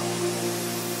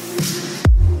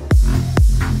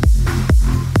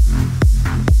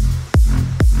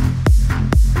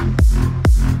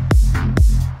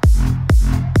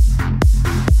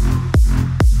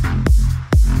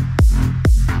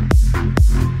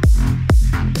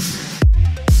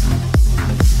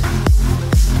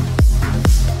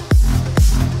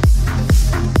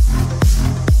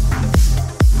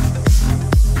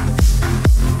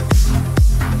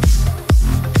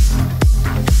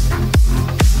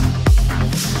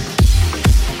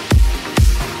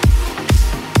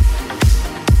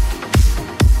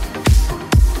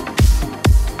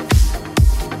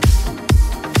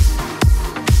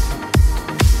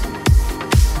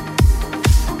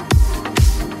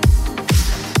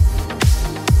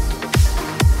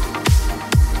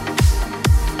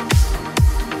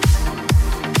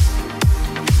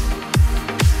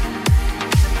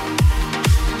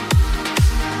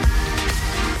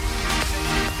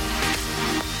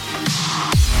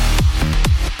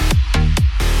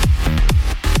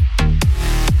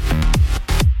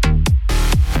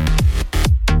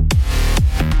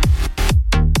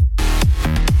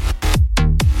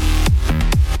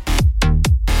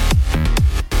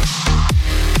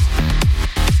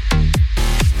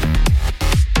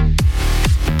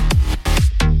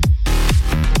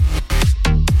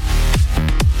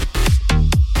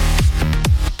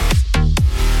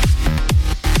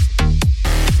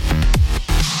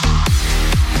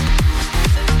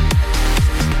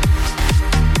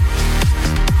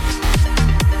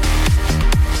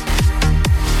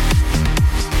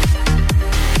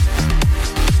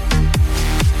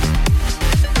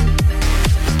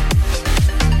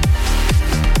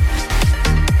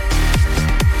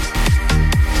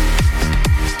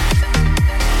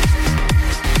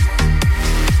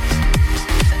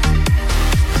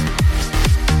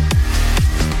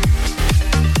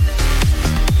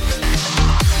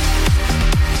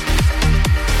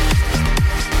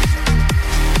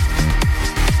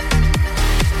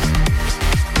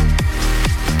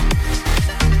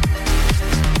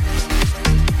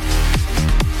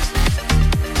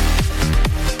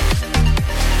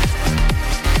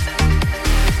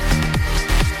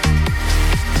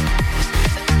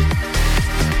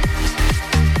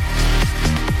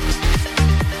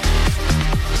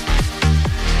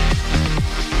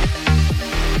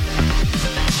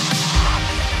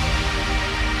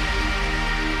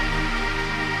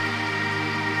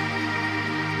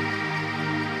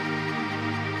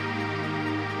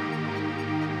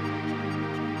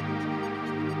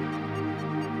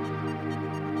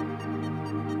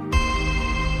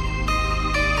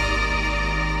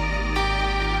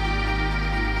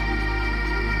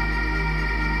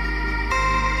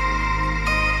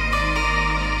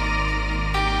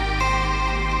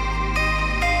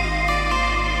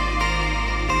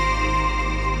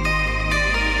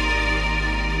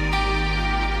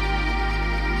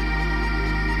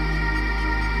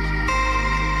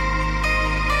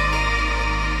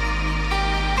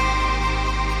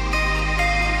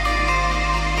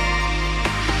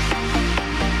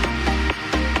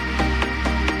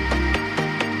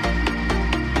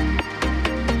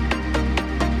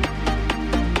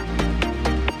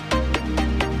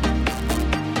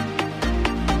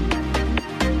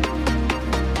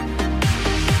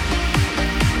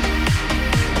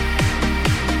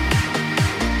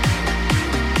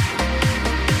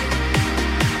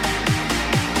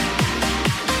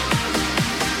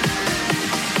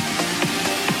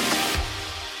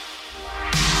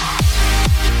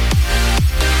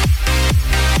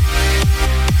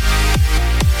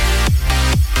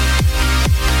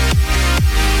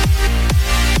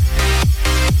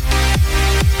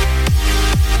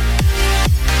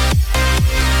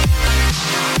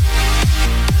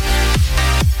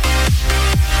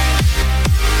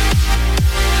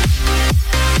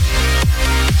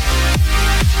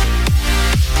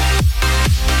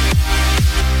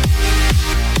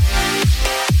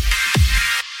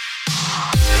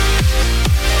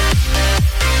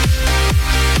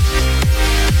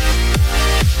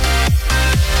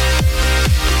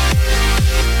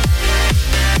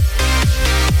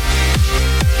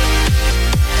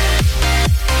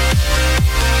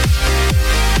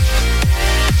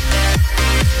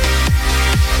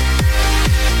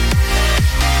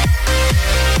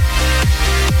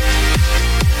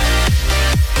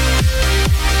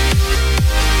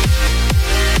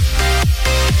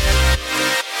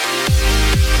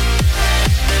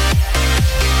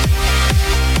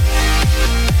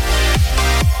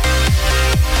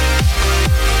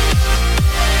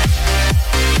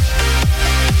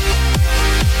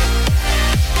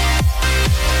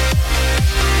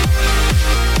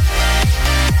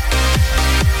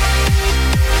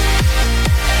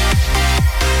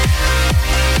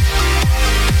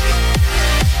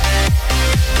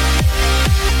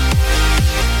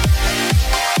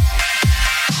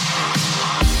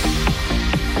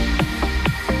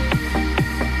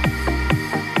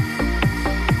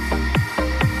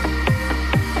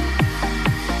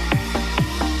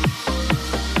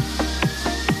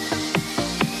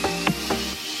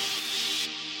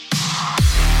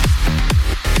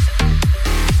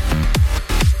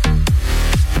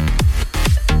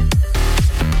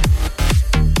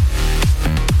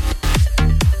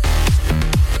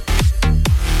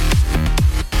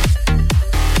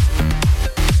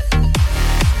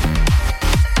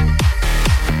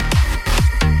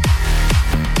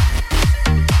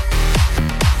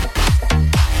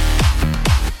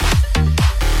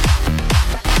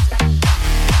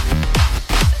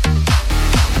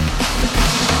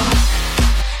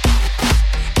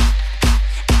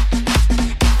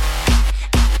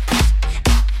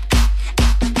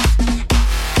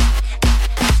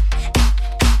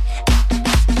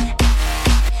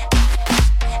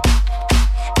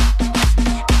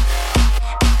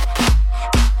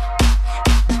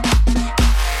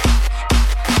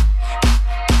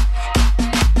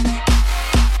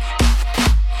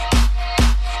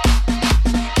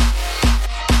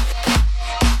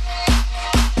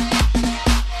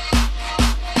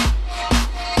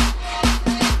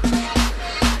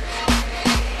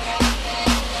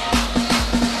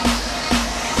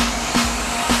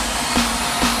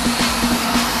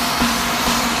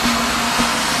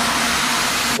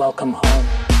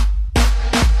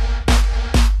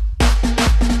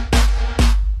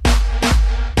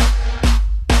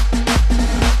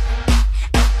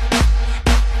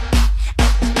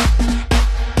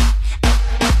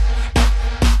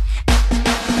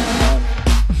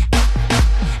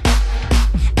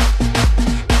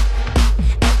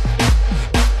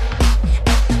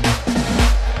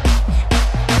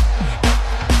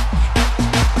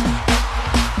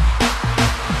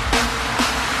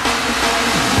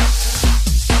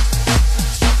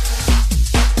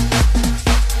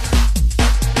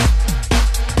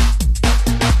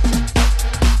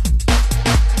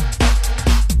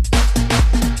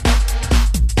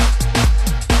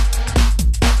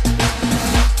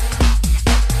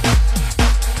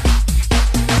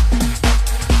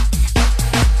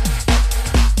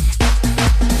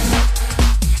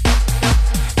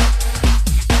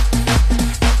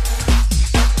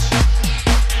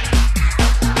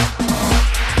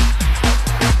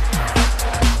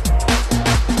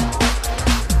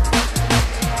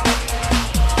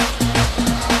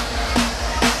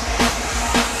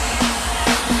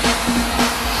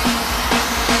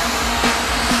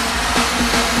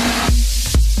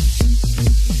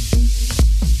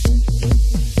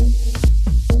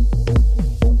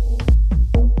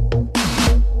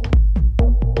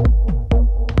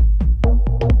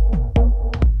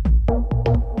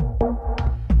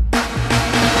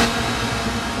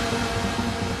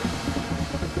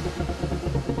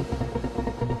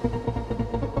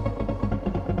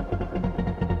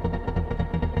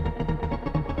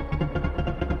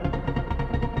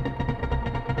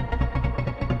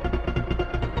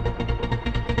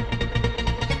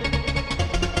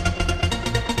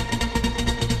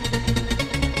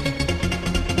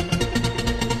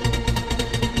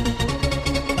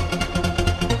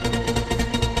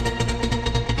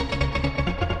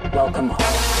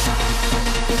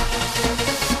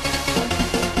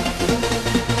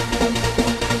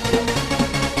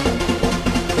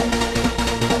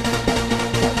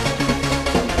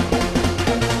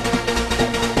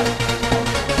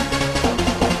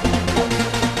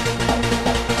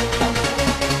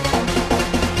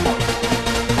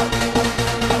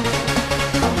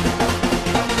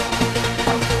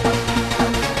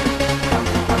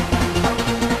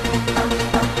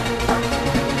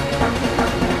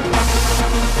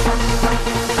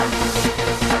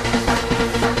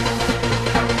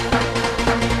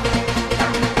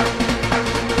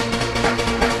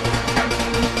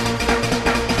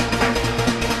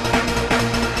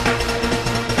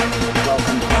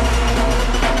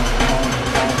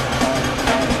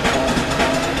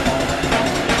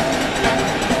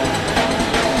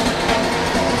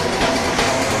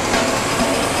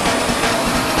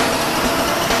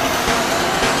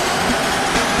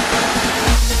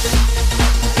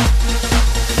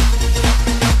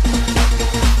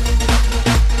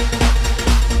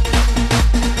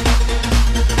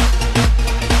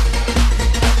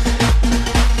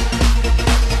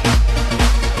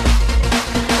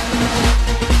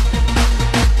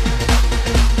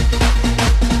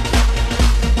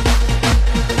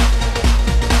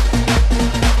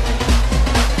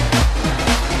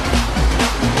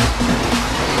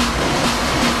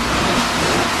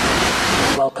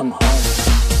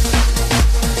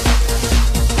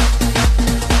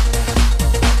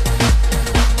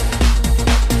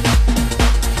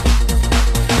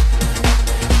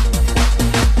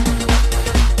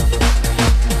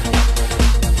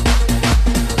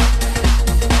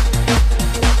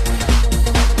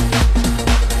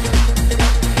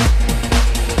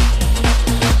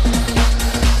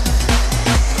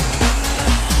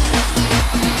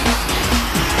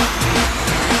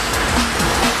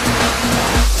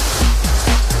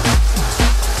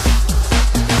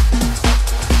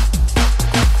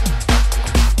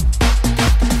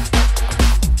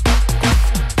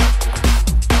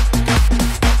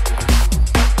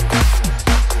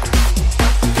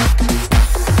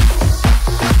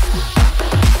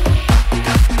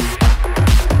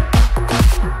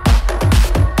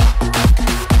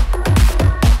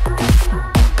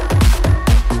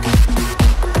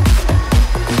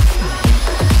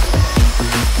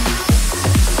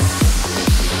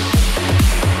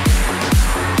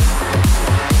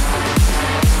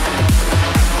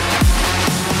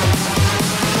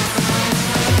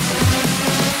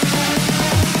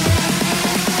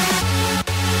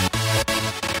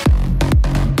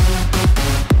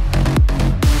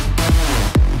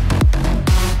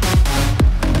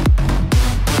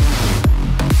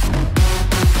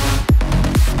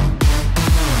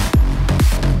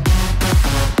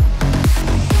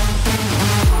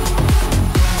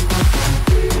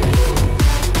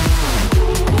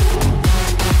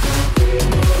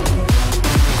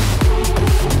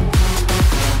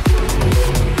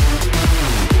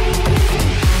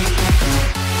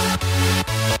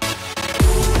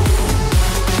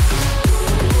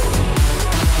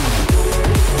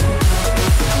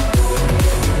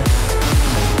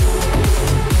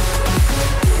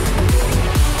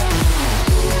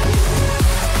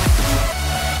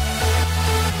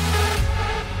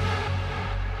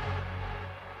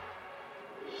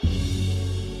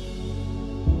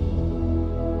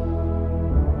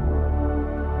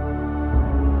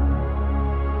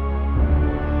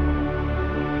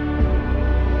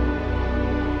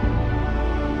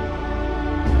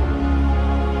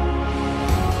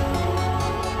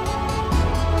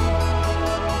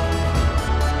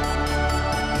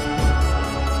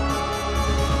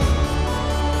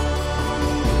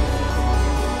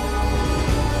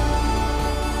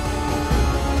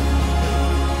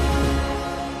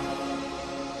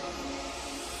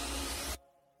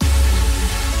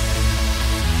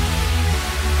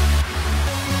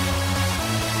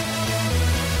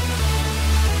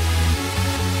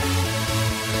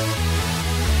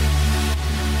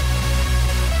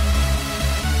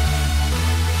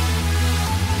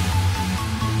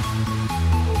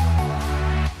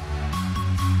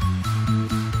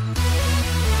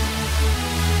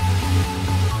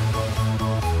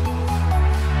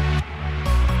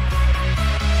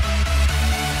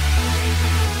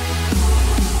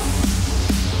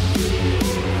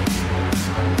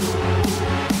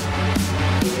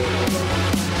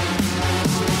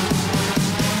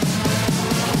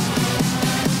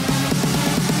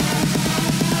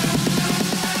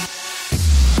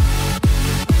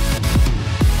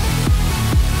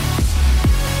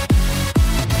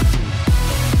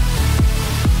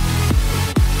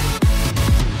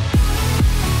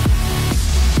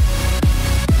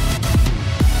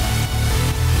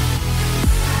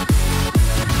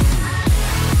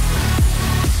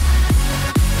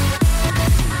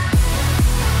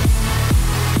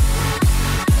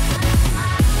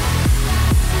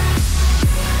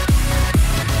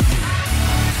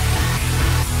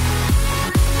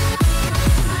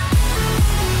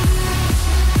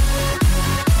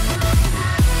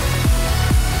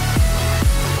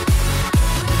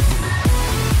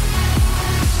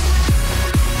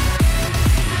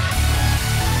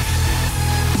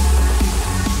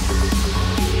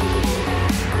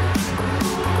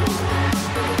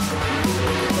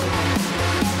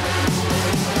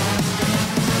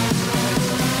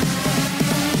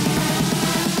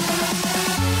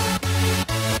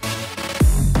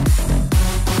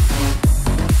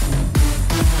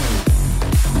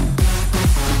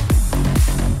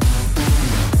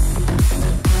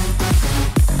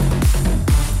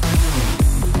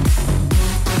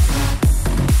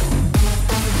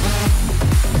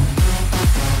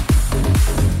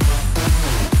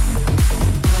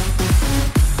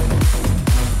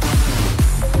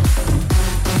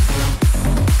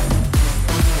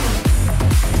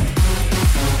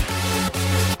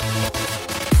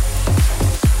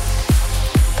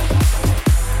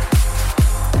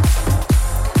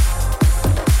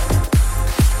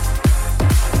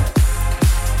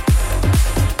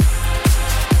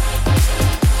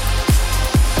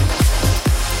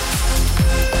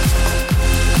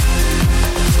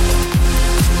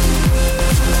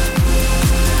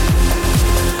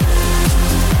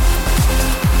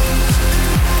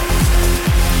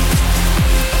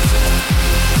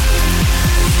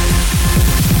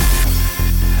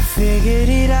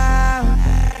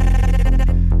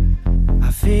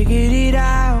 figured it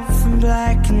out from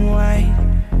black and white,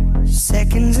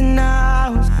 seconds and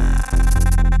hours.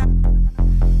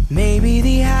 Maybe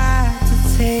they had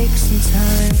to take some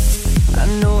time. I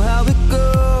know how it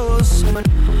goes.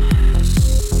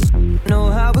 Know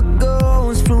how it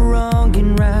goes for wrong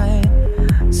and right.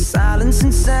 Silence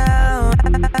and sound.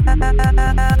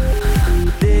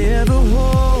 They ever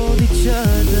hold each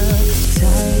other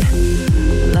tight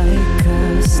like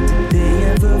us? Did they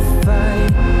ever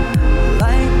fight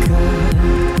like us?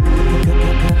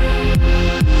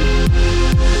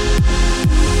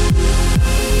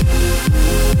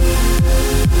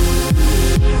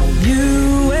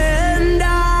 You and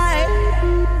I,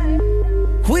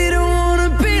 we don't wanna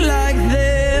be like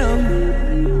them.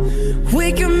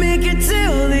 We can make it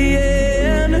till the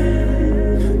end.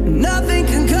 Nothing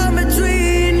can come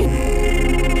between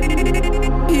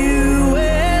you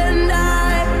and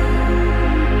I.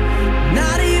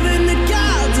 Not even the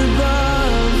gods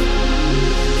above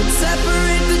can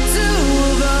separate the two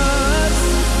of us.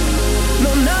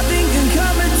 No, nothing can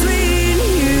come between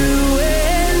you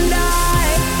and I.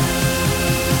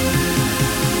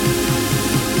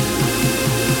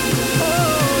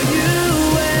 Oh, you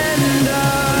and I.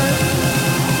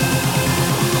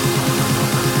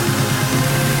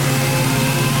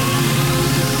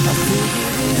 I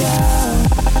figured it out.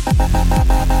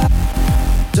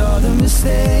 All the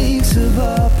mistakes of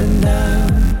up and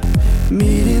down,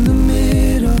 meet in the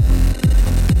middle.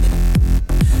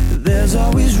 There's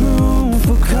always room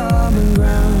for common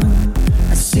ground.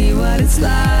 I see what it's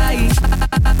like.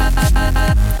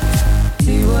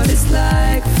 See what it's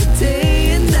like for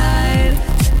day and night,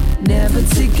 never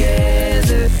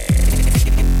together.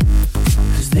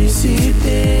 'Cause they see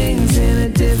things in a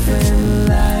different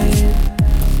light.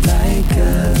 Like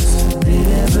us, they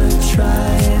never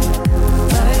tried.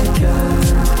 Like us.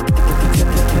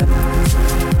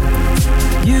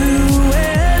 You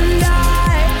and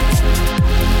I,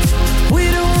 we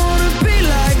don't wanna be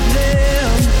like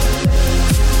them.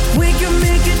 We can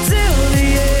make it till the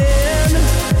end.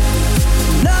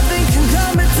 Nothing can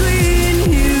come between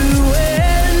you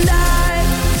and I.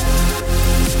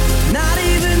 Not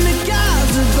even the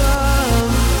gods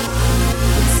above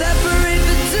can separate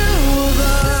the two of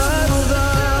us.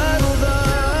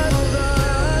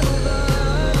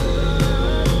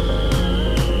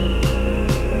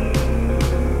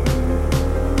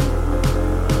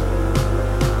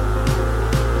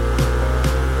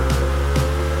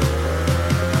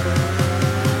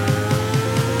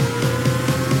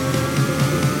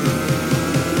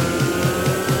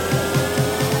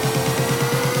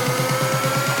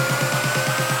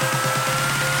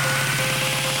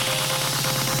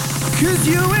 Cause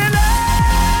you and I,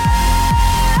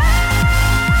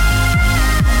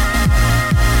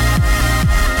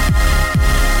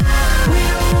 we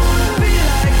don't wanna be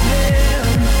like them.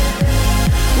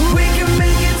 We can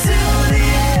make it till the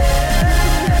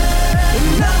end. And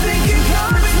nothing can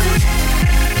come between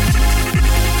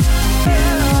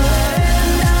you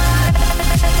and I.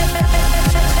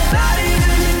 Not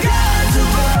even the gods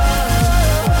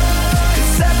above can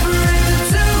separate the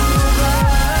two of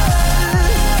us.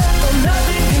 Oh,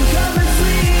 nothing can come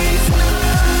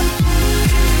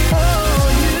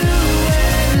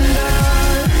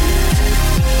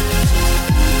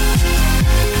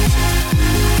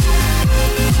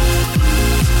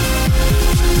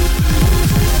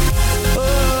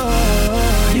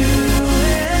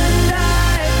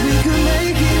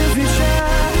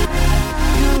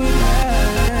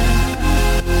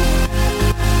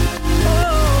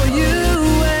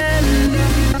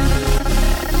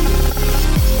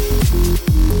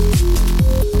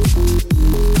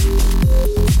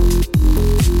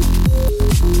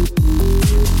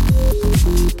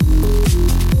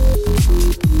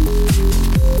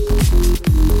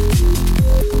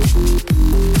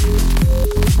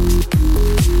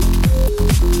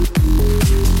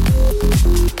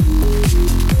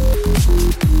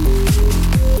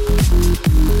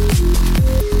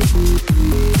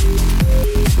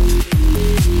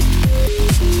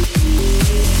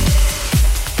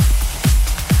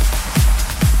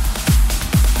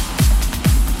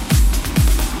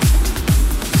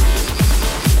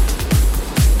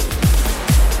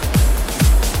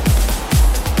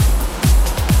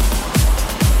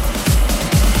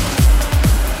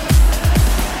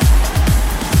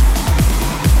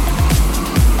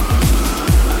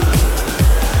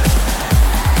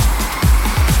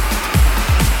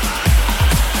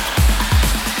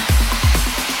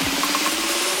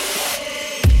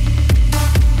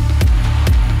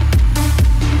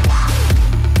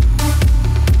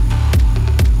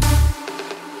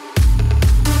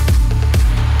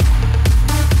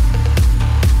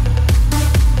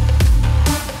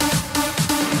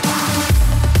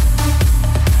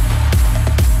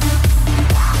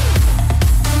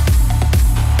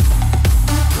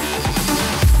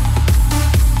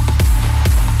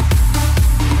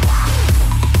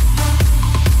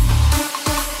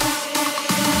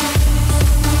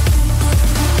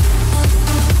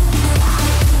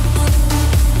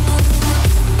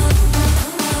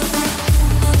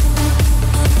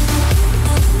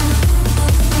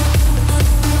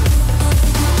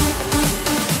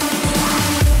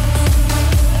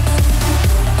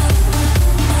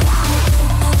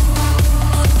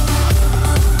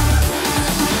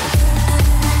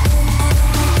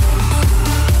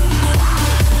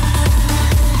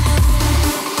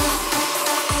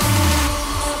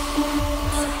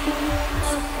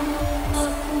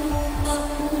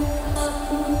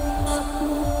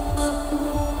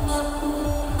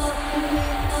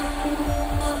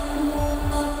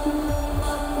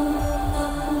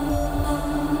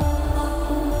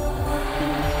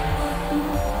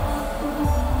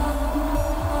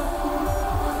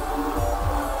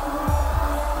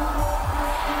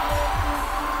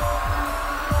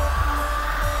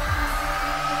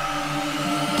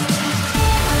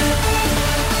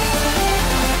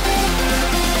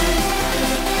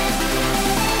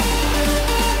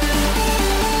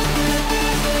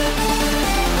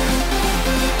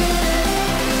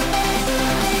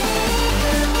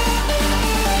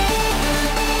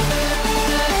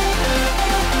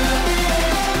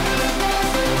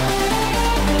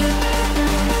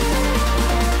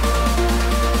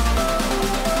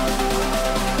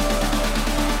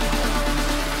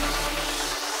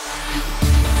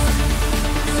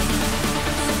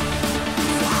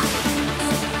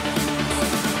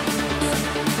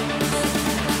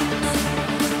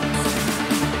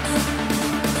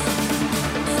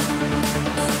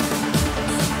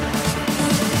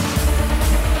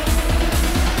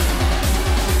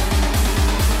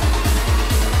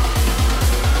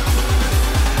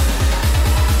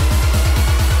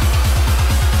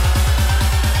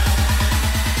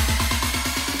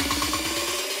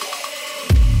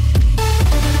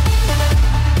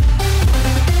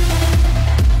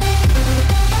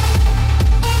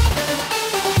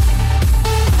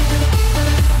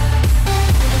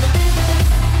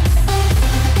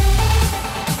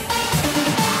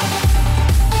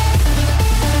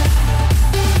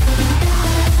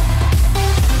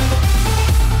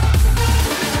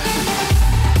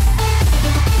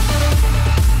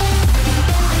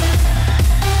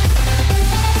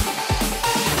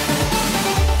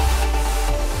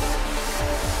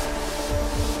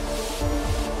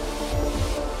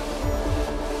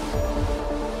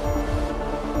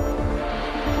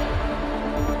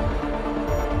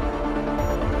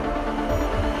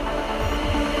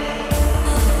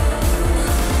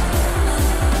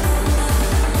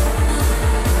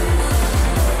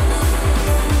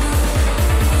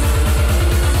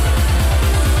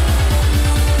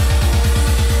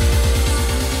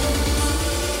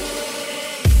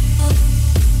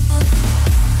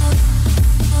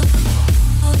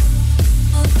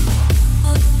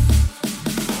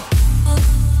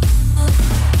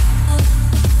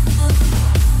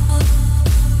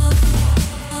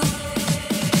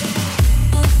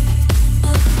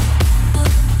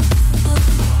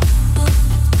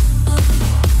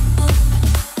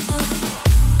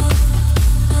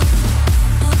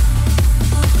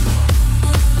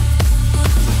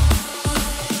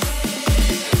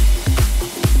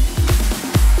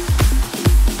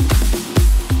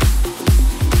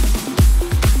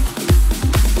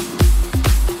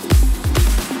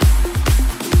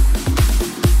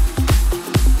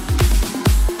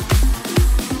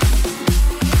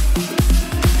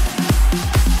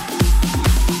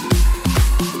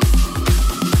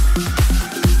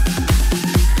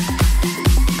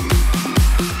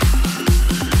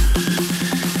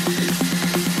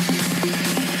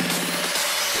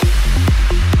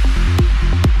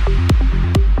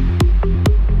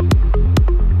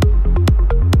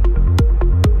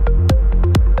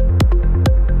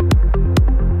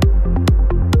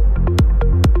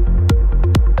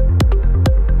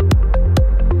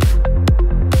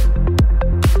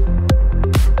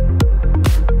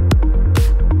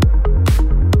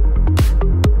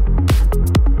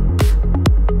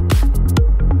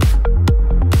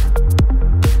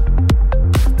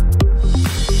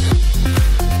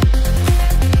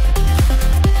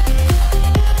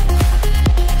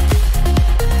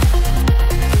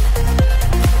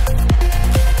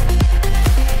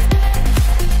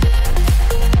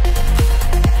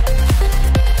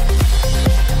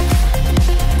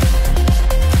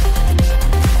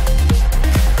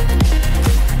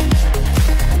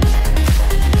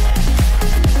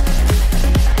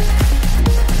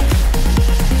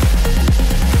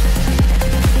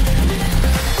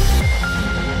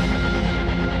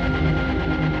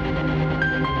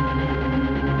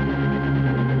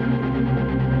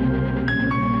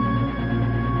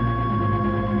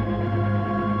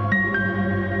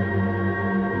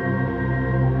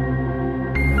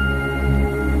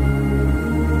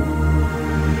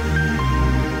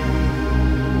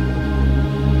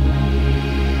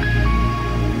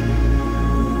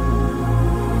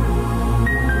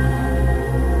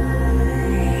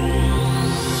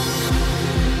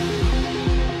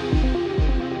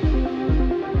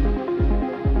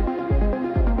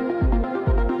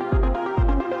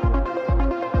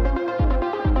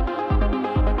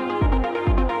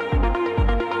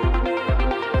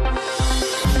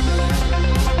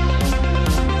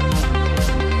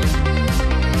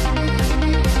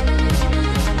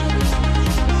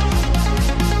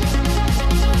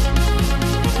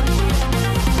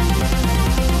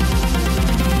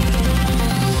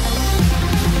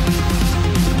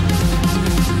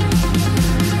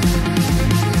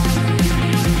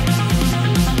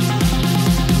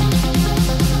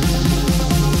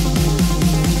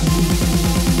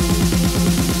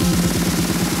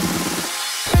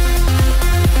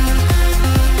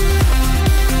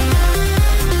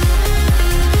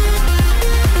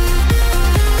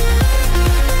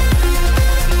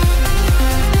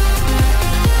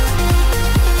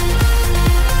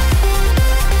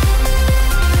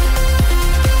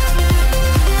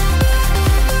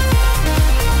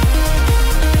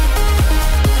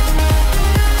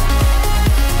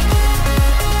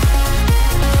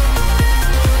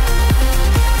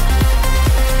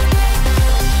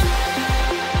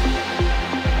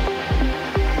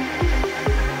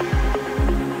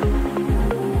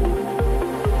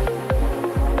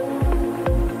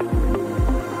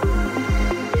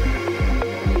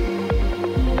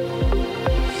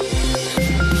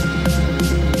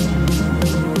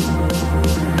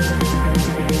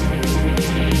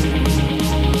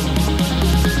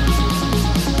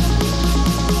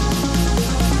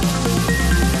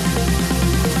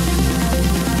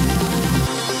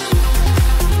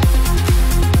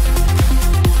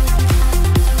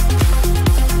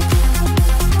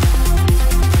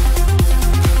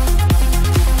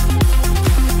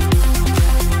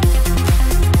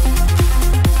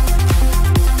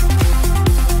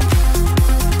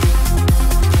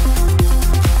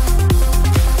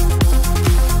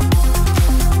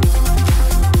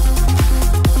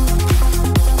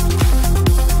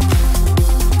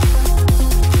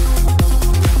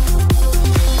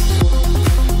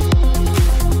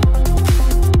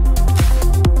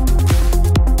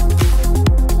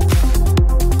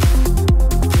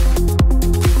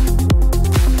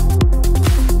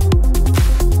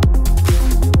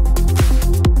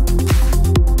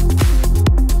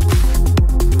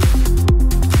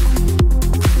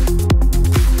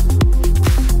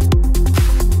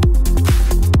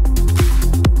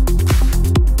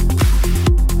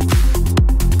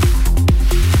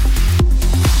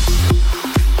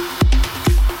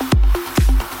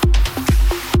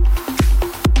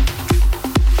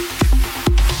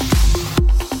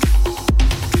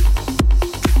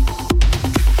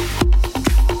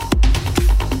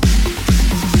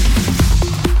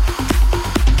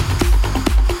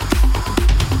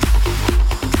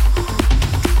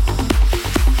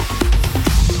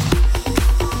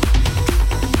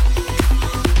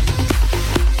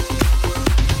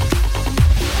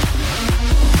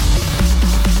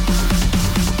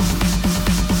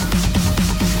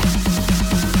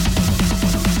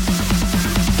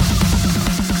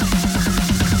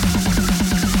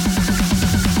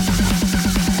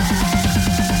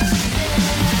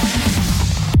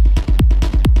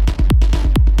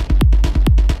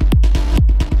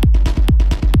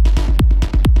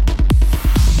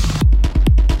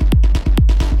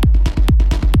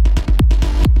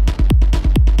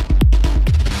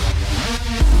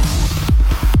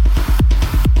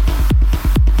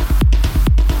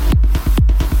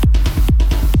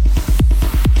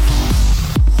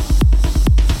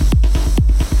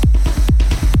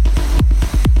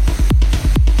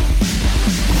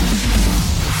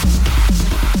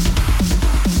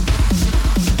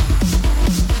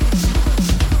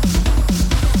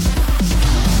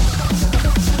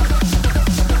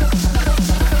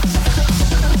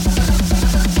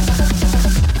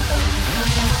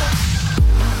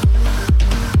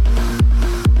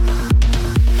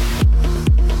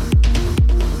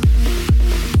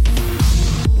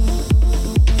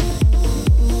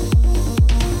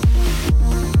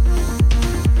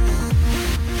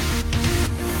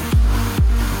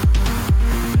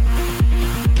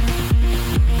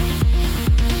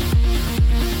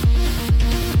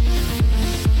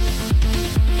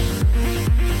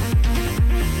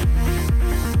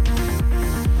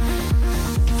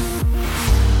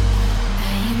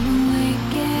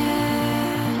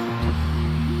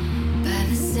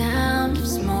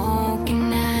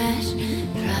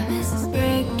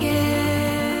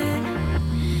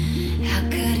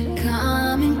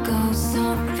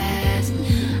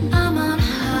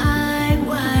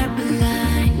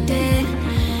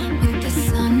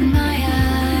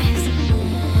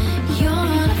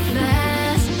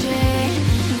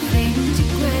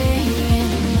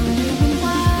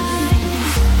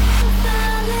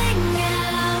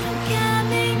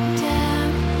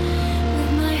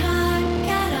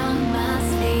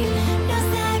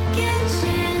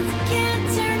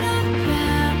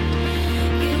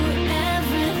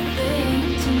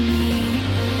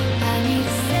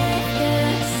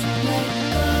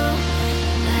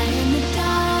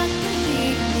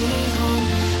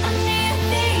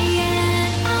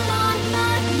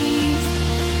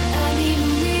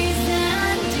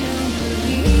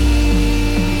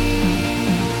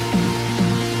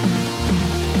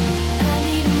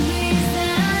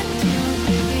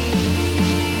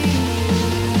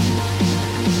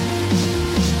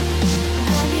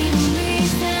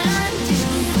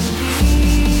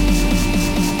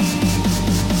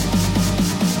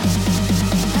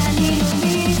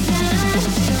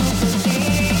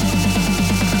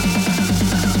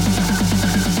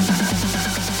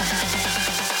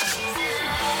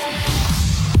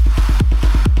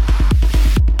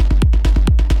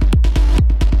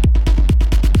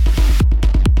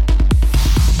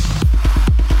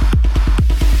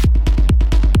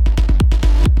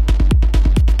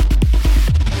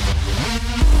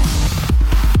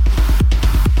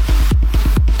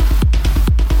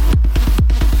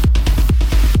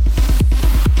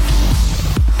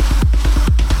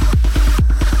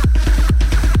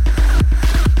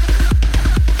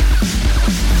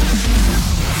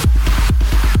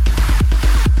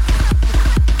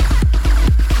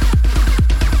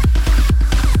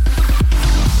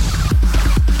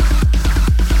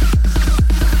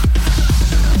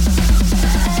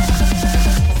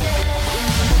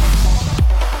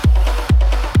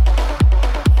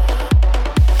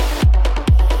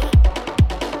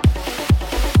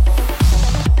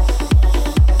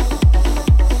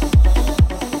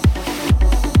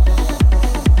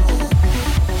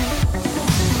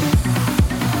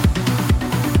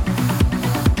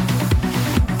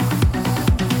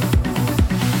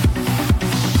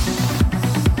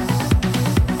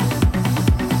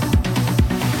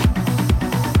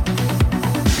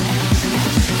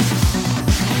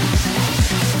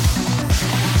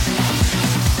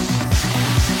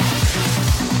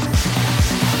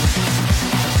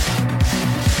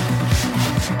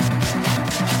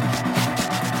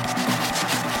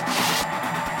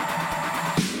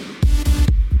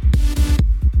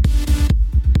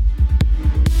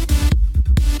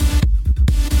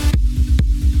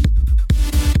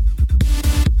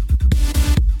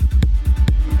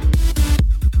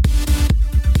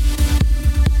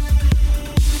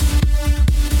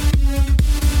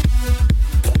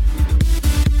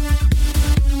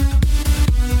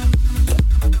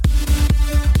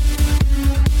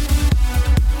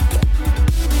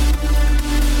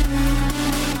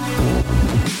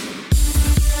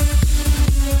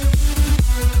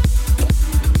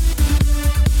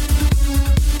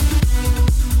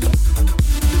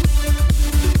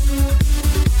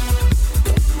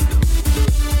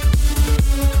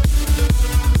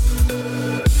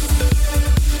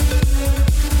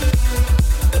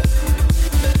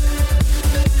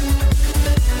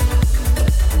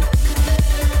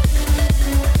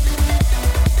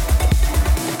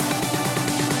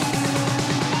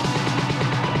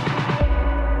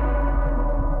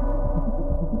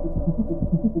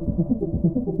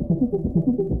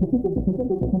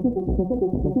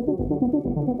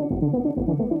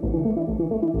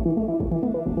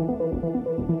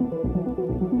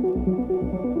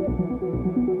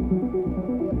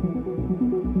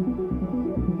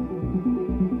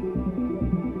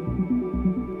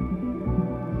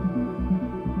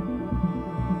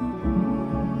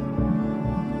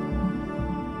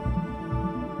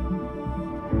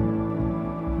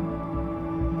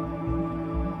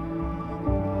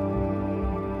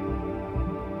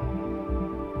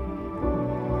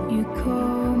You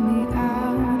call me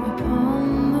out upon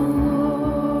the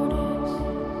waters,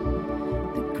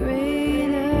 the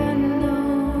great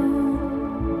unknown,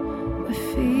 where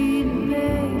feet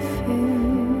may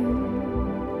fail.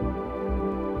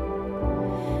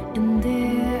 And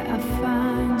there I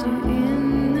find you in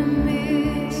the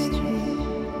mystery,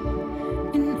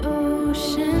 in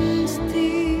oceans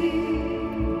deep.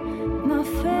 My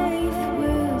faith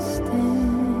will stand.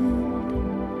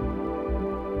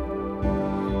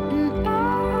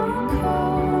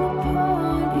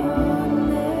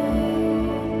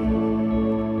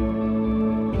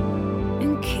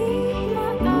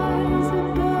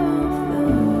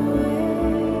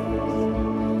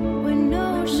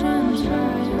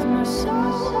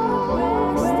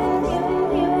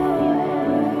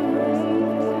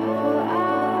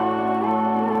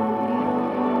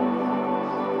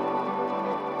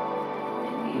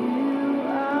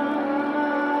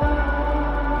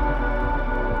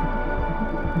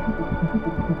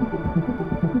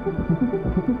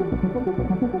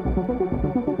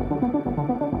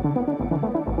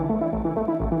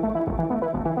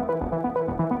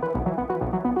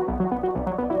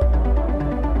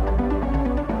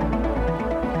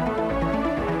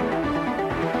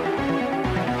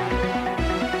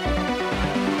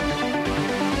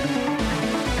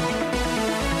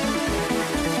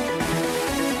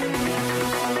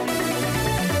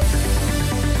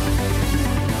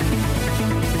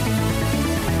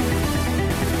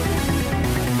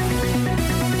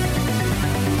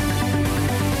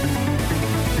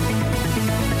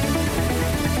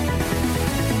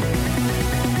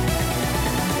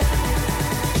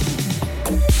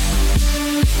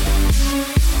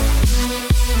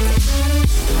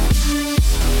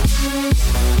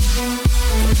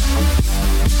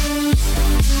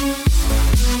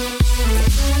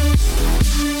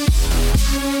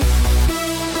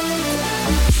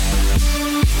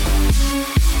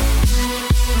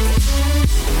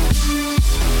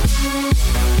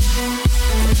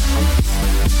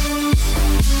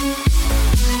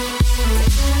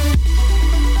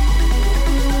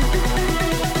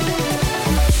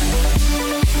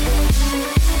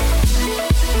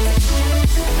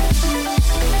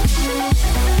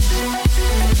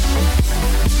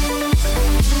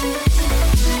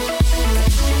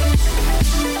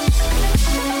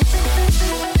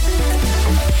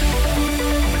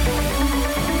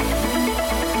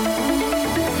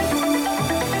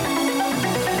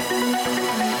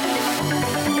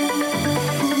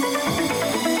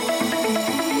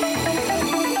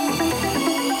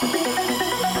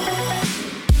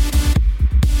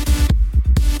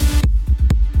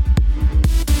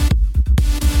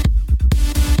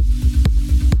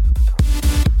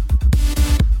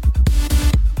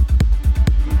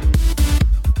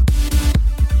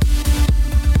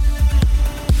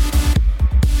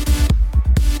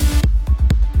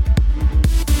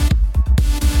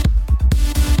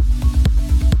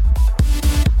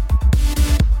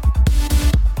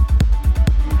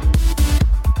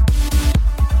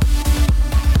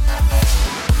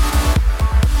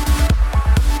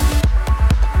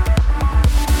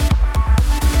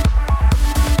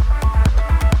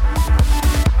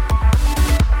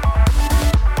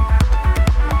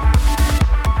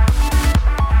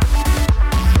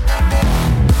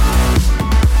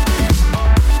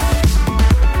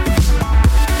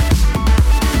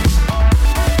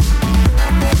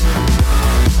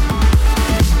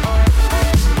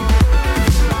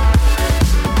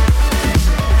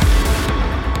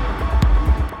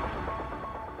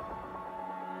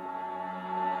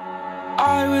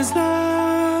 I was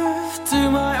left to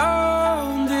my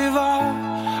own devices.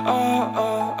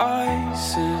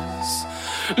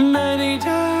 Many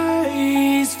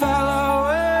days fell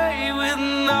away with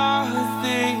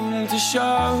nothing to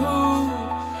show,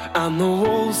 and the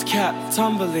walls kept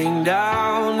tumbling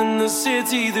down in the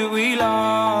city that we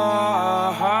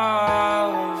love.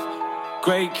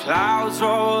 Great clouds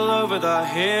roll over the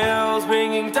hills,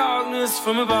 bringing darkness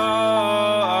from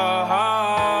above.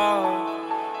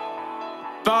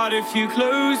 But if you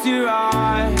close your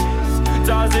eyes,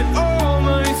 does it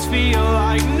almost feel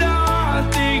like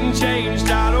nothing changed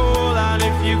at all? And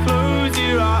if you close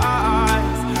your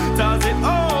eyes, does it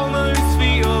almost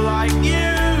feel like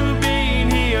you've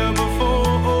been here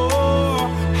before?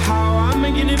 How am I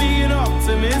gonna be an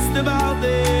optimist about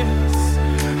this?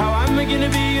 How am I gonna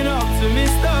be an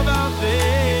optimist about this?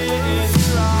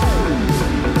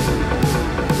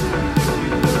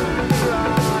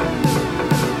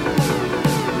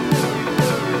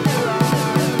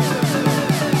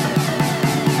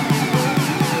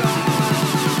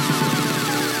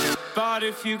 But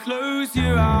if you close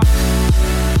your eyes,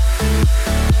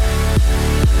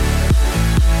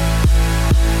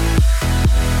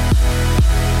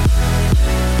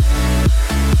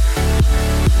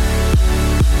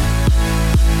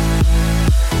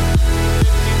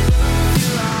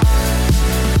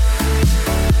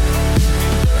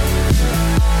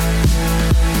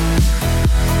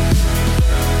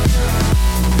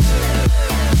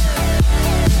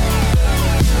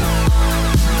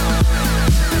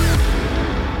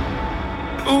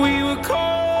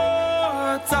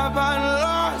 up and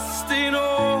lost in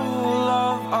all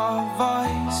of our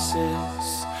vices.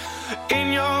 In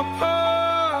your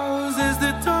pose as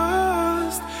the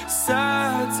dust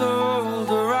settled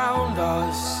around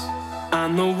us,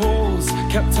 and the walls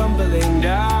kept tumbling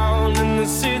down in the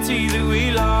city that we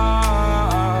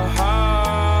love.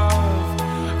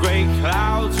 Great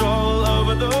clouds roll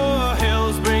over the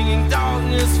hills, bringing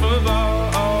darkness for both.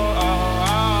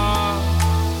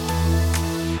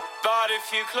 But if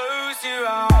you close your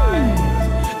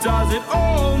eyes, does it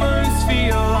almost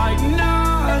feel like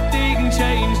nothing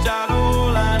changed at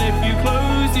all? And if you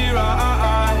close your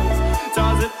eyes,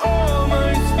 does it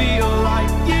almost feel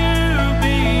like you've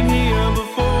been here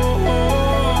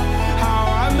before? How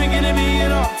am I gonna be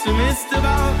an optimist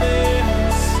about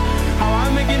this? How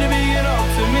am I gonna be an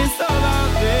optimist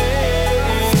about this?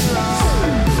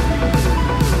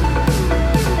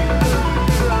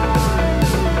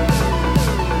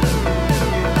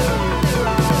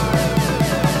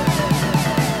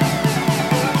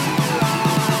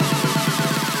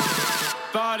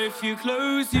 But if you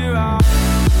close your eyes,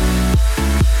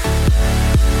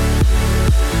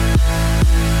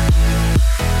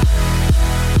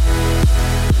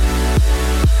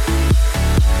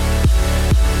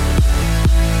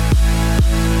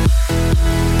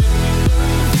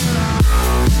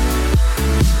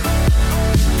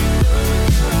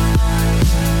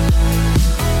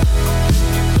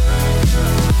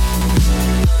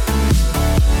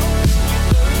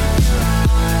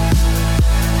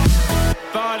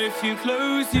 but if you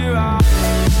close your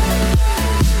eyes,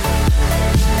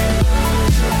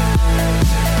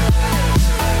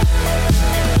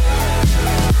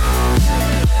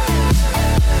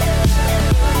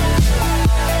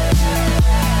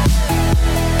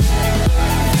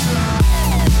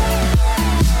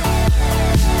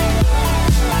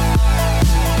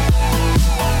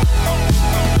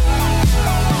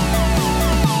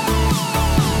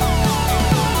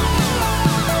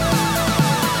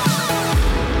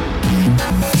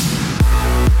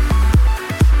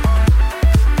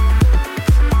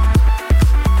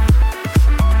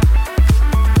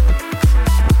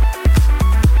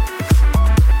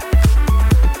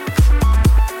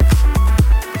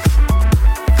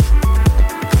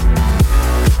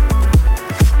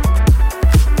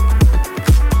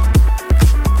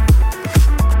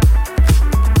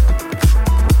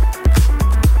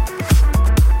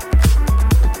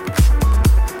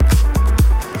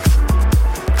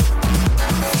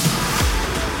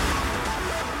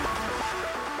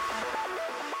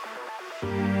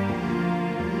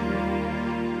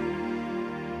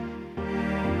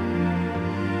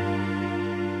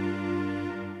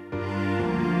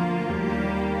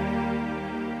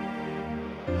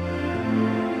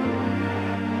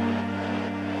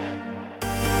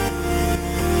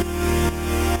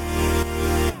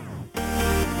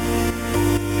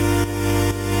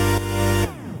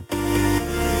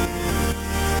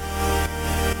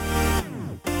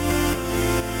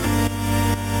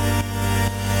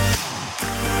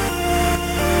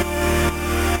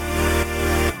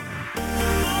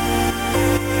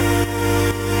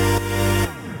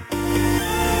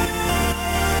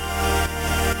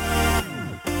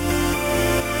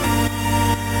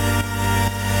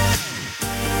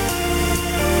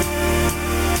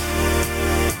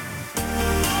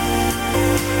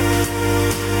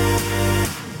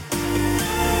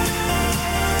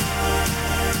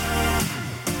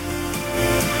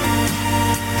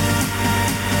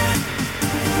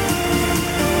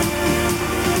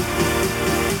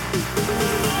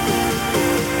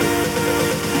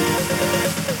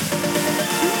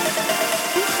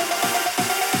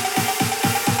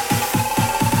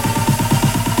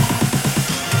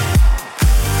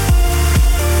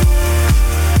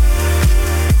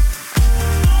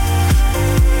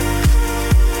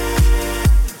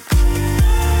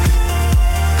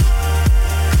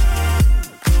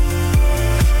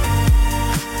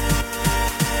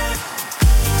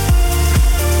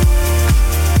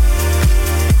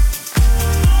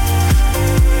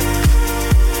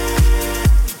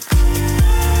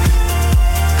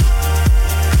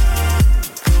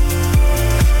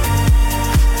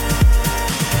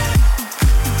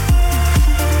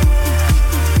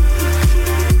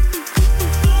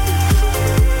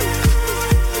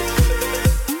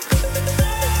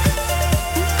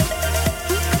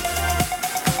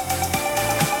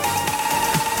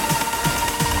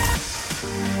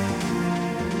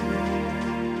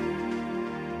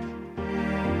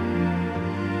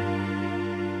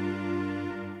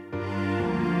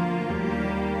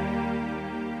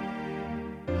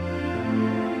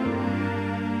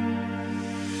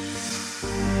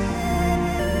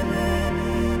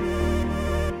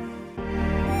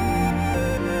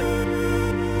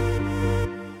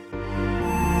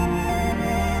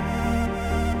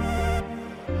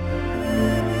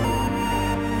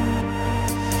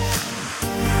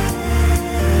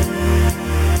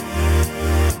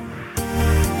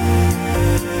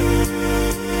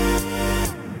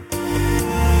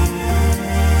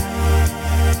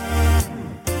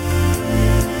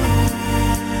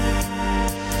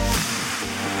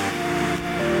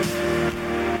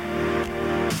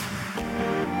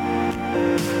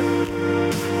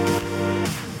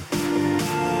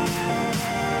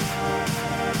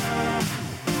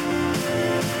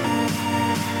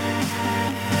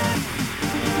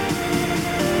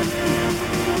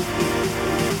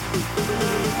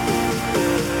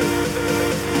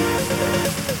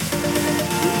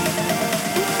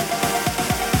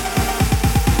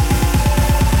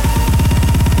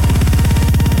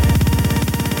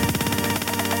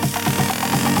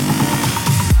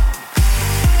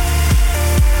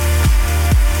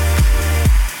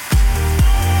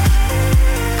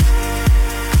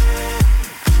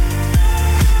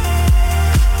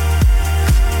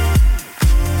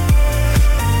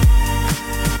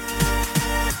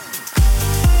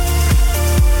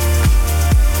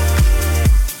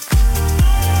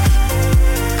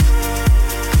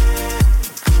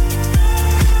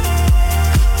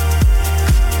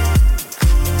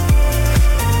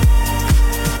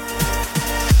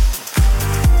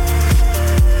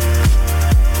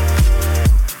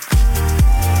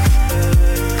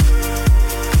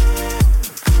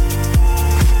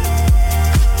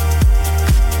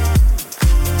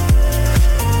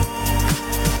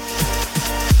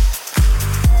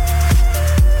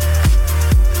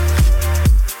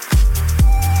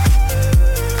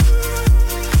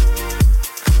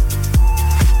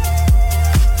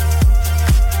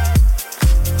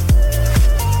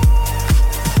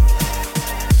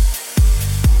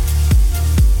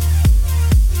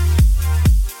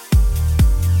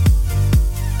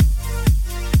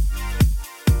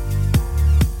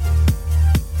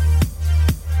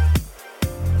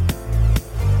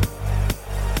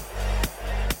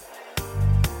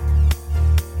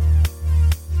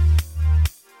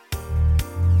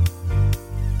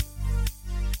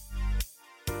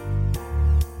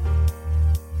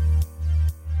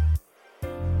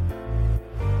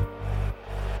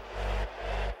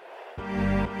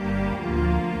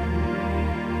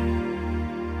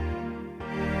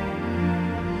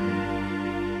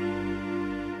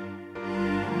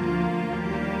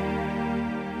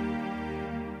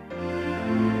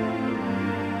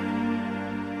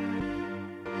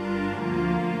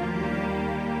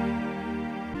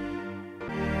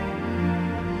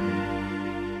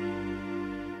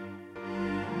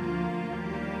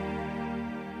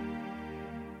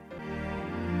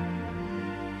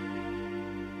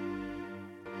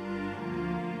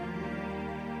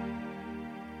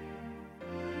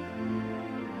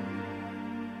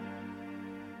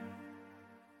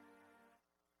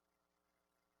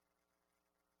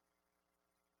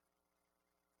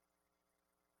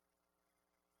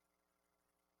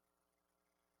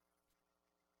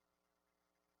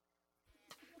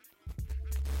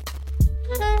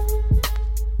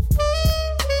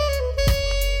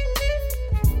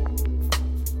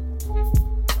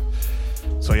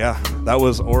 So yeah, that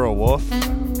was Aura Wolf.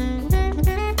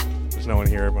 There's no one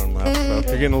here. Everyone left. So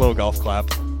you're getting a little golf clap.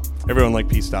 Everyone like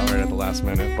pieced out right at the last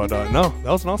minute. But no,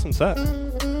 that was an awesome set.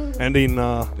 Ending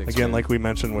again, like we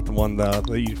mentioned, with the one that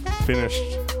you finished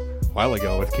a while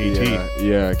ago with KT.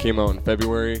 Yeah, it came out in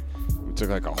February. We took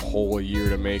like a whole year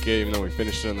to make it, even though we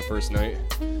finished it on the first night.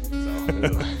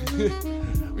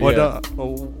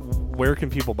 Where can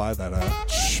people buy that at?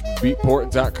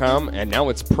 Beatport.com, and now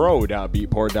it's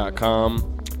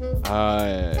pro.beatport.com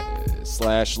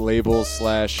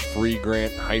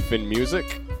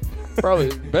 /labels/freegrant-music.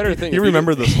 Probably better thing. You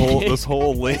remember this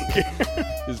whole link.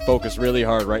 Just focus really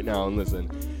hard right now and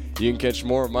listen. You can catch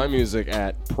more of my music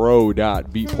at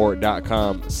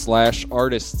pro.beatport.com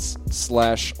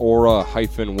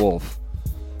 /artists/aura-wolf.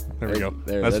 There we go.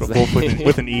 That's the wolf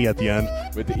with an E at the end.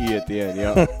 With the E at the end,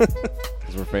 yeah.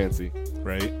 Because we're fancy.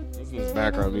 Right? Listen to this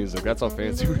background music. That's how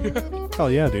fancy we are. Oh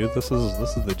yeah, dude. This is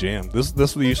the jam.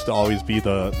 This used to always be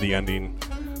the ending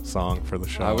song for the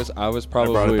show. I was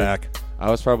probably brought it back.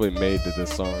 I was probably made to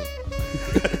this song.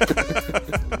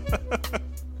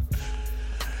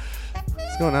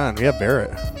 What's going on? We have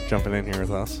Barrett jumping in here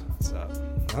with us. What's up?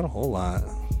 Not a whole lot.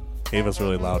 Ava's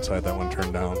really loud, so I had that one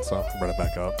turned down, so I brought it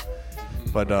back up.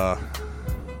 But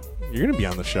you're gonna be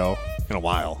on the show in a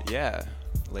while. Yeah,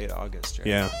 late August, right?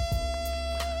 Yeah.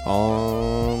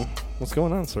 What's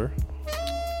going on, sir?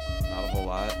 Not a whole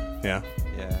lot. Yeah.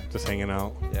 Yeah. Just hanging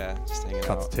out. Yeah, just hanging out.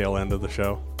 Caught the tail end of the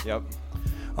show. Yep.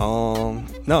 No,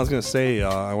 I was gonna say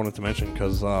I wanted to mention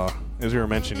because as we were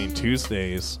mentioning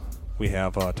Tuesdays, we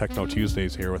have Techno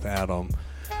Tuesdays here with Adam.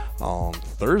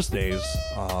 Thursdays,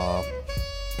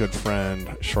 good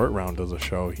friend Short Round does a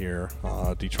show here,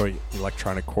 Detroit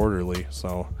Electronic Quarterly.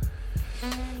 So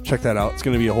check that out. It's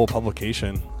going to be a whole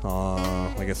publication,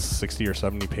 like a 60 or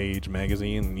 70 page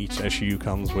magazine, and each issue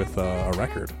comes with a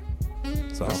record.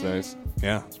 So that's nice.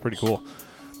 Yeah, it's pretty cool.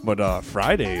 But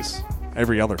Fridays,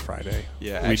 every other Friday,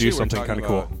 yeah, we do something kind of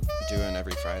cool. Doing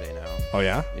every Friday now. Oh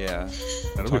yeah? Yeah.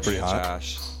 That'll be pretty hot.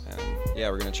 Josh, and yeah,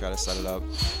 we're gonna try to set it up.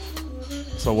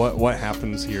 So what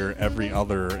happens here every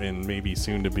other and maybe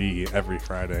soon to be every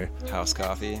Friday? House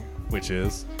coffee, which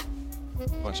is a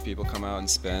bunch of people come out and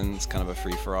spin. It's kind of a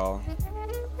free for all.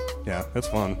 Yeah, it's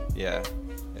fun. Yeah,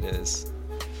 it is.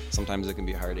 Sometimes it can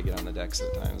be hard to get on the decks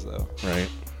at times though. Right.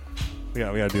 We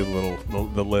gotta do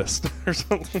the list or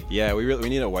something. Yeah, we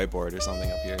need a whiteboard or something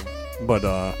up here. But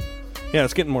yeah,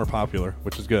 it's getting more popular,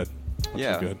 which is good.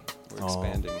 Yeah, is good. We're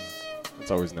expanding. It's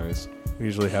always nice. We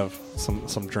usually have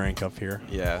some drink up here.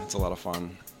 Yeah, it's a lot of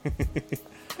fun.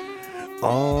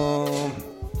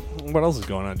 What else is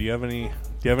going on? Do you have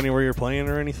anywhere you're playing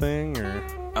or anything or?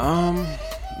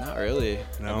 Not really.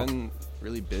 No? I've been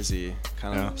really busy,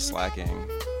 kind of slacking.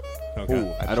 Okay.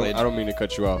 Ooh, I don't mean to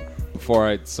cut you off. Before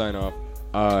I sign off,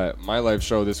 my live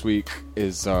show this week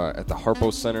is at the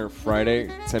Harpo Center Friday,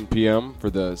 10 p.m. for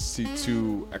the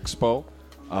C2 Expo.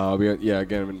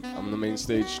 Again, I'm on the main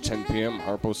stage, 10 p.m.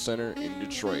 Harpo Center in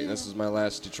Detroit. This is my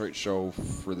last Detroit show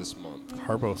for this month.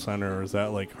 Harpo Center, is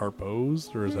that like Harpo's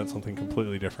or is that something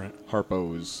completely different?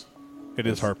 Harpo's. It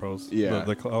is Harpo's. Yeah.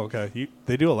 Okay.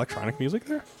 They do electronic music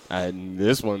there? And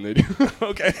this one they do.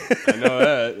 Okay. I know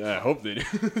that. I hope they do.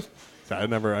 I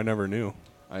never knew.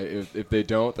 If they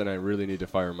don't, then I really need to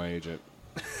fire my agent.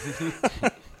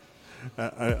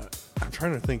 I'm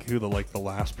trying to think who the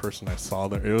last person I saw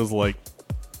there. It was like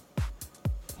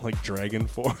Dragon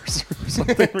Force or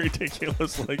something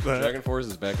ridiculous like that. Dragon Force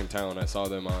is back in town. I saw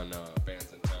them on Bands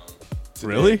in Town today.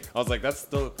 Really? I was like, that's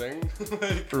still a thing.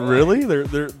 Really?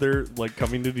 They're like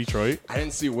coming to Detroit? I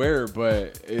didn't see where,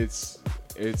 but it's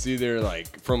either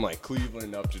like from like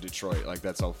Cleveland up to Detroit. Like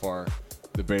that's how far.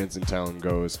 the bands in town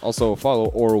goes. Also, follow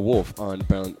Oral Wolf on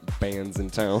Bands in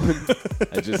Town.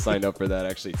 I just signed up for that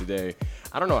actually today.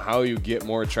 I don't know how you get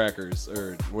more trackers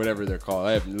or whatever they're called.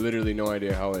 I have literally no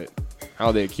idea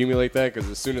how they accumulate that, because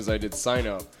as soon as I did sign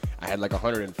up, I had like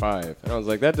 105. And I was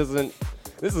like,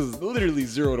 this is literally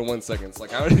 0 to 1 seconds.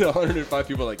 Like, how did 105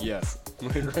 people like, yes,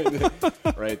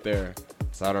 right there.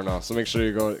 So I don't know. So make sure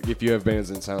you go, if you have bands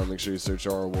in town, make sure you search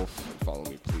Oral Wolf. Follow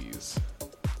me, please.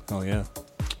 Oh, yeah.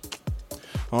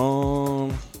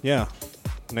 Yeah.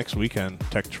 Next weekend,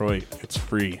 Techtroit. It's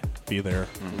free. Be there.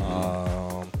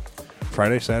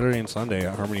 Friday, Saturday, and Sunday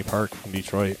at Harmony Park in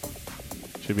Detroit.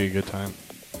 Should be a good time.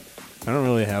 I don't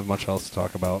really have much else to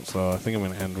talk about, so I think I'm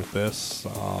going to end with this.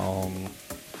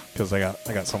 Because I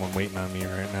got someone waiting on me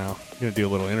right now. I'm going to do a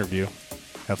little interview.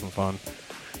 Have some fun.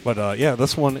 But, yeah,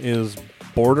 this one is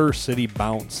Border City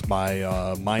Bounce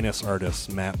by Minus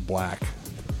artist Matt Black.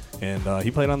 And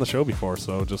he played on the show before,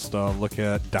 so just look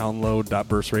at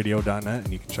download.burstradio.net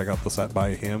and you can check out the set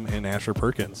by him and Asher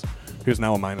Perkins, who's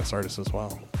now a Minus artist as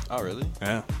well. Oh, really?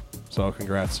 Yeah. So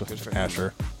congrats to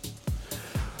Asher.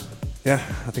 Yeah,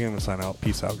 I think I'm going to sign out.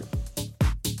 Peace out.